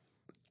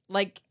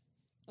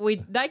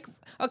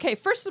 Okay,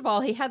 first of all,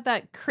 he had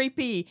that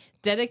creepy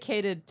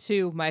dedicated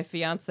to my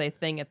fiance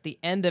thing at the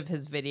end of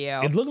his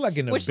video. It looked like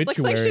an which obituary. looks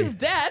like she's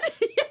dead.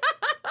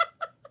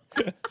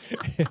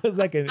 It was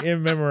like an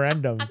in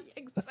memorandum.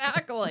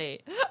 Exactly.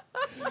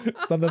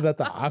 Something that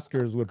the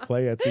Oscars would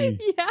play at the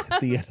end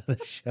of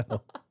the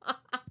show.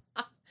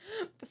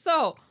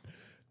 So,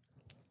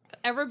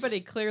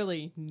 everybody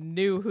clearly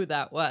knew who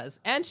that was.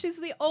 And she's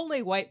the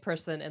only white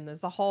person in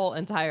this whole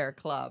entire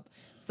club.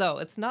 So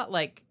it's not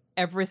like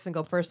every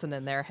single person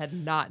in there had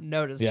not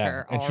noticed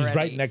her and already. she's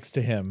right next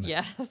to him.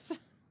 Yes.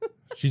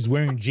 She's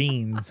wearing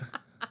jeans.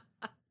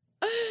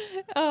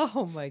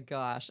 Oh my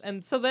gosh.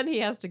 And so then he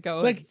has to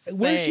go Like, and say,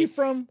 where's she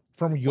from?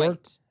 From York,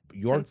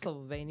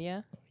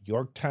 Pennsylvania?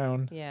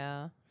 Yorktown.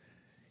 Yeah.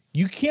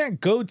 You can't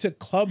go to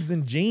clubs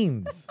in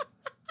jeans.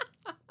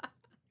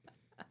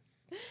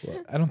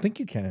 Well, I don't think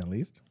you can, at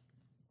least.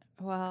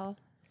 Well,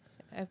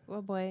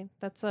 oh boy,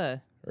 that's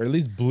a Or at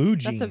least blue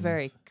jeans. that's a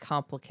very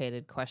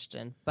complicated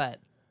question, but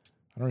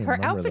I don't even her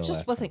remember outfit the just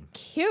last wasn't time.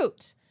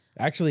 cute.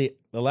 Actually,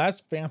 the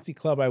last fancy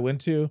club I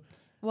went to,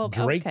 Well,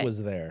 Drake okay.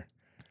 was there.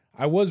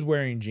 I was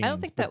wearing jeans, I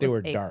don't think but that they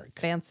was were a dark.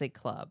 fancy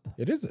club.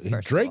 It is. first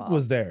of Drake all.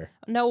 was there.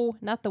 No,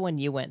 not the one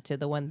you went to.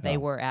 The one they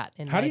were at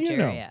in How do you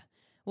know? Nigeria.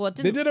 Well, it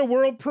They didn't did a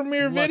world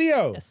premiere look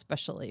video.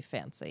 especially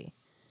fancy.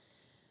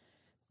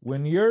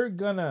 When you're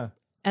gonna...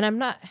 And I'm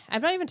not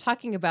even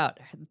talking about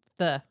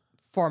the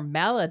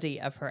formality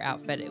of her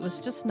outfit. It was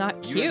just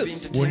not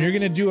cute. When you're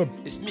gonna do a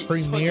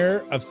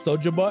premiere of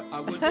Soulja Boy,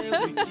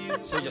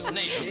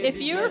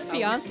 If your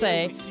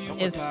fiance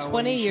is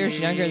 20 years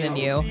younger than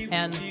you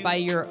and by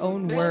your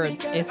own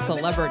words a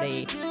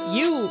celebrity,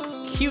 you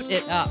cute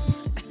it up.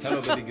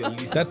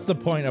 that's the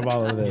point of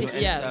all of this.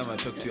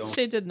 Yes.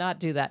 She did not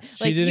do that.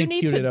 She Like you didn't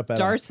need cute it to up at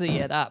all. Darcy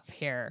it up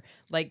here.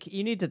 Like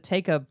you need to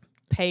take a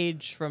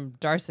page from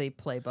Darcy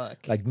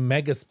playbook. Like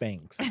Mega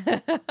Spanx.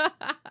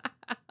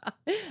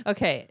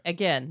 Okay,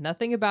 again,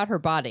 nothing about her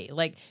body.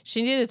 Like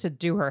she needed to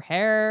do her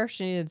hair,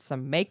 she needed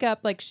some makeup,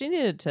 like she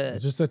needed to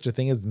Is there such a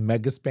thing as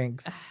Mega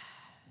Spanx?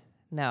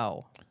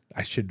 no.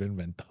 I should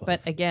invent those.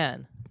 But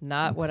again,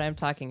 not what I'm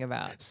talking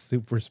about.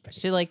 Super Spanx.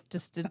 She like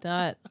just did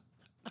not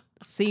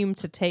seem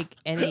to take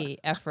any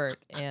effort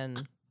in.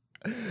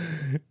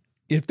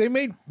 If they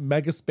made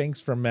Mega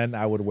Spanx for men,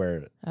 I would wear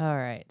it. All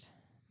right.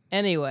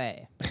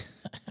 Anyway.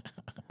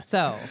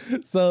 So,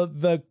 So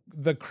the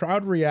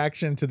crowd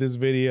reaction to this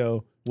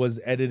video was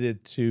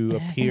edited to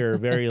appear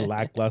very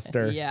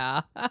lackluster.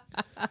 yeah.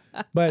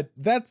 But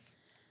that's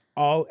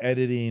all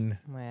editing.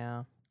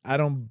 Well, I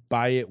don't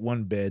buy it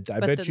one bit. I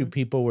But bet then- you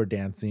people were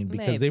dancing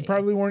because they Maybe.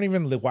 probably weren't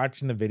even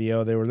watching the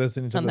video. They were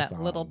listening to on the that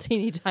song. little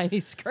teeny tiny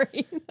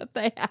screen that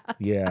they had.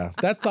 Yeah,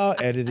 that's all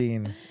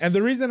editing. And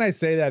the reason I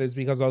say that is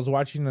because I was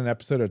watching an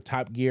episode of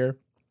Top Gear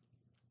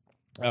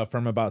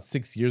from about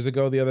 6 years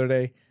ago the other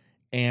day.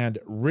 And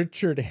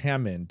Richard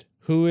Hammond,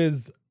 who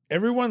is,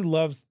 everyone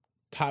loves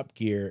Top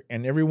Gear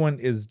and everyone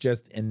is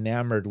just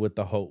enamored with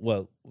the host.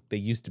 Well, they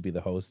used to be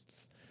the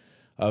hosts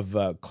of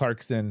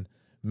Clarkson,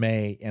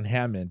 May, and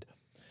Hammond.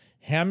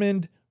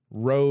 Hammond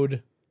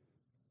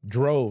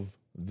drove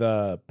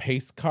the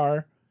pace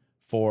car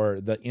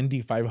for the Indy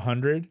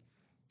 500.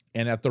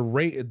 And at the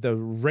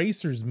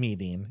racers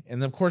meeting,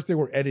 and of course they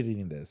were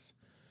editing this,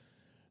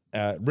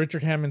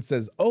 Richard Hammond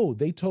says, "Oh,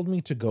 they told me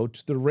to go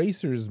to the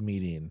racers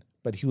meeting."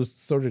 But he was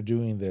sort of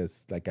doing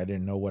this like I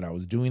didn't know what I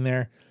was doing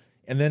there.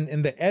 And then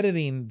in the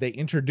editing, they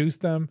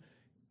introduced them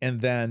and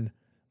then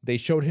they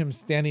showed him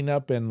standing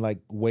up and like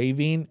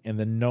waving and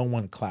then no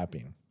one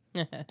clapping.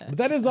 But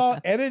that is all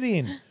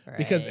editing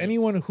because Right.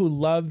 anyone who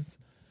loves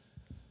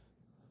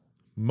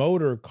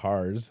motor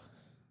cars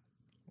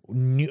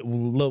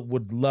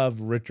would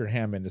love Richard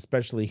Hammond,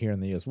 especially here in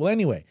the US. Well,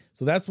 anyway,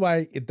 so that's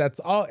why that's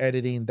all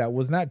editing. That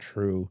was not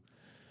true.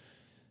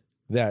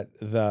 That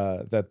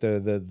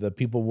the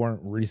people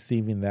weren't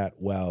receiving that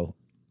well.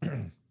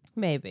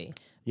 Maybe.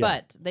 Yeah.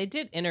 But they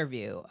did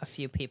interview a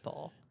few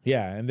people.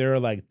 Yeah, and they're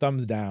like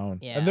thumbs down.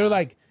 Yeah. And they're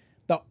like,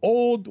 the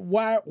old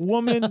white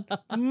woman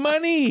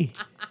money.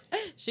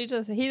 He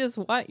just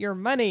want your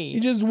money. He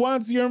just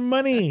wants your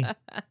money,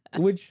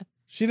 which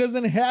she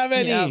doesn't have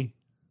any. Yep.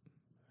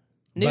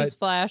 But-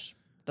 Newsflash,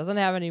 doesn't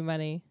have any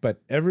money.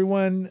 But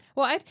everyone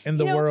Well, in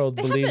the world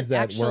they believes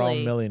haven't that we're all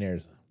actually-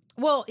 millionaires.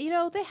 Well,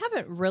 they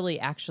haven't really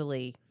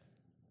actually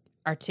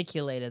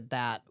articulated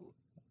that.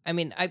 I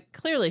mean,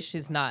 clearly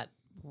she's not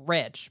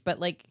rich, but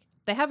like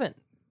they haven't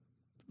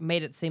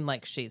made it seem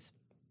like she's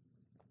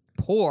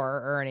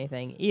poor or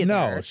anything either.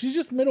 No, she's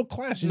just middle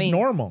class. She's I mean,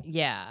 normal.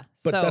 Yeah.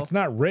 But so, that's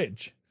not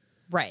rich.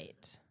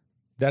 right.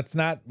 That's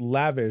not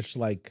lavish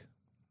like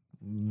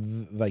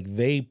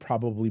they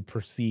probably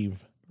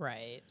perceive.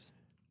 Right.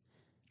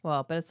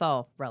 Well, but it's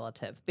all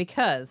relative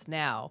because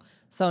now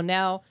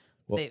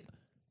they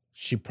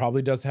She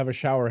probably does have a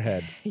shower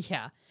head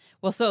yeah.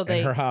 Well, so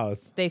in her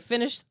house. they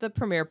finish the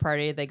premiere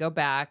party. They go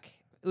back.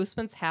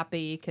 Usman's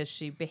happy because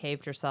she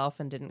behaved herself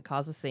and didn't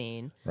cause a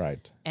scene.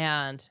 Right.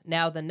 And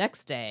now the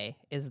next day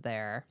is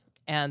there,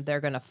 and they're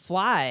going to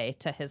fly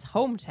to his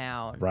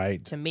hometown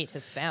Right. to meet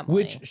his family.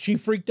 Which she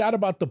freaked out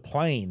about the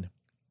plane.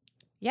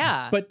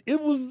 yeah. But it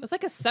it was was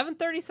like a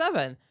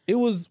 737.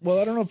 well,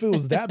 I don't know if it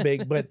was that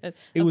big, but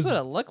That's it was what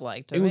it looked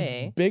like to it was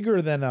me.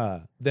 bigger than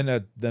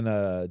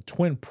a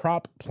twin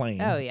prop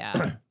plane. Oh,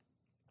 yeah.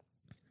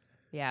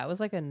 Yeah, it was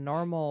like a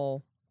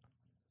normal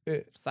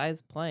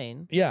size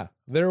plane. Yeah.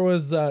 There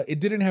was it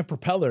didn't have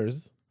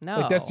propellers. No.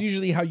 Like that's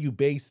usually how you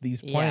base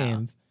these Yeah.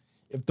 planes.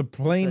 if the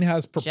plane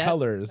has Jet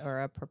propellers,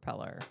 or a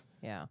propeller.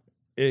 Yeah.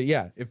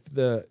 yeah, if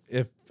the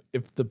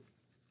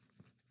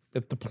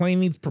plane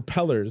needs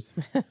propellers,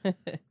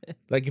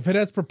 like if it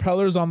has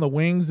propellers on the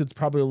wings, it's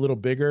probably a little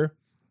bigger.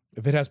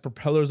 If it has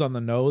propellers on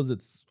the nose,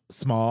 it's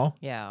small.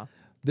 Yeah.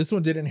 This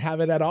one didn't have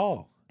it at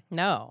all.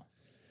 No.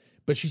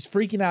 But she's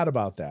freaking out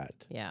about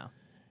that. Yeah.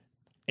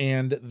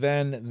 And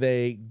then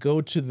they go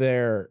to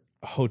their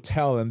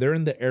hotel and they're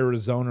in the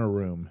Arizona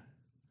room.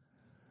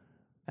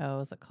 Oh,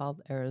 is it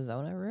called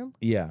Arizona room?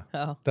 Yeah.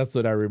 Oh. That's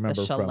what I remember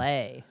The from.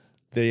 chalet.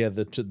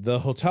 The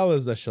hotel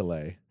is the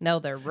chalet. No,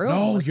 their room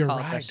No, was you're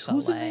called right. the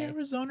Who's in chalet. the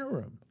Arizona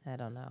room? I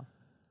don't know.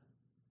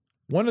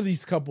 One of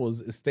these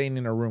couples is staying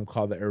in a room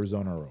called the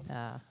Arizona room.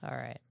 Ah, all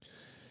right.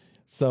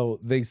 So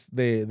they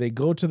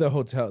go to the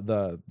hotel,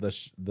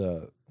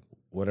 the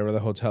whatever the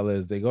hotel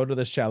is. They go to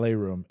the chalet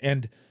room,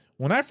 and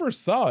when I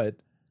first saw it,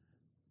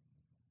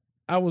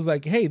 I was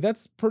like, "Hey,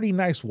 that's pretty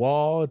nice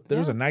wall.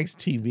 There's a nice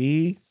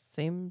TV."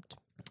 Seemed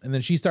And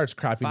then she starts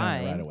crapping on it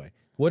fine. right away.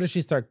 What does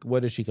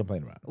she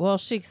complain about? well.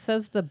 She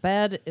says the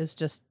bed is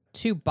just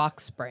 2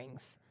 box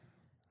springs,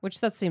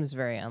 which that seems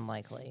very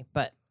unlikely,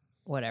 but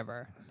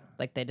whatever.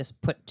 Like they just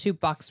put 2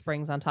 box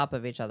springs on top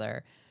of each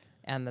other,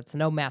 and that's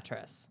no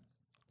mattress.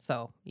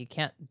 So you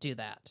can't do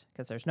that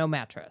because there's no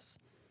mattress.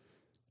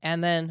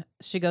 And then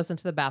she goes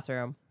into the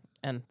bathroom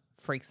and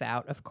freaks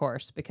out, of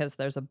course, because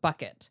there's a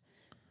bucket.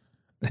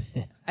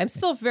 I'm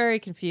still very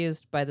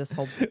confused by this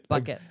whole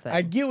bucket thing.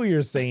 I get what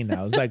you're saying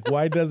now. It's like,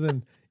 why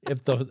doesn't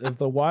if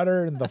the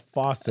water in the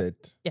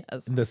faucet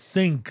Yes. in the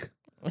sink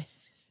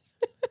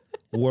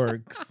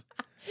works,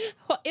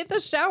 Well, in the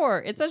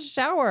shower. It's a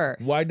shower.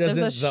 why doesn't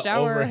There's a the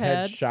shower overhead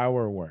head.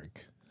 shower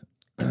work?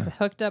 It's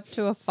hooked up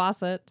to a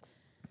faucet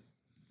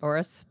or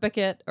a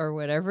spigot or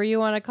whatever you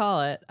want to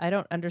call it. I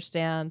don't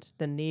understand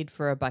the need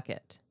for a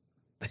bucket.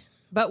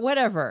 But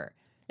whatever.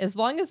 As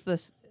long as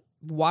this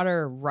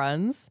water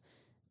runs,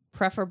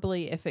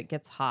 preferably if it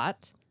gets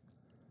hot,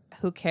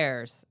 who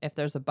cares if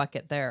there's a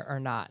bucket there or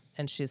not?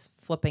 And she's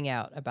flipping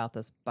out about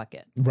this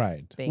bucket.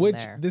 Right. Being Which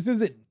there. this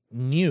isn't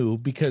new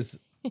because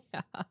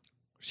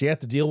she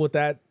had to deal with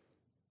that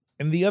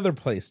in the other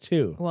place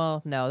too.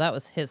 Well, no, that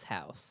was his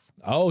house.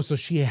 Oh, so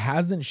she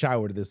hasn't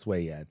showered this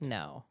way yet.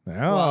 No. Oh.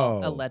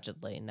 Well,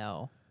 allegedly,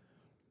 no.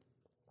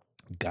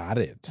 Got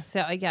it.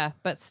 So, yeah,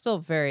 but still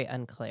very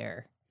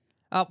unclear.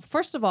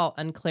 First of all,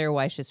 unclear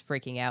why she's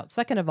freaking out.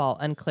 Second of all,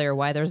 unclear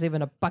why there's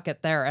even a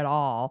bucket there at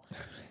all.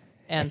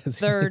 And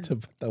third, To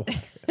put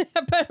the-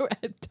 but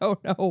I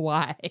don't know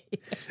why.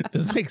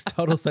 this makes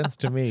total sense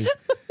to me.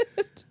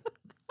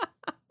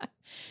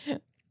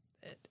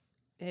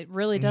 It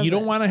really doesn't. You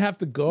don't want to have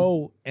to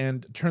go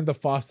and turn the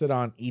faucet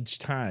on each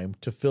time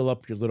to fill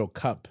up your little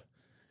cup.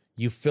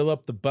 You fill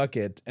up the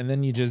bucket and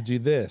then you just do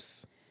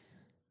this.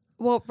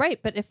 Well, right,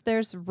 but if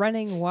there's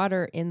running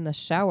water in the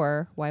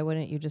shower, why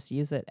wouldn't you just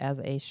use it as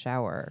a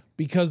shower?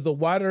 Because the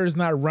water is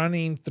not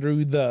running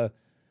through the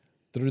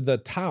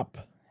top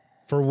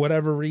for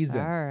whatever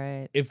reason. All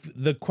right. If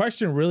the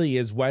question really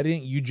is, why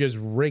didn't you just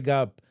rig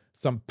up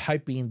some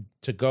piping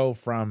to go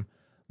from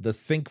the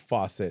sink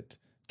faucet,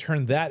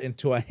 turn that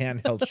into a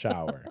handheld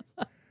shower?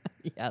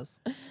 Yes.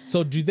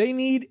 So do they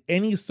need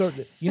any sort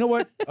of, you know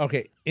what?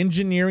 Okay,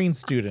 engineering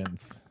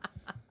students.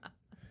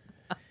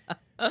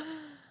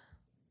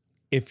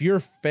 If you're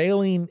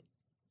failing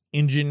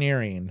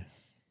engineering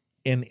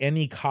in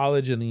any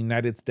college in the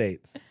United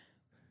States,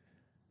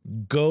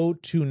 go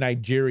to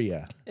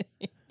Nigeria.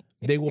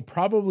 They will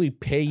probably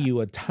pay you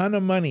a ton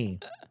of money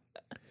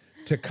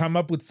to come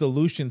up with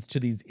solutions to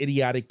these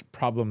idiotic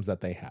problems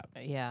that they have.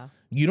 Yeah.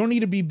 You don't need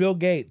to be Bill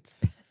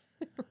Gates.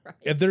 Right.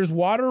 If there's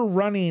water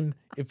running,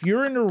 if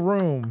you're in a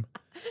room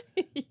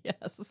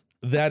Yes.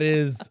 that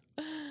is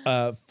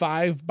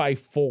 5 by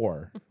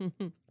 4,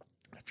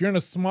 if you're in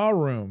a small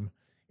room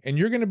and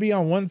you're going to be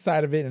on one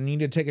side of it and need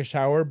to take a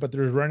shower, but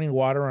there's running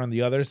water on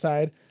the other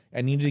side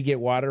and you need to get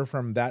water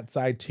from that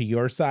side to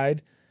your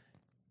side.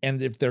 And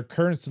if their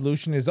current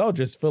solution is, oh,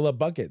 just fill up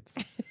buckets.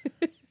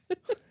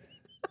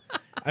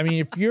 I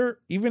mean,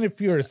 even if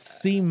you're a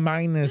C-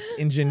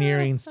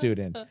 engineering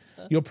student,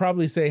 you'll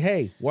probably say,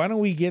 hey, why don't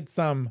we get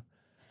some,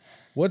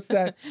 what's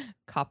that?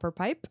 Copper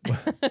pipe?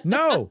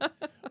 No,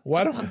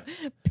 why don't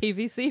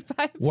PVC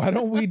pipe? why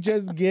don't we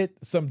just get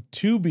some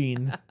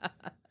tubing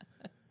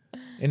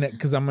in it?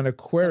 Because I'm an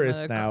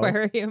Aquarius Some now.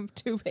 aquarium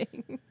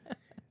tubing.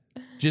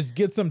 Just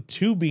get some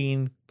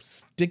tubing,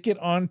 stick it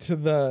onto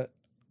the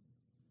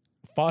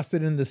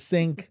faucet in the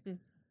sink,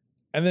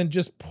 and then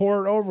just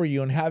pour it over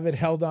you and have it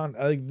held on.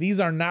 These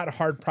are not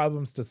hard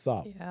problems to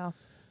solve. Yeah.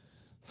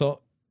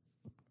 So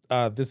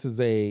this is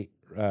a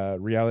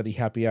reality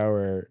happy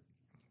hour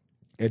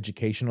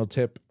educational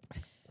tip.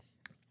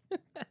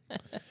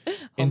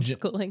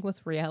 Homeschooling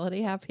with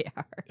reality happy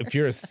hour. If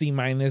you're a C-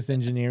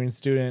 engineering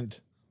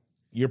student,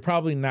 you're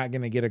probably not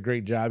going to get a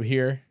great job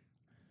here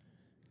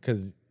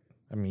because,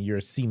 I mean, you're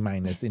a C-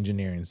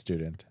 engineering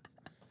student.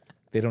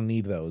 They don't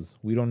need those.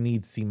 We don't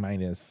need C-.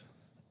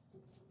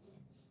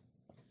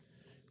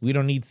 We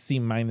don't need C-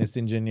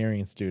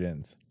 engineering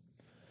students.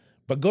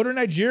 But go to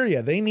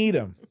Nigeria. They need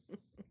them.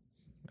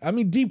 I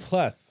mean, D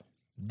plus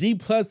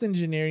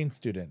engineering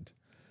student.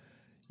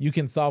 You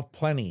can solve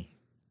plenty.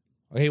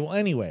 Okay, well,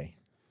 anyway.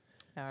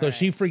 So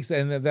she freaks,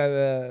 and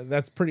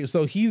that's pretty.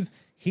 So he's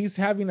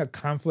having a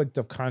conflict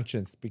of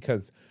conscience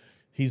because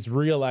he's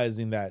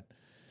realizing that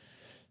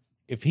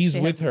if he's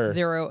with her,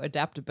 zero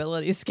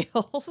adaptability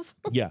skills.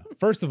 yeah.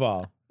 First of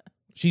all,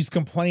 she's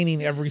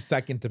complaining every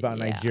second about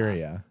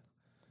Nigeria,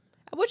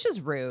 which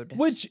is rude.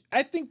 which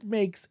I think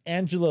makes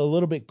Angela a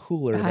little bit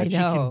cooler I that she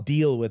can know.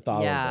 deal with all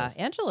of Yeah, this.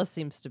 Angela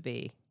seems to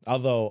be.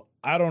 Although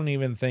I don't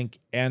even think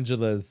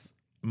Angela's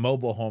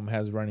mobile home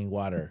has running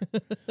water,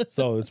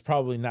 so it's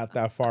probably not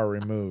that far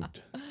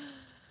removed.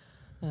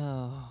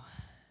 Oh,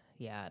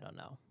 yeah, I don't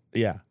know.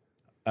 Yeah.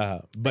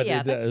 But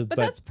yeah, it, but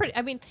that's pretty.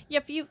 I mean, yeah,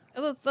 if you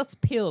let's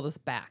peel this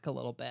back a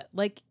little bit.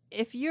 Like,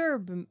 if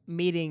you're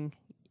meeting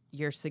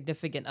your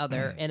significant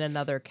other in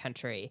another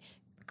country,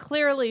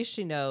 clearly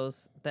she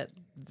knows that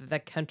the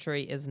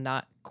country is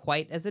not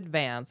quite as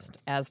advanced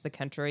as the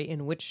country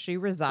in which she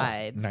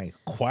resides. nice.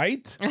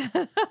 Quite?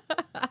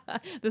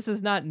 This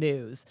is not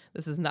news.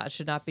 This is not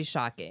should not be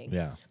shocking.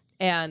 Yeah.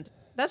 And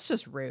that's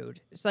just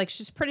rude. It's like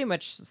she's pretty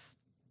much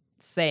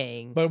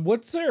saying, But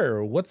what's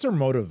her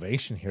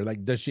motivation here?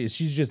 Like, is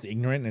she just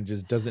ignorant and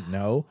just doesn't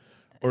know?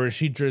 Or is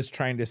she just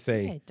trying to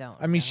say, I don't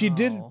I mean, she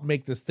did know.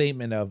 make the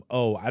statement of,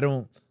 oh, I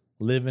don't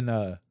live in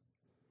a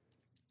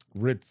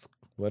Ritz.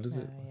 What is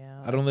it?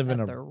 yeah, I don't live in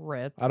at a the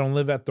Ritz. I don't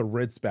live at the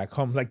Ritz back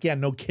home. Like, yeah,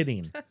 no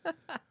kidding.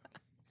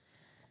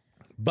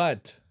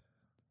 But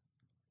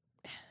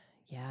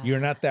Yeah. you're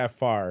not that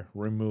far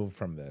removed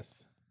from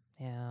this.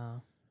 Yeah.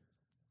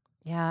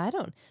 Yeah, I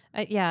don't.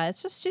 Yeah,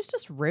 it's just she's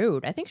just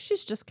rude. I think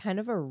she's just kind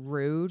of a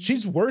rude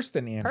She's worse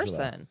than Angela.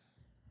 person.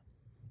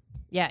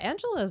 Yeah,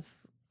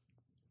 Angela's.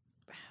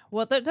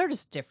 Well, they're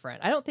just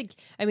different. I don't think.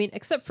 I mean,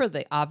 except for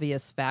the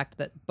obvious fact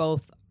that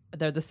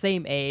they're the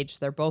same age.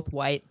 They're both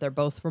white. They're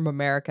both from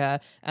America,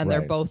 and they're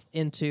Right. both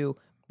into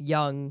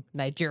young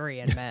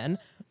Nigerian men.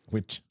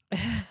 Which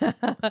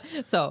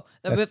So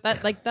That's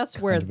that's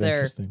where kind of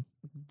interesting.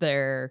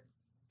 their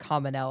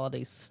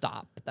commonalities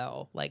stop,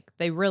 though. Like,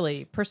 they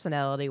really,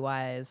 personality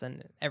wise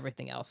and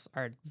everything else,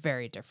 are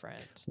very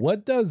different.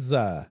 What does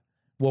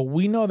well,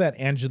 we know that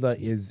Angela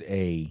is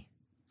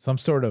some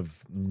sort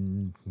of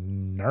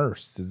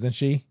nurse, isn't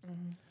she?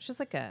 She's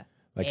like a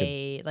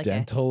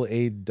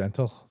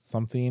dental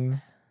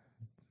something.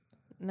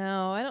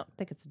 No, I don't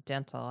think it's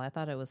dental. I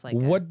thought it was like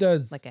What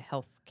does a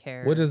health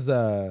care. what does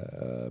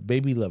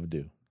Baby Love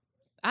do?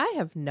 I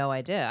have no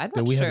idea. I'm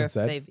That not we sure haven't if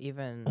said? they've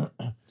even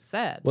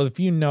said. Well, if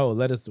you know,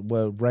 let us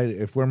right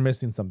if we're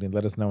missing something,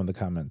 let us know in the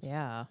comments.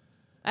 Yeah,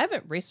 I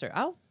haven't researched.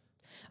 I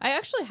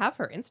actually have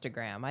her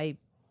Instagram.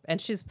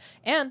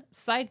 And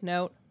side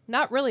note,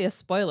 not really a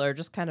spoiler,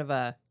 just kind of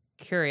a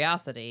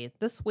curiosity.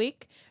 This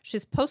week,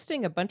 she's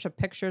posting a bunch of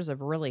pictures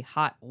of really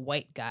hot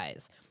white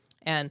guys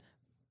and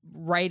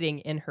writing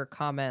in her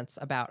comments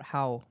about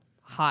how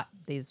hot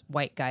these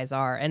white guys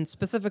are, and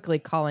specifically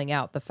calling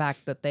out the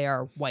fact that they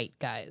are white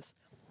guys.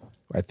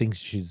 I think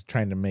she's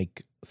trying to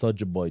make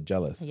Soulja Boy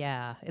jealous.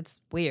 Yeah, it's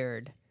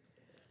weird.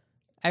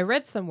 I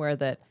read somewhere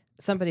that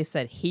somebody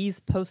said he's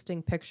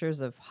posting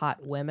pictures of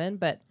hot women,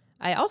 but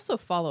I also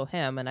follow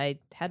him, and I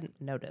hadn't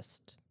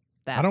noticed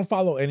that. I don't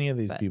follow any of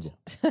these But- people.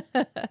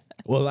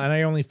 Well, and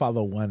I only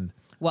follow one,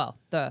 Well,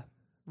 the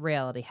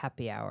Reality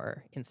Happy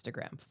Hour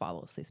Instagram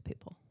follows these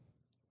people.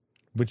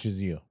 which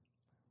is you.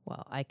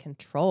 Well, I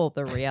control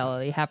the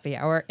Reality Happy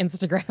Hour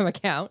Instagram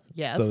account.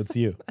 Yes. So it's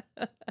you.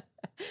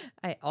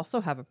 I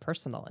also have a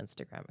personal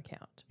Instagram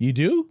account. You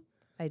do?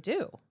 I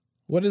do.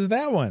 What is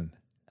that one?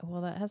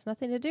 Well, that has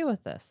nothing to do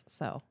with this.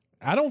 So,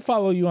 I don't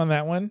follow you on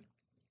that one.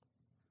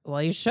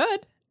 well, you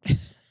should.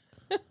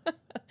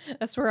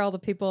 That's where all the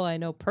people I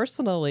know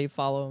personally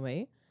follow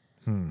me.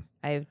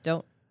 I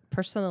don't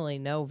personally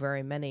know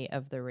very many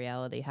of the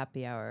Reality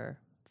Happy Hour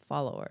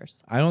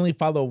followers. I only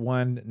follow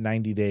one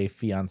 90-day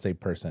fiance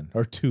person,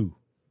 or two.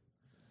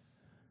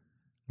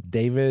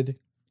 David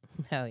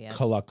Oh, yeah.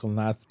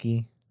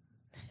 Kolokonoski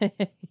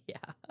Yeah.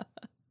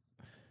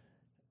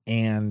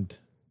 and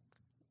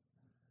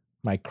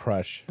my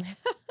crush.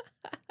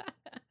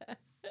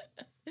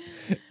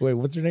 Wait,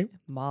 what's her name?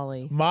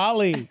 Molly.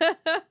 Molly.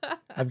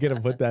 I'm going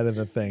to put that in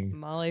the thing.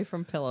 Molly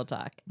from Pillow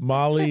Talk.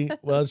 Molly,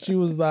 well, she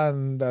was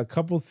on a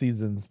couple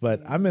seasons,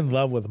 but I'm in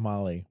love with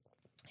Molly.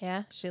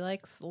 Yeah, she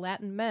likes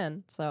Latin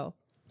men. So,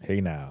 Hey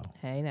now.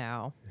 hey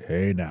now.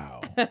 Hey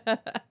now.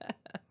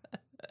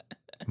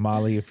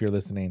 Molly, if you're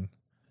listening,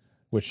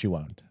 which she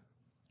won't,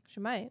 She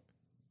might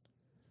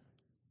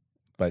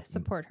but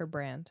support her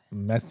brand.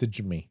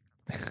 message me.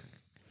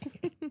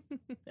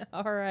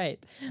 All right.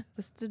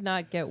 This did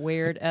not get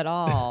weird at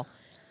all.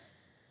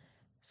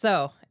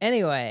 So,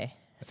 anyway.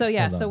 So,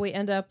 yeah. Hold So, on. we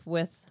end up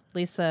with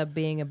Lisa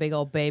being a big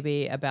old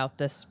baby about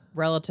this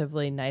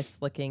relatively nice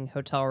looking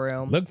hotel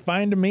room Look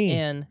fine to me.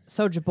 in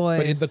Soulja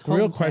Boy's But the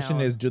real question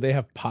hometown. is, do they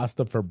have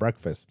pasta for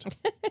breakfast?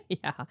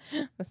 Yeah.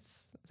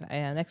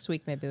 Next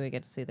week, maybe we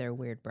get to see their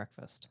weird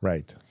breakfast.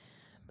 Right.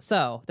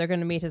 So, they're going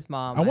to meet his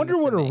mom. I wonder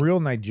what a assuming. real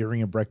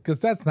Nigerian breakfast, because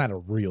that's not a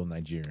real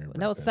Nigerian breakfast.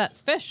 No, it's that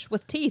fish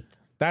with teeth.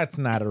 That's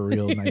not a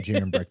real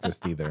Nigerian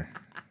breakfast either.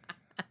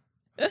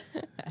 I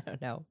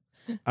don't know.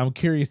 I'm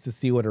curious to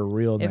see what a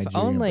real Nigerian If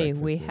only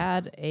breakfast we is.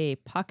 had a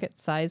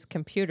pocket-sized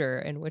computer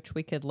in which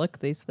we could look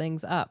these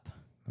things up.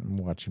 I'm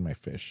watching my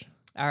fish.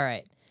 All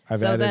right.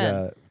 I've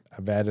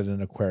added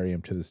an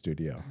aquarium to the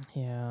studio.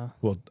 Yeah,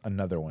 Well,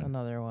 another one.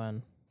 another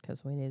one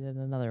because we needed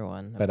another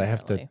one. But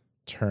apparently.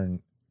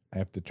 I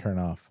have to turn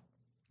off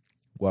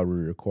while we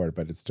record,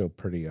 but it's still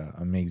pretty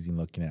amazing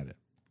looking at it.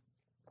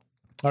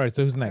 All right,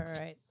 so who's next? All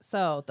right.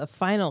 So the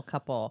final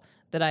couple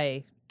that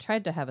I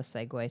tried to have a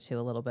segue to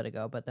a little bit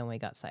ago, but then we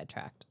got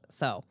sidetracked.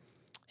 So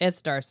it's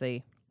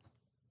Darcy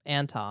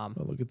and Tom.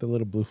 Oh, look at the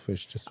little blue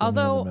fish just swimming in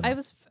the Although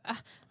middle.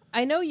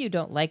 I know you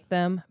don't like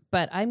them,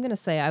 but I'm going to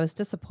say I was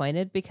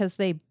disappointed because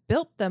they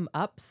built them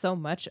up so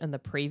much in the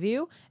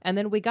preview, and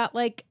then we got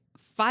like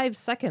 5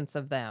 seconds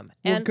of them.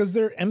 Well, And because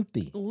they're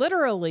empty.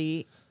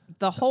 literally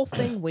the whole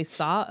thing we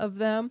saw of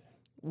them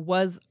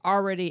was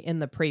already in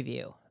the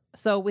preview.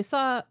 So we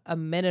saw a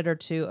minute or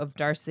two of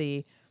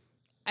Darcy.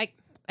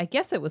 I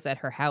guess it was at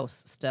her house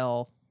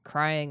still,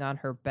 crying on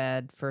her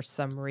bed for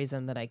some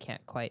reason that I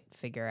can't quite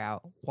figure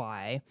out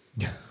why.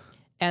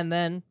 And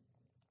then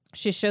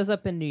she shows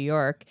up in New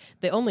York.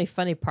 The only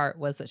funny part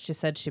was that she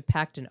said she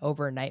packed an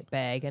overnight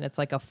bag, and it's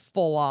like a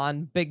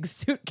full-on big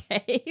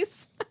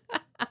suitcase.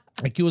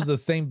 Like it was the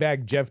same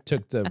bag Jeff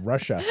took to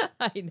Russia.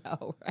 I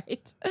know,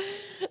 right?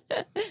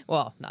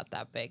 Well, not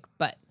that big,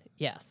 but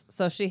yes.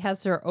 So she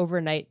has her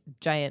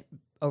giant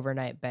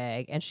overnight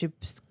bag, and she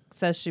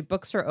says she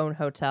books her own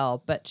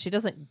hotel, but she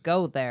doesn't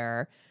go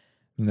there.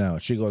 No,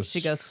 she goes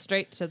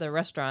straight to the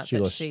restaurant. She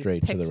goes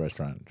straight to the picked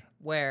restaurant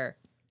where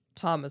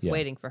Tom is Yeah.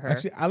 waiting for her.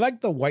 Actually, I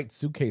like the white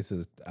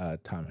suitcases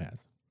Tom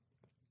has.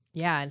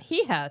 Yeah, and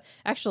he had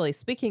actually,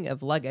 speaking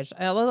of luggage,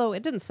 although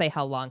it didn't say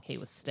how long he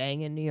was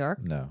staying in New York,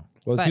 No,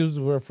 well, But- he was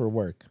there for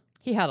work,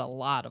 he had a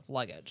lot of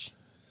luggage.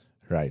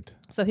 right?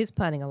 So he's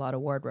planning a lot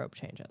of wardrobe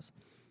changes.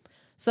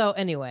 So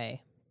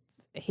anyway,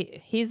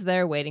 he's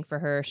there waiting for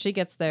her. She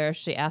gets there.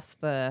 She asks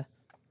the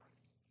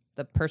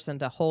person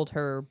to hold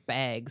her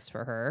bags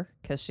for her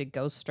because she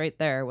goes straight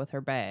there with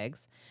her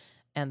bags.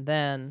 And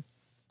then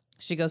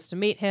she goes to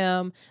meet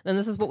him. Then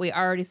this is what we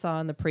already saw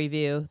in the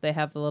preview. They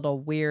have the little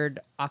weird,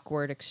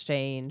 awkward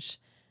exchange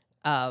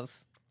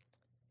of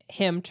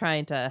him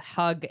trying to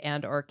hug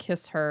and or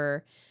kiss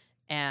her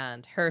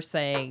and her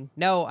saying,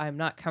 "No, I'm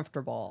not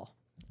comfortable."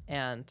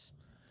 And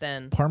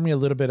then Pour me a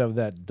little bit of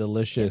that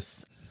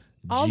delicious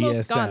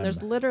almost GSM. gone.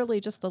 There's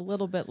literally just a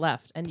little bit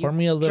left, and Pour you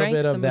me a little drank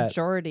bit the of that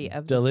majority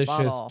of delicious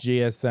this bottle.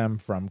 GSM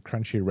from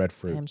Crunchy Red I'm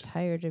Fruit.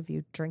 tired of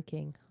you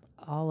drinking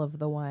all of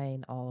the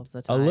wine all of the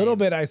A time. little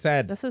bit, I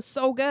said. This is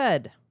so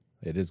good.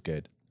 It is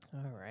good. All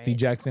right. See,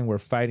 Jackson, we're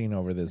fighting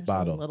over this There's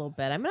bottle. a little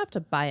bit. I'm gonna have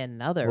to buy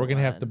another. We're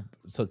gonna have one.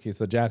 to.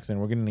 So Jackson,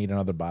 we're gonna need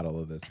another bottle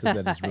of this because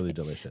that is really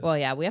delicious. Well,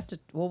 yeah, we have to.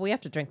 Well, we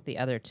have to drink the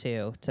other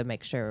two to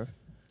make sure.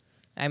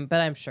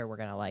 But I'm sure we're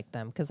gonna like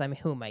them because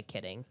who am I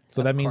kidding?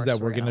 So Of that means course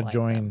that we're gonna like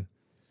join. them.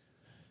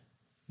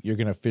 You're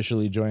gonna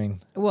officially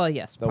join Well,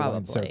 yes, the probably.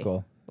 wine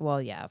circle.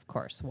 Well, yeah, of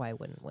course. Why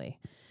wouldn't we?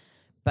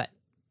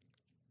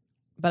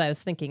 But I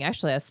was thinking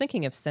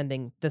of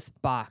sending this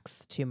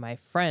box to my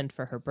friend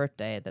for her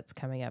birthday that's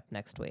coming up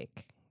next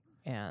week.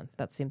 And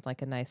that seemed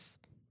like a nice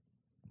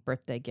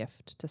birthday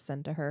gift to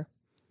send to her.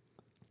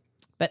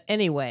 But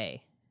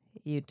anyway,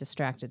 you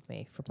distracted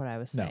me from what I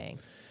was No. saying.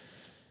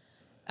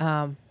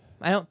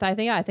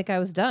 I think I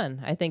was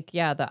done. I think,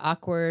 yeah, the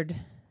awkward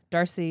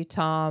Darcy,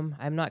 Tom,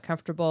 I'm not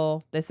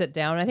comfortable. They sit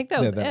down. I think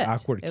that was that it.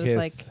 awkward it kiss. was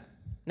like,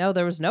 no,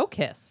 there was no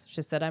kiss.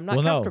 She said, I'm not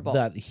Well, no, comfortable.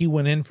 that he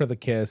went in for the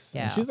kiss.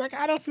 Yeah. And she's like,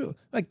 I don't feel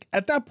like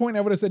at that point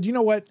I would have said, you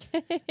know what?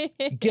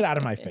 Get out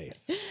of my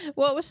face.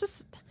 Well, it was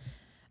just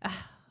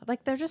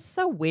like they're just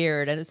so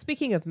weird. And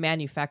speaking of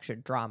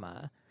manufactured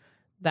drama,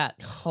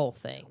 that whole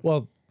thing.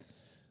 Well,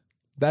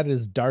 that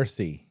is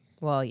Darcy.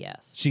 Well,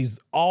 yes. She's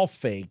all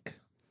fake.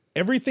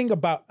 Everything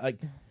about I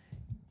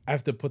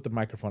have to put the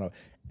microphone up.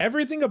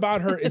 Everything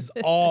about her is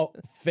all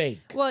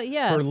fake. Well,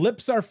 yes. Her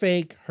lips are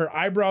fake. Her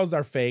eyebrows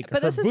are fake.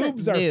 But her this isn't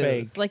boobs are news.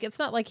 fake. Like, it's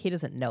not like he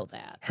doesn't know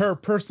that. Her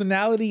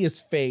personality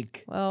is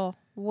fake. Well,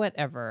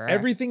 whatever.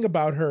 Everything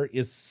about her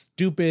is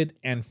stupid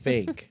and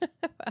fake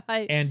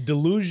and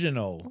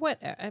delusional Well,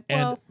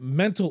 and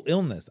mental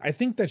illness. I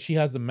think that she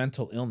has a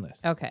mental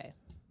illness. okay.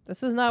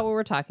 This is not what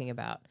we're talking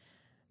about.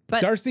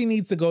 But Darcy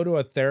needs to go to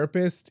a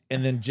therapist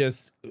and then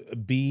just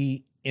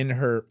be in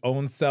her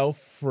own self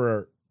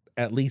for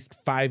at least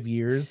 5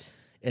 years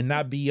and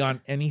not be on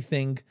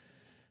anything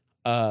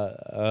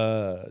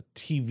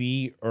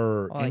TV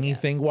or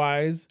anything yes.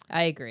 wise.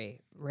 I agree.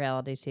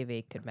 Reality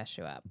TV could mess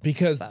you up.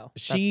 Because So,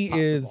 that's she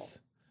possible. is,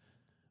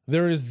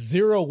 there is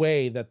zero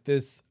way that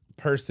this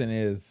person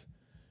is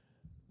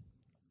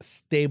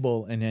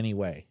stable in any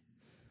way.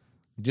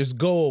 Just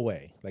go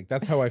away. Like,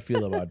 that's how I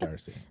feel about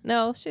Darcy.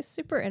 No, she's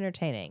super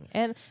entertaining.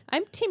 And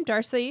I'm Team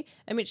Darcy.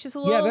 I mean, she's a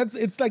little... Yeah,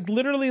 it's like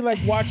literally like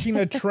watching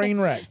a train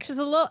wreck. She's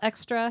a little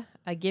extra.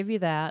 I give you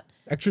that.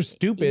 Extra You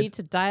stupid. need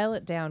to dial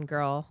it down,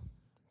 girl.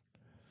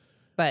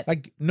 But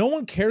Like, no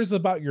one cares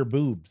about your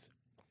boobs.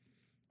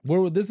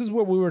 This is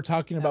what we were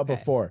talking about Okay.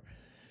 before.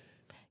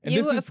 And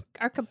You this is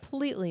are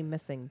completely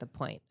missing the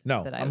point.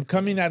 no. that I I'm was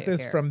coming getting at to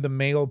this here. from the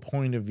male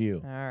point of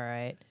view. All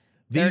right.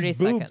 These 30 boobs,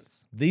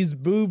 seconds. These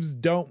boobs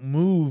don't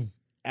move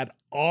at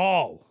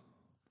all.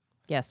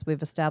 Yes,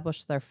 we've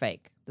established they're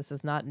fake. This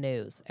is not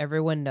news.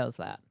 Everyone knows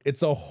that.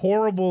 It's a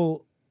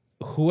horrible.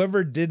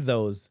 Whoever did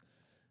those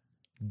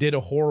did a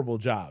horrible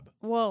job.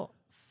 Well,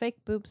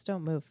 fake boobs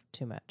don't move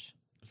too much.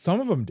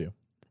 Some of them do.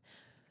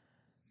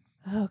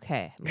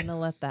 Okay, I'm going to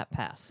let that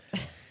pass.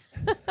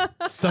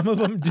 Some of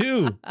them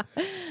do.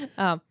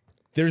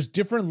 There's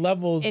different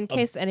levels. In of-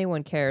 case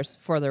anyone cares,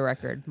 for the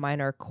record, mine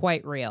are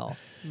quite real.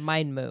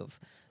 Mine move.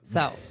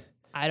 So,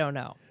 I don't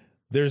know.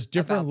 There's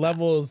different about that.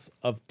 levels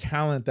of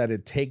talent that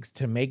it takes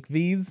to make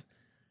these,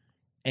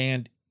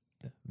 and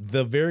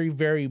the very,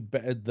 very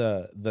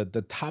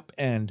the top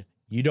end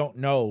you don't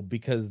know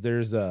because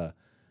there's a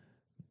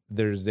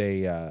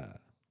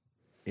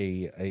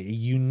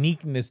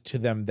uniqueness to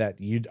them that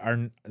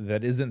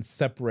that isn't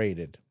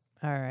separated.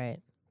 All right.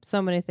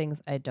 So many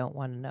things I don't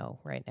want to know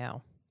right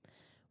now.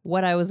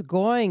 What I was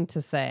going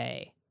to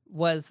say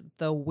was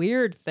the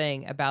weird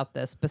thing about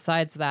this,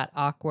 besides that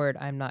awkward,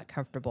 I'm not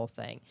comfortable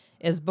thing,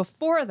 is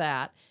before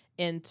that,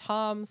 in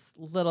Tom's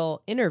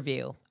little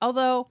interview,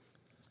 although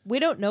we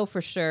don't know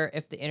for sure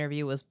if the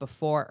interview was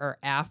before or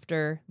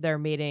after their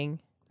meeting.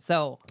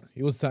 So,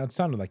 It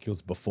sounded like it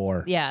was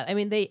before. yeah, I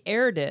mean, they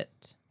aired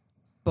it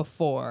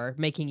before,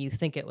 making you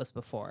think it was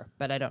before,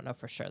 but I don't know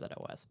for sure that it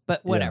was.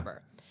 But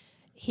whatever.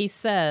 He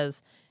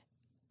says,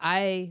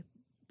 I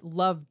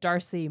love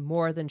Darcy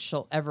more than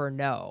she'll ever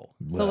know.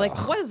 So, like,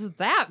 what does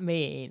that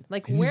mean?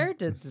 Like, where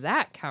did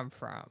that come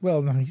from?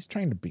 Well, no, he's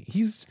trying to be.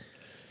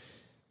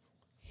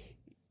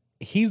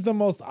 He's the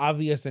most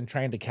obvious in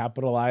trying to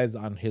capitalize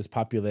on his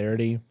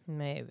popularity.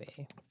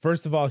 Maybe.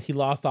 First of all, he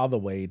lost all the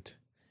weight.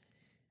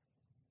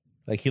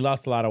 Like, he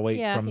lost a lot of weight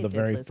Yeah, from he the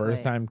did very lose first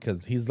weight. time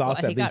because he's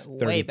lost Well, at he least got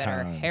 30 way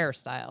better pounds.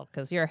 hairstyle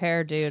because your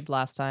hair, dude,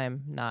 last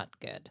time, not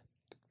good.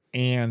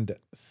 And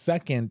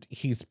second,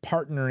 he's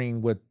partnering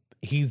with,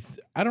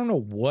 I don't know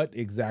what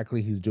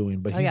exactly he's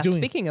doing, but Oh, he's yeah. doing,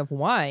 Speaking of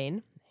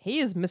wine, he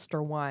is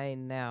Mr.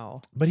 Wine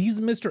now. but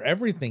he's Mr.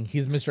 Everything.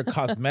 He's Mr.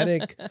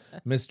 Cosmetic,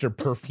 Mr.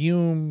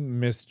 Perfume,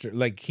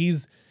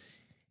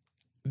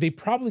 they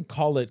probably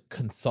call it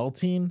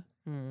consulting,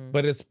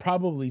 but it's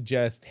probably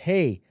just,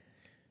 hey,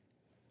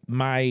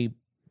 my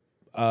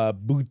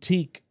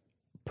boutique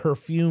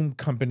perfume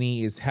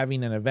company is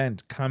having an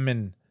event. Come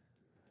and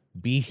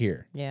be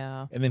here.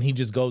 Yeah. And then he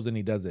just goes and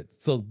he does it.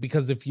 So,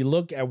 because if you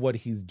look at what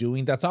he's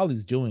doing, that's all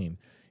he's doing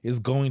is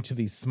going to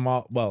these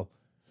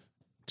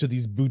to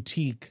these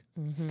boutique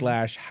 /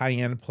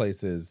 high-end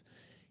places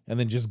and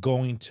then just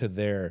going to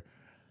their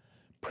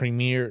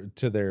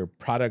to their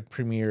product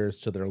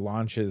premieres, to their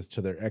launches,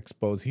 to their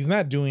expos. He's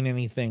not doing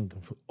anything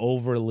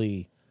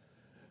overly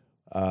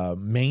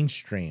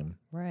mainstream,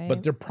 Right.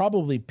 but they're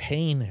probably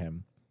paying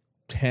him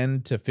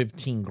 10 to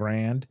 15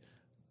 grand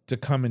to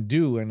come and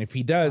do. And if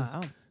he does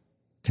Wow.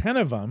 10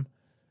 of them,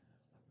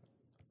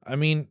 I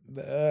mean,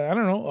 I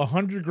don't know,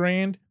 100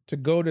 grand to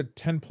go to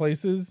 10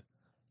 places,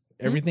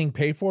 everything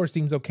paid for,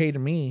 seems okay to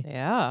me.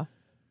 Yeah.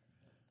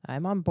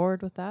 I'm on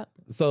board with that.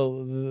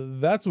 So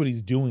that's what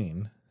he's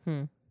doing,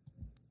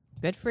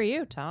 Good for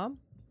you, Tom.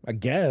 I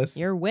guess.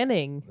 You're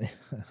winning.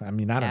 I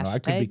mean, I don't know. I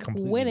could be Hashtag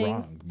completely winning.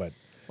 wrong, but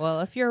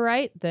Well, if you're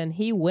right, then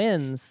he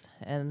wins.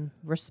 And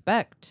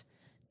respect.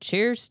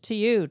 Cheers to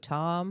you,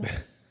 Tom.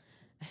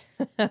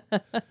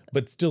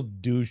 still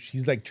douche.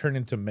 He's like turned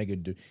into mega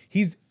douche.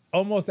 He's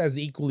almost as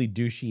equally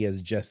douchey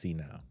as Jesse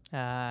now.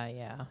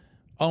 Yeah.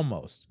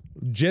 Almost.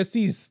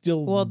 Jesse's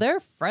still Well, they're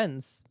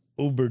friends.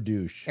 uber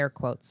douche. Air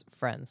quotes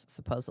friends,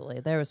 supposedly.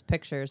 There was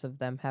pictures of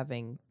them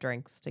having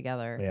drinks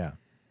together. Yeah.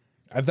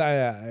 I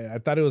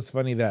thought it was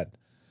funny that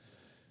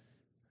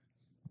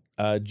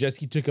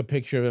Jesse took a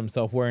picture of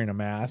himself wearing a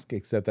mask,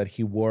 except that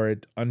he wore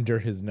it under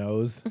his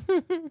nose.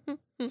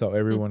 So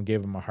everyone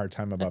gave him a hard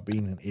time about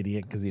being an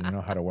idiot because he didn't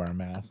know how to wear a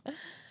mask.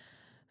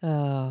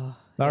 Oh.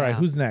 All right,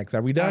 who's next?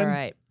 Are we done? All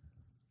right.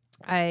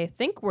 I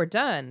think we're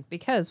done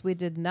because we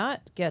did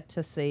not get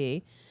to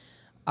see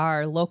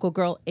our local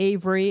girl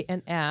Avery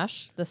and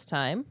Ash this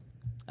time.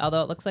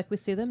 Although it looks like we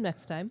see them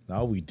next time.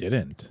 No, we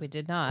didn't. We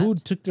did not. Who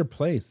took their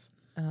place?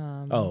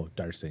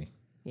 Darcy.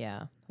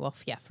 Yeah. Well,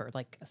 yeah, for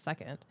like a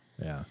second.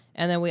 Yeah.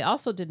 And then we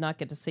also did not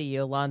get to see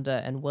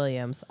Yolanda and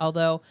Williams.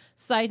 Although,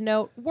 side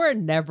note, we're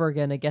never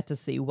going to get to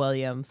see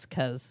Williams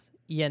because,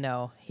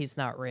 he's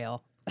not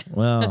real.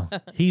 Well,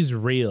 he's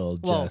real,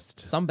 Well, just.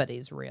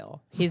 somebody's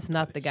real. He's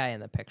not the guy in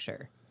the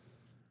picture.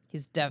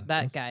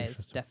 That guy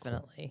is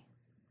definitely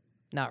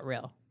not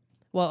real.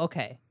 Well,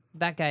 okay.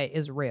 That guy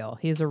is real.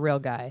 He's a real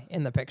guy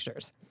in the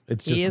pictures.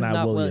 It's He just is not,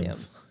 not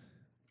Williams.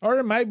 Or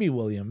it might be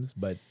Williams,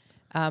 but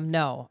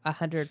No,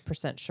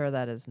 100% sure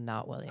that is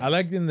not Williams. I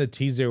liked in the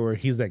teaser where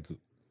he's like,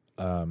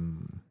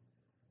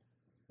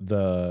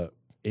 the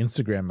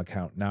Instagram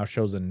account now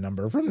shows a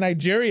number from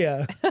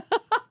Nigeria.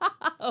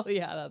 Oh,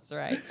 yeah, that's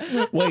right.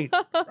 Wait,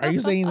 are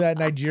you saying that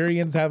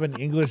Nigerians have an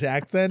English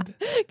accent?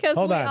 Because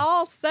Hold we on.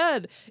 all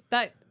said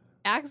that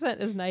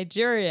accent is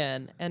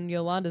Nigerian, and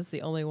Yolanda's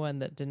the only one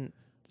that didn't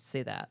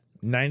see that.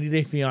 90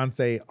 Day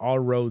Fiance, all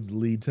roads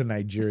lead to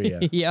Nigeria.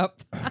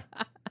 Yep.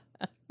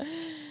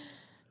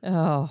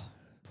 Oh,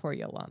 poor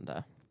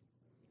Yolanda.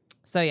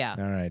 So yeah.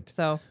 All right.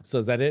 So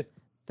is that it?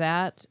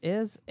 that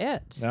is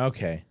it.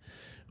 Okay.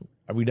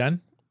 Are we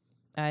done?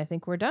 I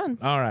think we're done.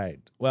 All right.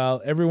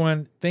 Well,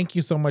 everyone, thank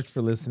you so much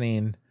for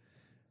listening.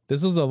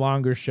 This was a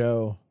longer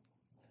show,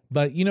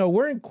 but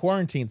we're in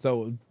quarantine.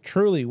 So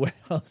truly, what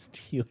else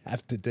do you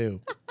have to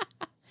do?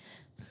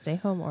 Stay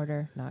home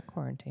order, not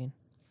quarantine.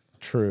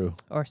 True.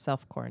 Or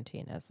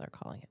self-quarantine, as they're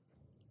calling it.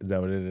 Is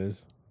that what it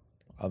is?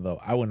 Although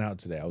I went out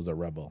today. I was a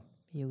rebel.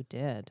 You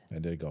did. I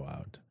did go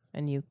out.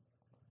 And you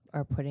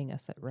are putting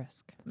us at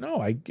risk.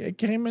 No, I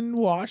came and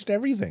washed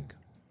everything.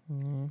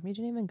 You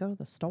didn't even go to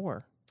the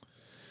store.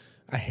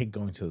 I hate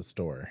going to the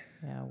store.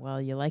 Yeah, well,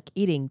 you like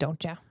eating,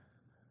 don't you?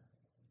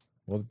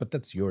 Well, but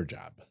that's your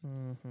job.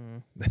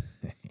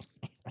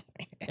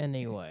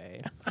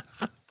 Anyway.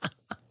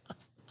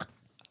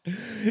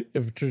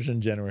 If Trish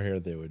and Jen were here,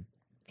 they would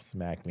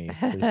smack me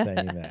for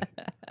saying that.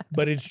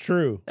 But it's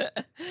true.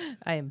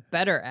 I am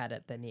better at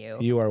it than you.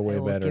 You are way I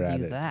will better give at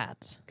you it.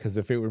 That. Because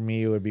if it were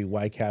me, it would be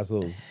White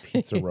Castle's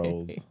pizza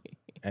rolls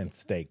and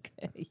steak.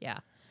 Yeah.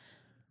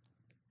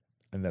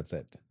 And that's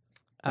it.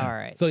 All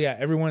right. So yeah,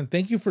 everyone,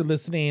 thank you for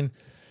listening.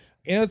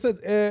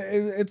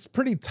 It's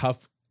pretty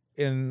tough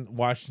in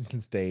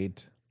Washington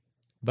State,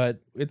 but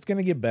it's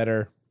gonna get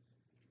better.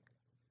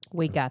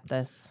 We got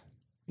this.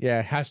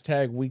 Yeah,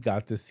 hashtag we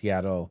got this,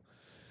 Seattle.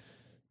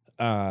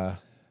 The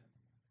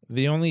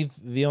only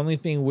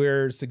thing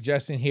we're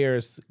suggesting here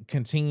is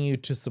continue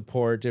to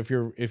support if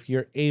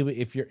you're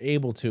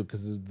able to,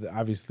 because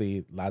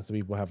obviously lots of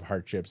people have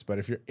hardships, but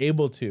if you're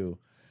able to,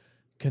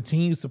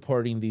 continue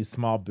supporting these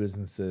small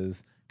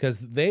businesses because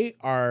they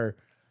are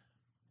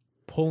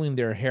pulling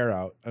their hair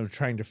out of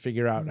trying to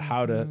figure out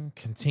how to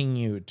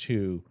continue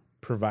to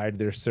provide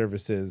their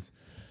services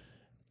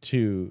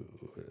to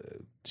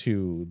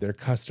their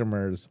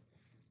customers.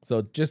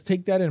 So just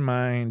take that in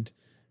mind.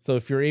 So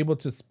if you're able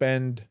to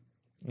spend,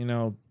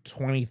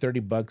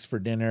 $20-$30 for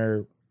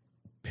dinner,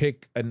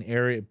 pick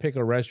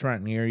a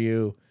restaurant near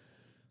you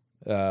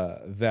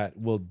that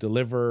will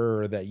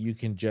deliver, or that you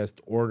can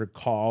just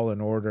call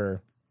and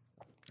order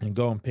and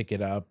go and pick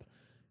it up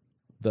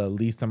the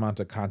least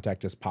amount of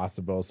contact as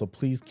possible. So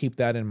please keep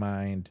that in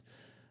mind.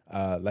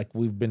 Like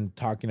we've been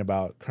talking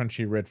about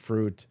Crunchy Red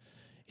Fruit.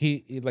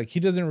 He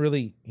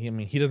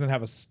doesn't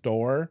have a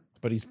store,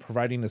 but he's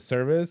providing a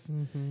service,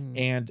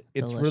 and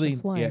it's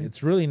Delicious wine.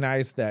 it's really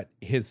nice that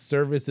his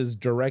service is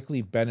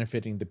directly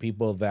benefiting the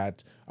people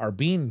that are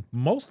being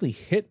mostly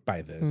hit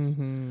by this.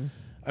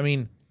 I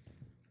mean,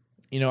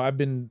 I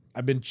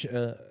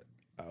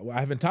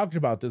haven't talked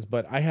about this,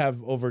 but I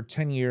have over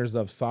 10 years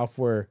of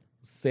software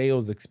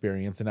sales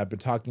experience, and I've been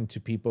talking to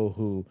people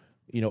who,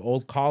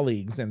 old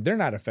colleagues, and they're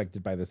not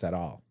affected by this at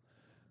all.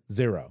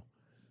 Zero.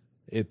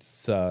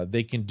 It's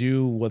they can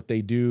do what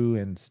they do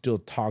and still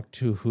talk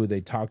to who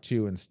they talk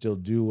to and still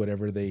do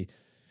whatever they,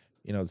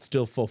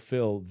 still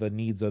fulfill the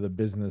needs of the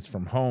business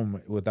from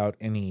home without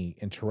any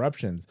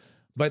interruptions.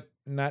 But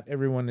not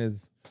everyone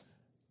is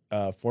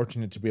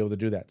fortunate to be able to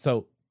do that.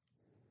 So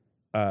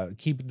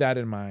keep that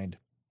in mind.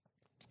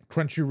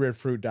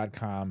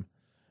 CrunchyRedFruit.com.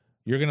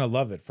 You're gonna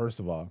love it,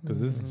 first of all,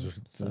 because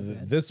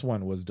this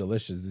one was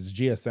delicious. This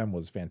GSM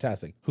was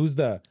fantastic. Who's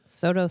the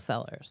Soto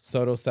Sellers?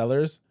 Soto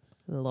Sellers?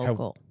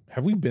 Local.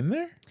 Have we been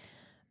there?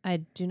 I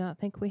do not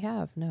think we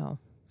have. No.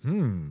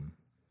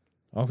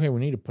 Okay, we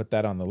need to put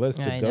that on the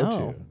list to I go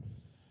know.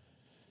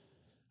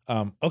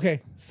 to.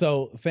 Okay,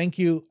 so thank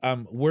you.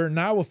 We're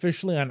now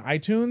officially on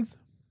iTunes.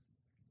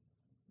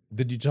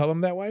 Did you tell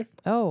them that, wife?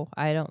 Oh,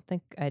 I don't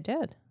think I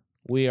did.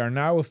 We are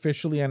now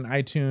officially on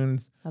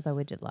iTunes. Although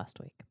we did last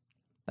week.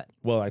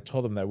 Well, I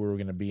told them that we were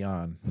going to be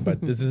on,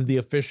 but this is the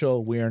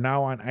official. We are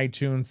now on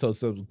iTunes.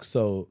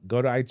 So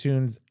go to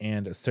iTunes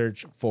and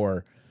search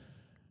for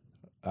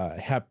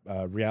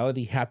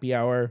Reality Happy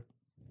Hour.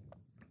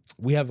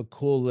 We have a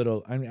cool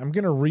little. I'm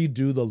going to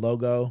redo the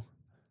logo,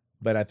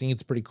 but I think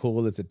it's pretty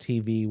cool. It's a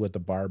TV with a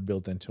bar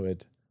built into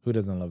it. Who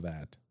doesn't love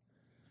that?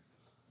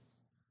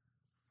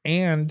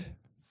 And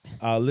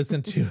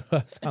listen to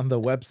us on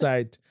the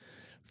website.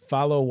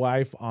 Follow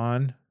wife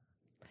on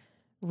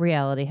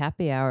Reality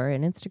Happy Hour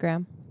and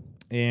Instagram.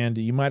 And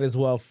you might as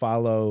well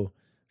follow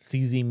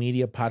CZ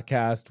Media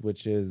Podcast,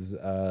 which is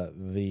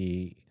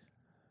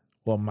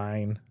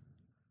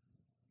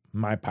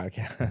my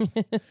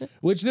podcast,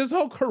 which this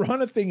whole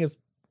Corona thing has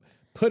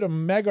put a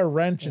mega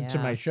wrench into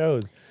my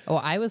shows. Oh,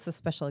 I was the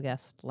special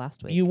guest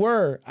last week. You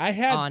were. I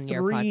had on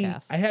your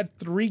podcast. I had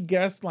 3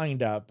 guests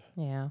lined up.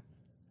 Yeah.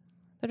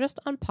 They're just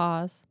on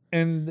pause.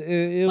 And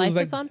it Life was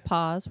like, is on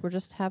pause. We're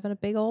just having a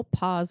big old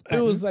pause button.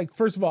 it was like,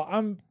 first of all,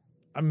 I'm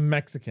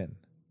Mexican.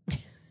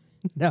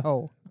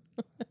 No.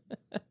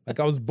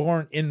 Like I was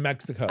born in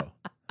Mexico.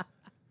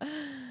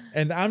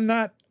 And I'm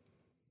not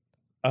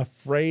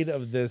afraid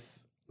of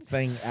this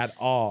thing at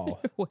all.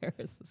 Where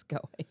is this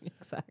going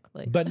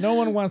exactly? But no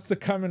one wants to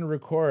come and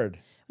record.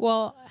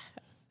 Well,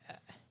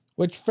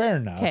 Which fair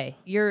enough. Okay,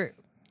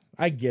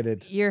 I get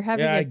it. you're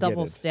having Yeah, I a get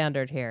double it.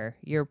 standard here.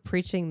 You're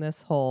preaching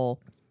this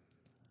whole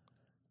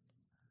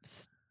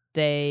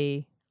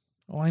stay.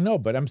 Oh, I know,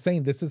 but I'm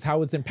saying this is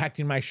how it's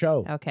impacting my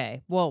show.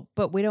 Okay, well,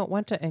 but we don't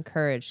want to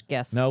encourage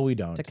guests. No, we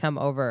don't. to come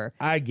over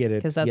I get it.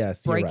 because that's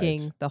Yes, you're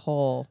breaking right. the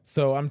whole.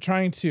 So I'm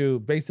trying to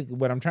basically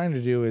what I'm trying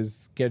to do is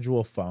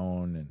schedule a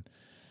phone and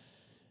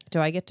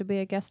Do I get to be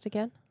a guest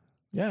again?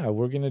 yeah,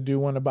 we're gonna do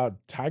one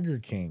about Tiger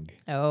King.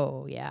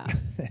 Oh yeah,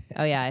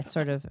 oh yeah. I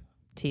sort of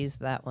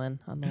teased that one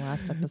on the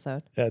last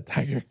episode.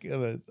 Tiger.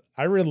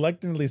 I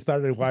reluctantly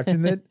started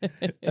watching it,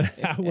 and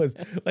I was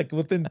like,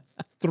 within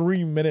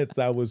 3 minutes,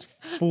 I was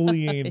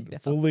fully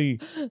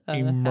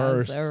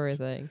immersed. Has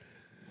everything.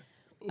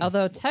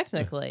 Although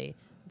technically,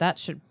 that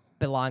should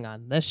belong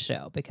on this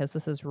show because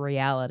this is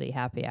reality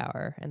happy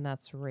hour, and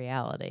that's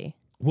reality.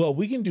 Well,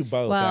 we can do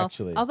both Well,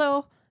 actually.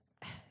 although,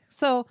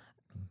 so,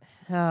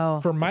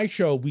 For my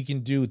show, we can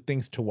do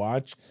things to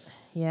watch,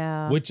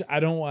 yeah, which I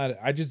don't want.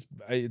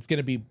 It's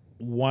gonna be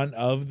one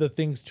of the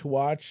things to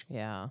watch.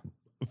 yeah.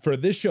 For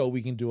this show,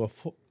 we can do a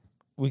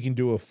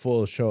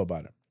full show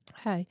about it.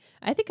 I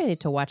think I need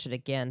to watch it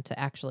again to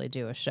actually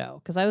do a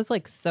show because I was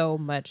like so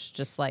much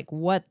just like,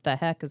 what the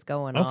heck is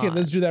going on? Okay,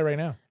 let's do that right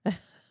now.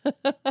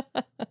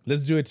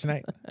 Let's do it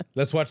tonight.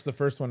 Let's watch the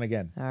first one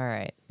again. All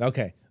right.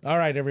 Okay. All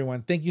right,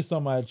 everyone. Thank you so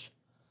much.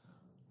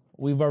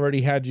 We've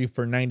already had you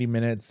for 90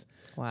 minutes.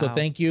 So Wow.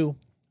 thank you.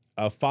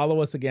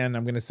 Follow us again.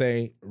 I'm going to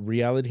say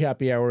Reality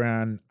Happy Hour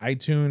on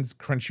iTunes,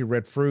 Crunchy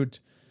Red Fruit.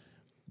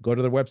 Go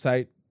to their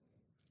website.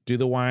 Do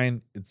the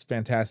wine. It's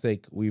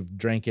fantastic. We've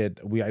drank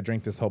it. I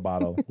drank this whole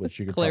bottle, which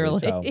you could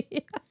probably tell.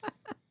 Clearly.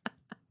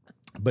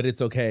 But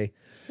it's okay.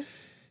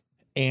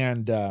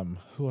 And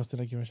who else did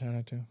I give a shout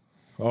out to?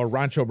 Oh,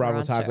 Rancho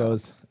Bravo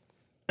Rancho.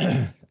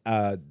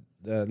 Tacos.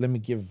 Let me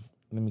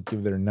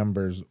give their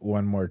numbers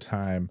one more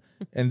time,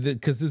 and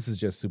because this is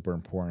just super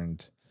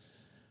important.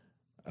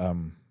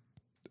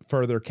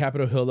 For their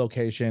Capitol Hill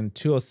location,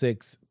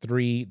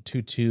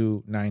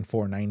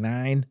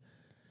 206-322-9499.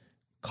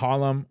 Call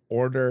them,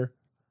 order.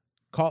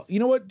 You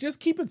know what? Just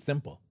keep it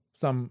simple.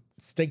 Some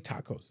steak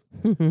tacos.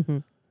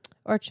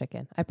 Or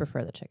chicken. I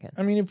prefer the chicken.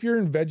 I mean, if you're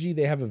in veggie,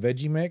 they have a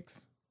veggie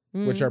mix,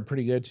 which are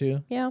pretty good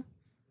too. Yeah.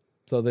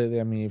 So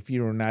I mean, if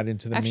you're not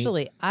into the meat,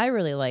 Actually, I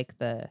really like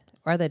the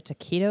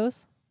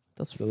taquitos?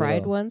 Those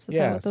fried little- ones? Is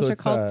that what those so are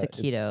it's, called? it's-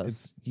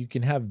 Taquitos. you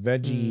can have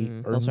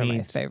veggie or Those are my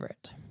meat.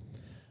 favorite.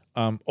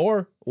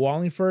 Or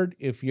Wallingford,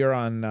 if you're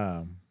on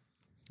a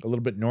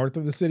little bit north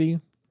of the city,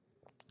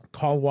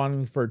 call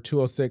Wallingford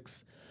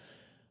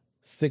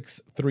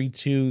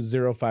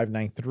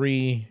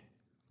 206-632-0593.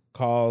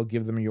 Call,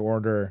 give them your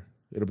order.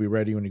 It'll be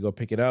ready when you go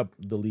pick it up.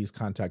 The least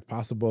contact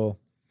possible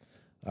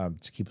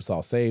to keep us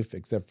all safe,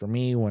 except for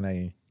me when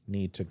I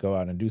need to go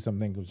out and do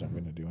something, which I'm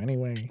going to do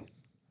anyway.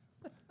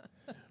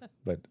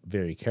 But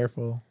very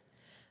careful.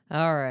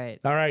 All right.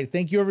 All right.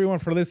 Thank you, everyone,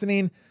 for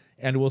listening,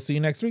 and we'll see you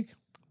next week.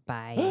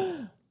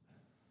 Bye.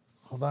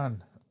 Hold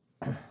on.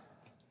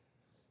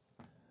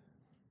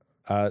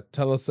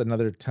 Tell us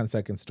another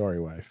 10-second story,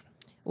 wife.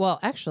 Well,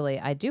 actually,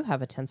 I do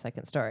have a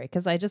 10-second story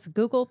because I just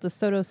Googled the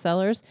Soto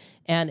Cellars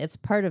and it's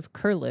part of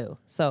Curlew.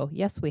 So,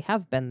 yes, we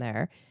have been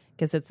there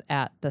because it's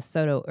at the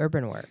Soto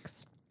Urban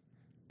Works.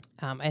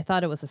 I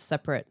thought it was a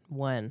separate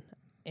one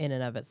in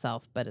and of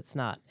itself, but it's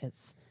not.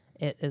 It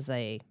is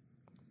I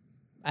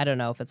don't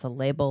know if it's a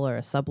label or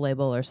a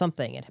sub-label or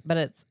something, but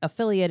it's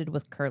affiliated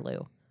with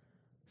Curlew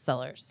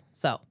Cellars.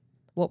 So,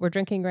 what we're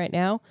drinking right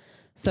now,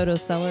 Soto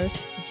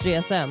Cellars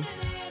GSM.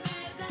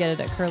 Get it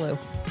at Curlew.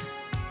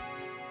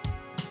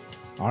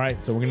 All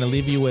right, so we're going to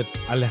leave you with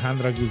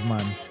Alejandra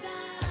Guzman.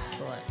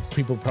 Excellent.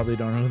 People probably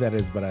don't know who that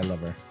is, but I love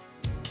her.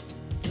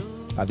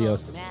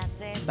 Adios.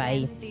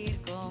 Bye.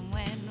 Como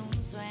en un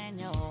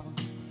sueño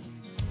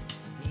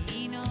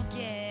y no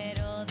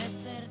quiero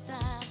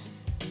despertar.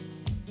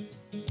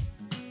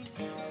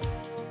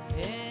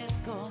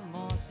 Es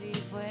como si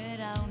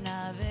fuera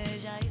una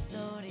bella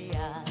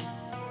historia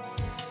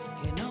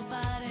que no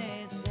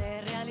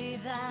parece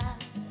realidad.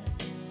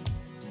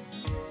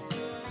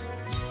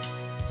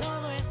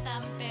 Todo es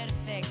tan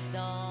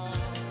perfecto,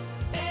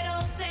 pero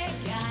sé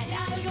que hay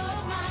algo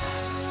más.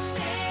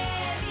 Te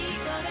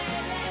digo de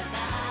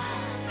verdad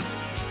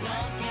lo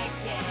que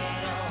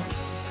quiero.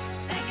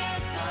 Sé que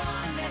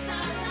escondes a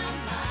la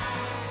mar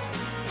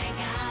en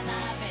cada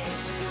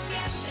beso. Tú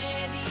siempre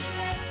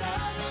dices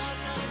todo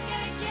lo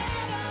que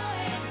quiero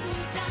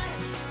escuchar,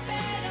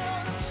 pero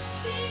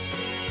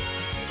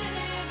dime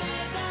de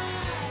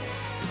verdad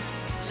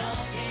lo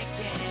que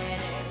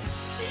quieres.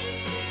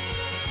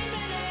 Dime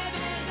de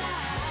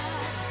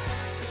verdad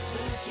tú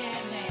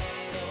quién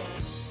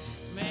eres.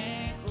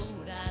 Me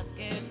juras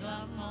que tu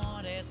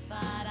amor es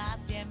para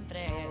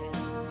siempre,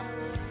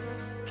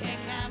 que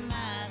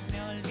jamás me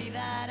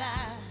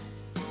olvidarás.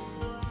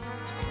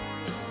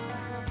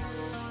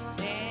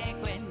 Te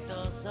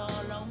cuento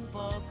solo un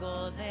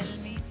poco del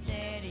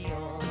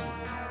misterio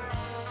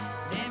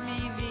de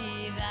mi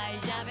vida y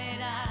ya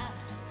verás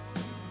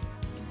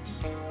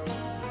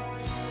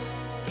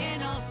que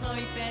no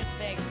soy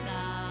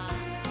perfecta.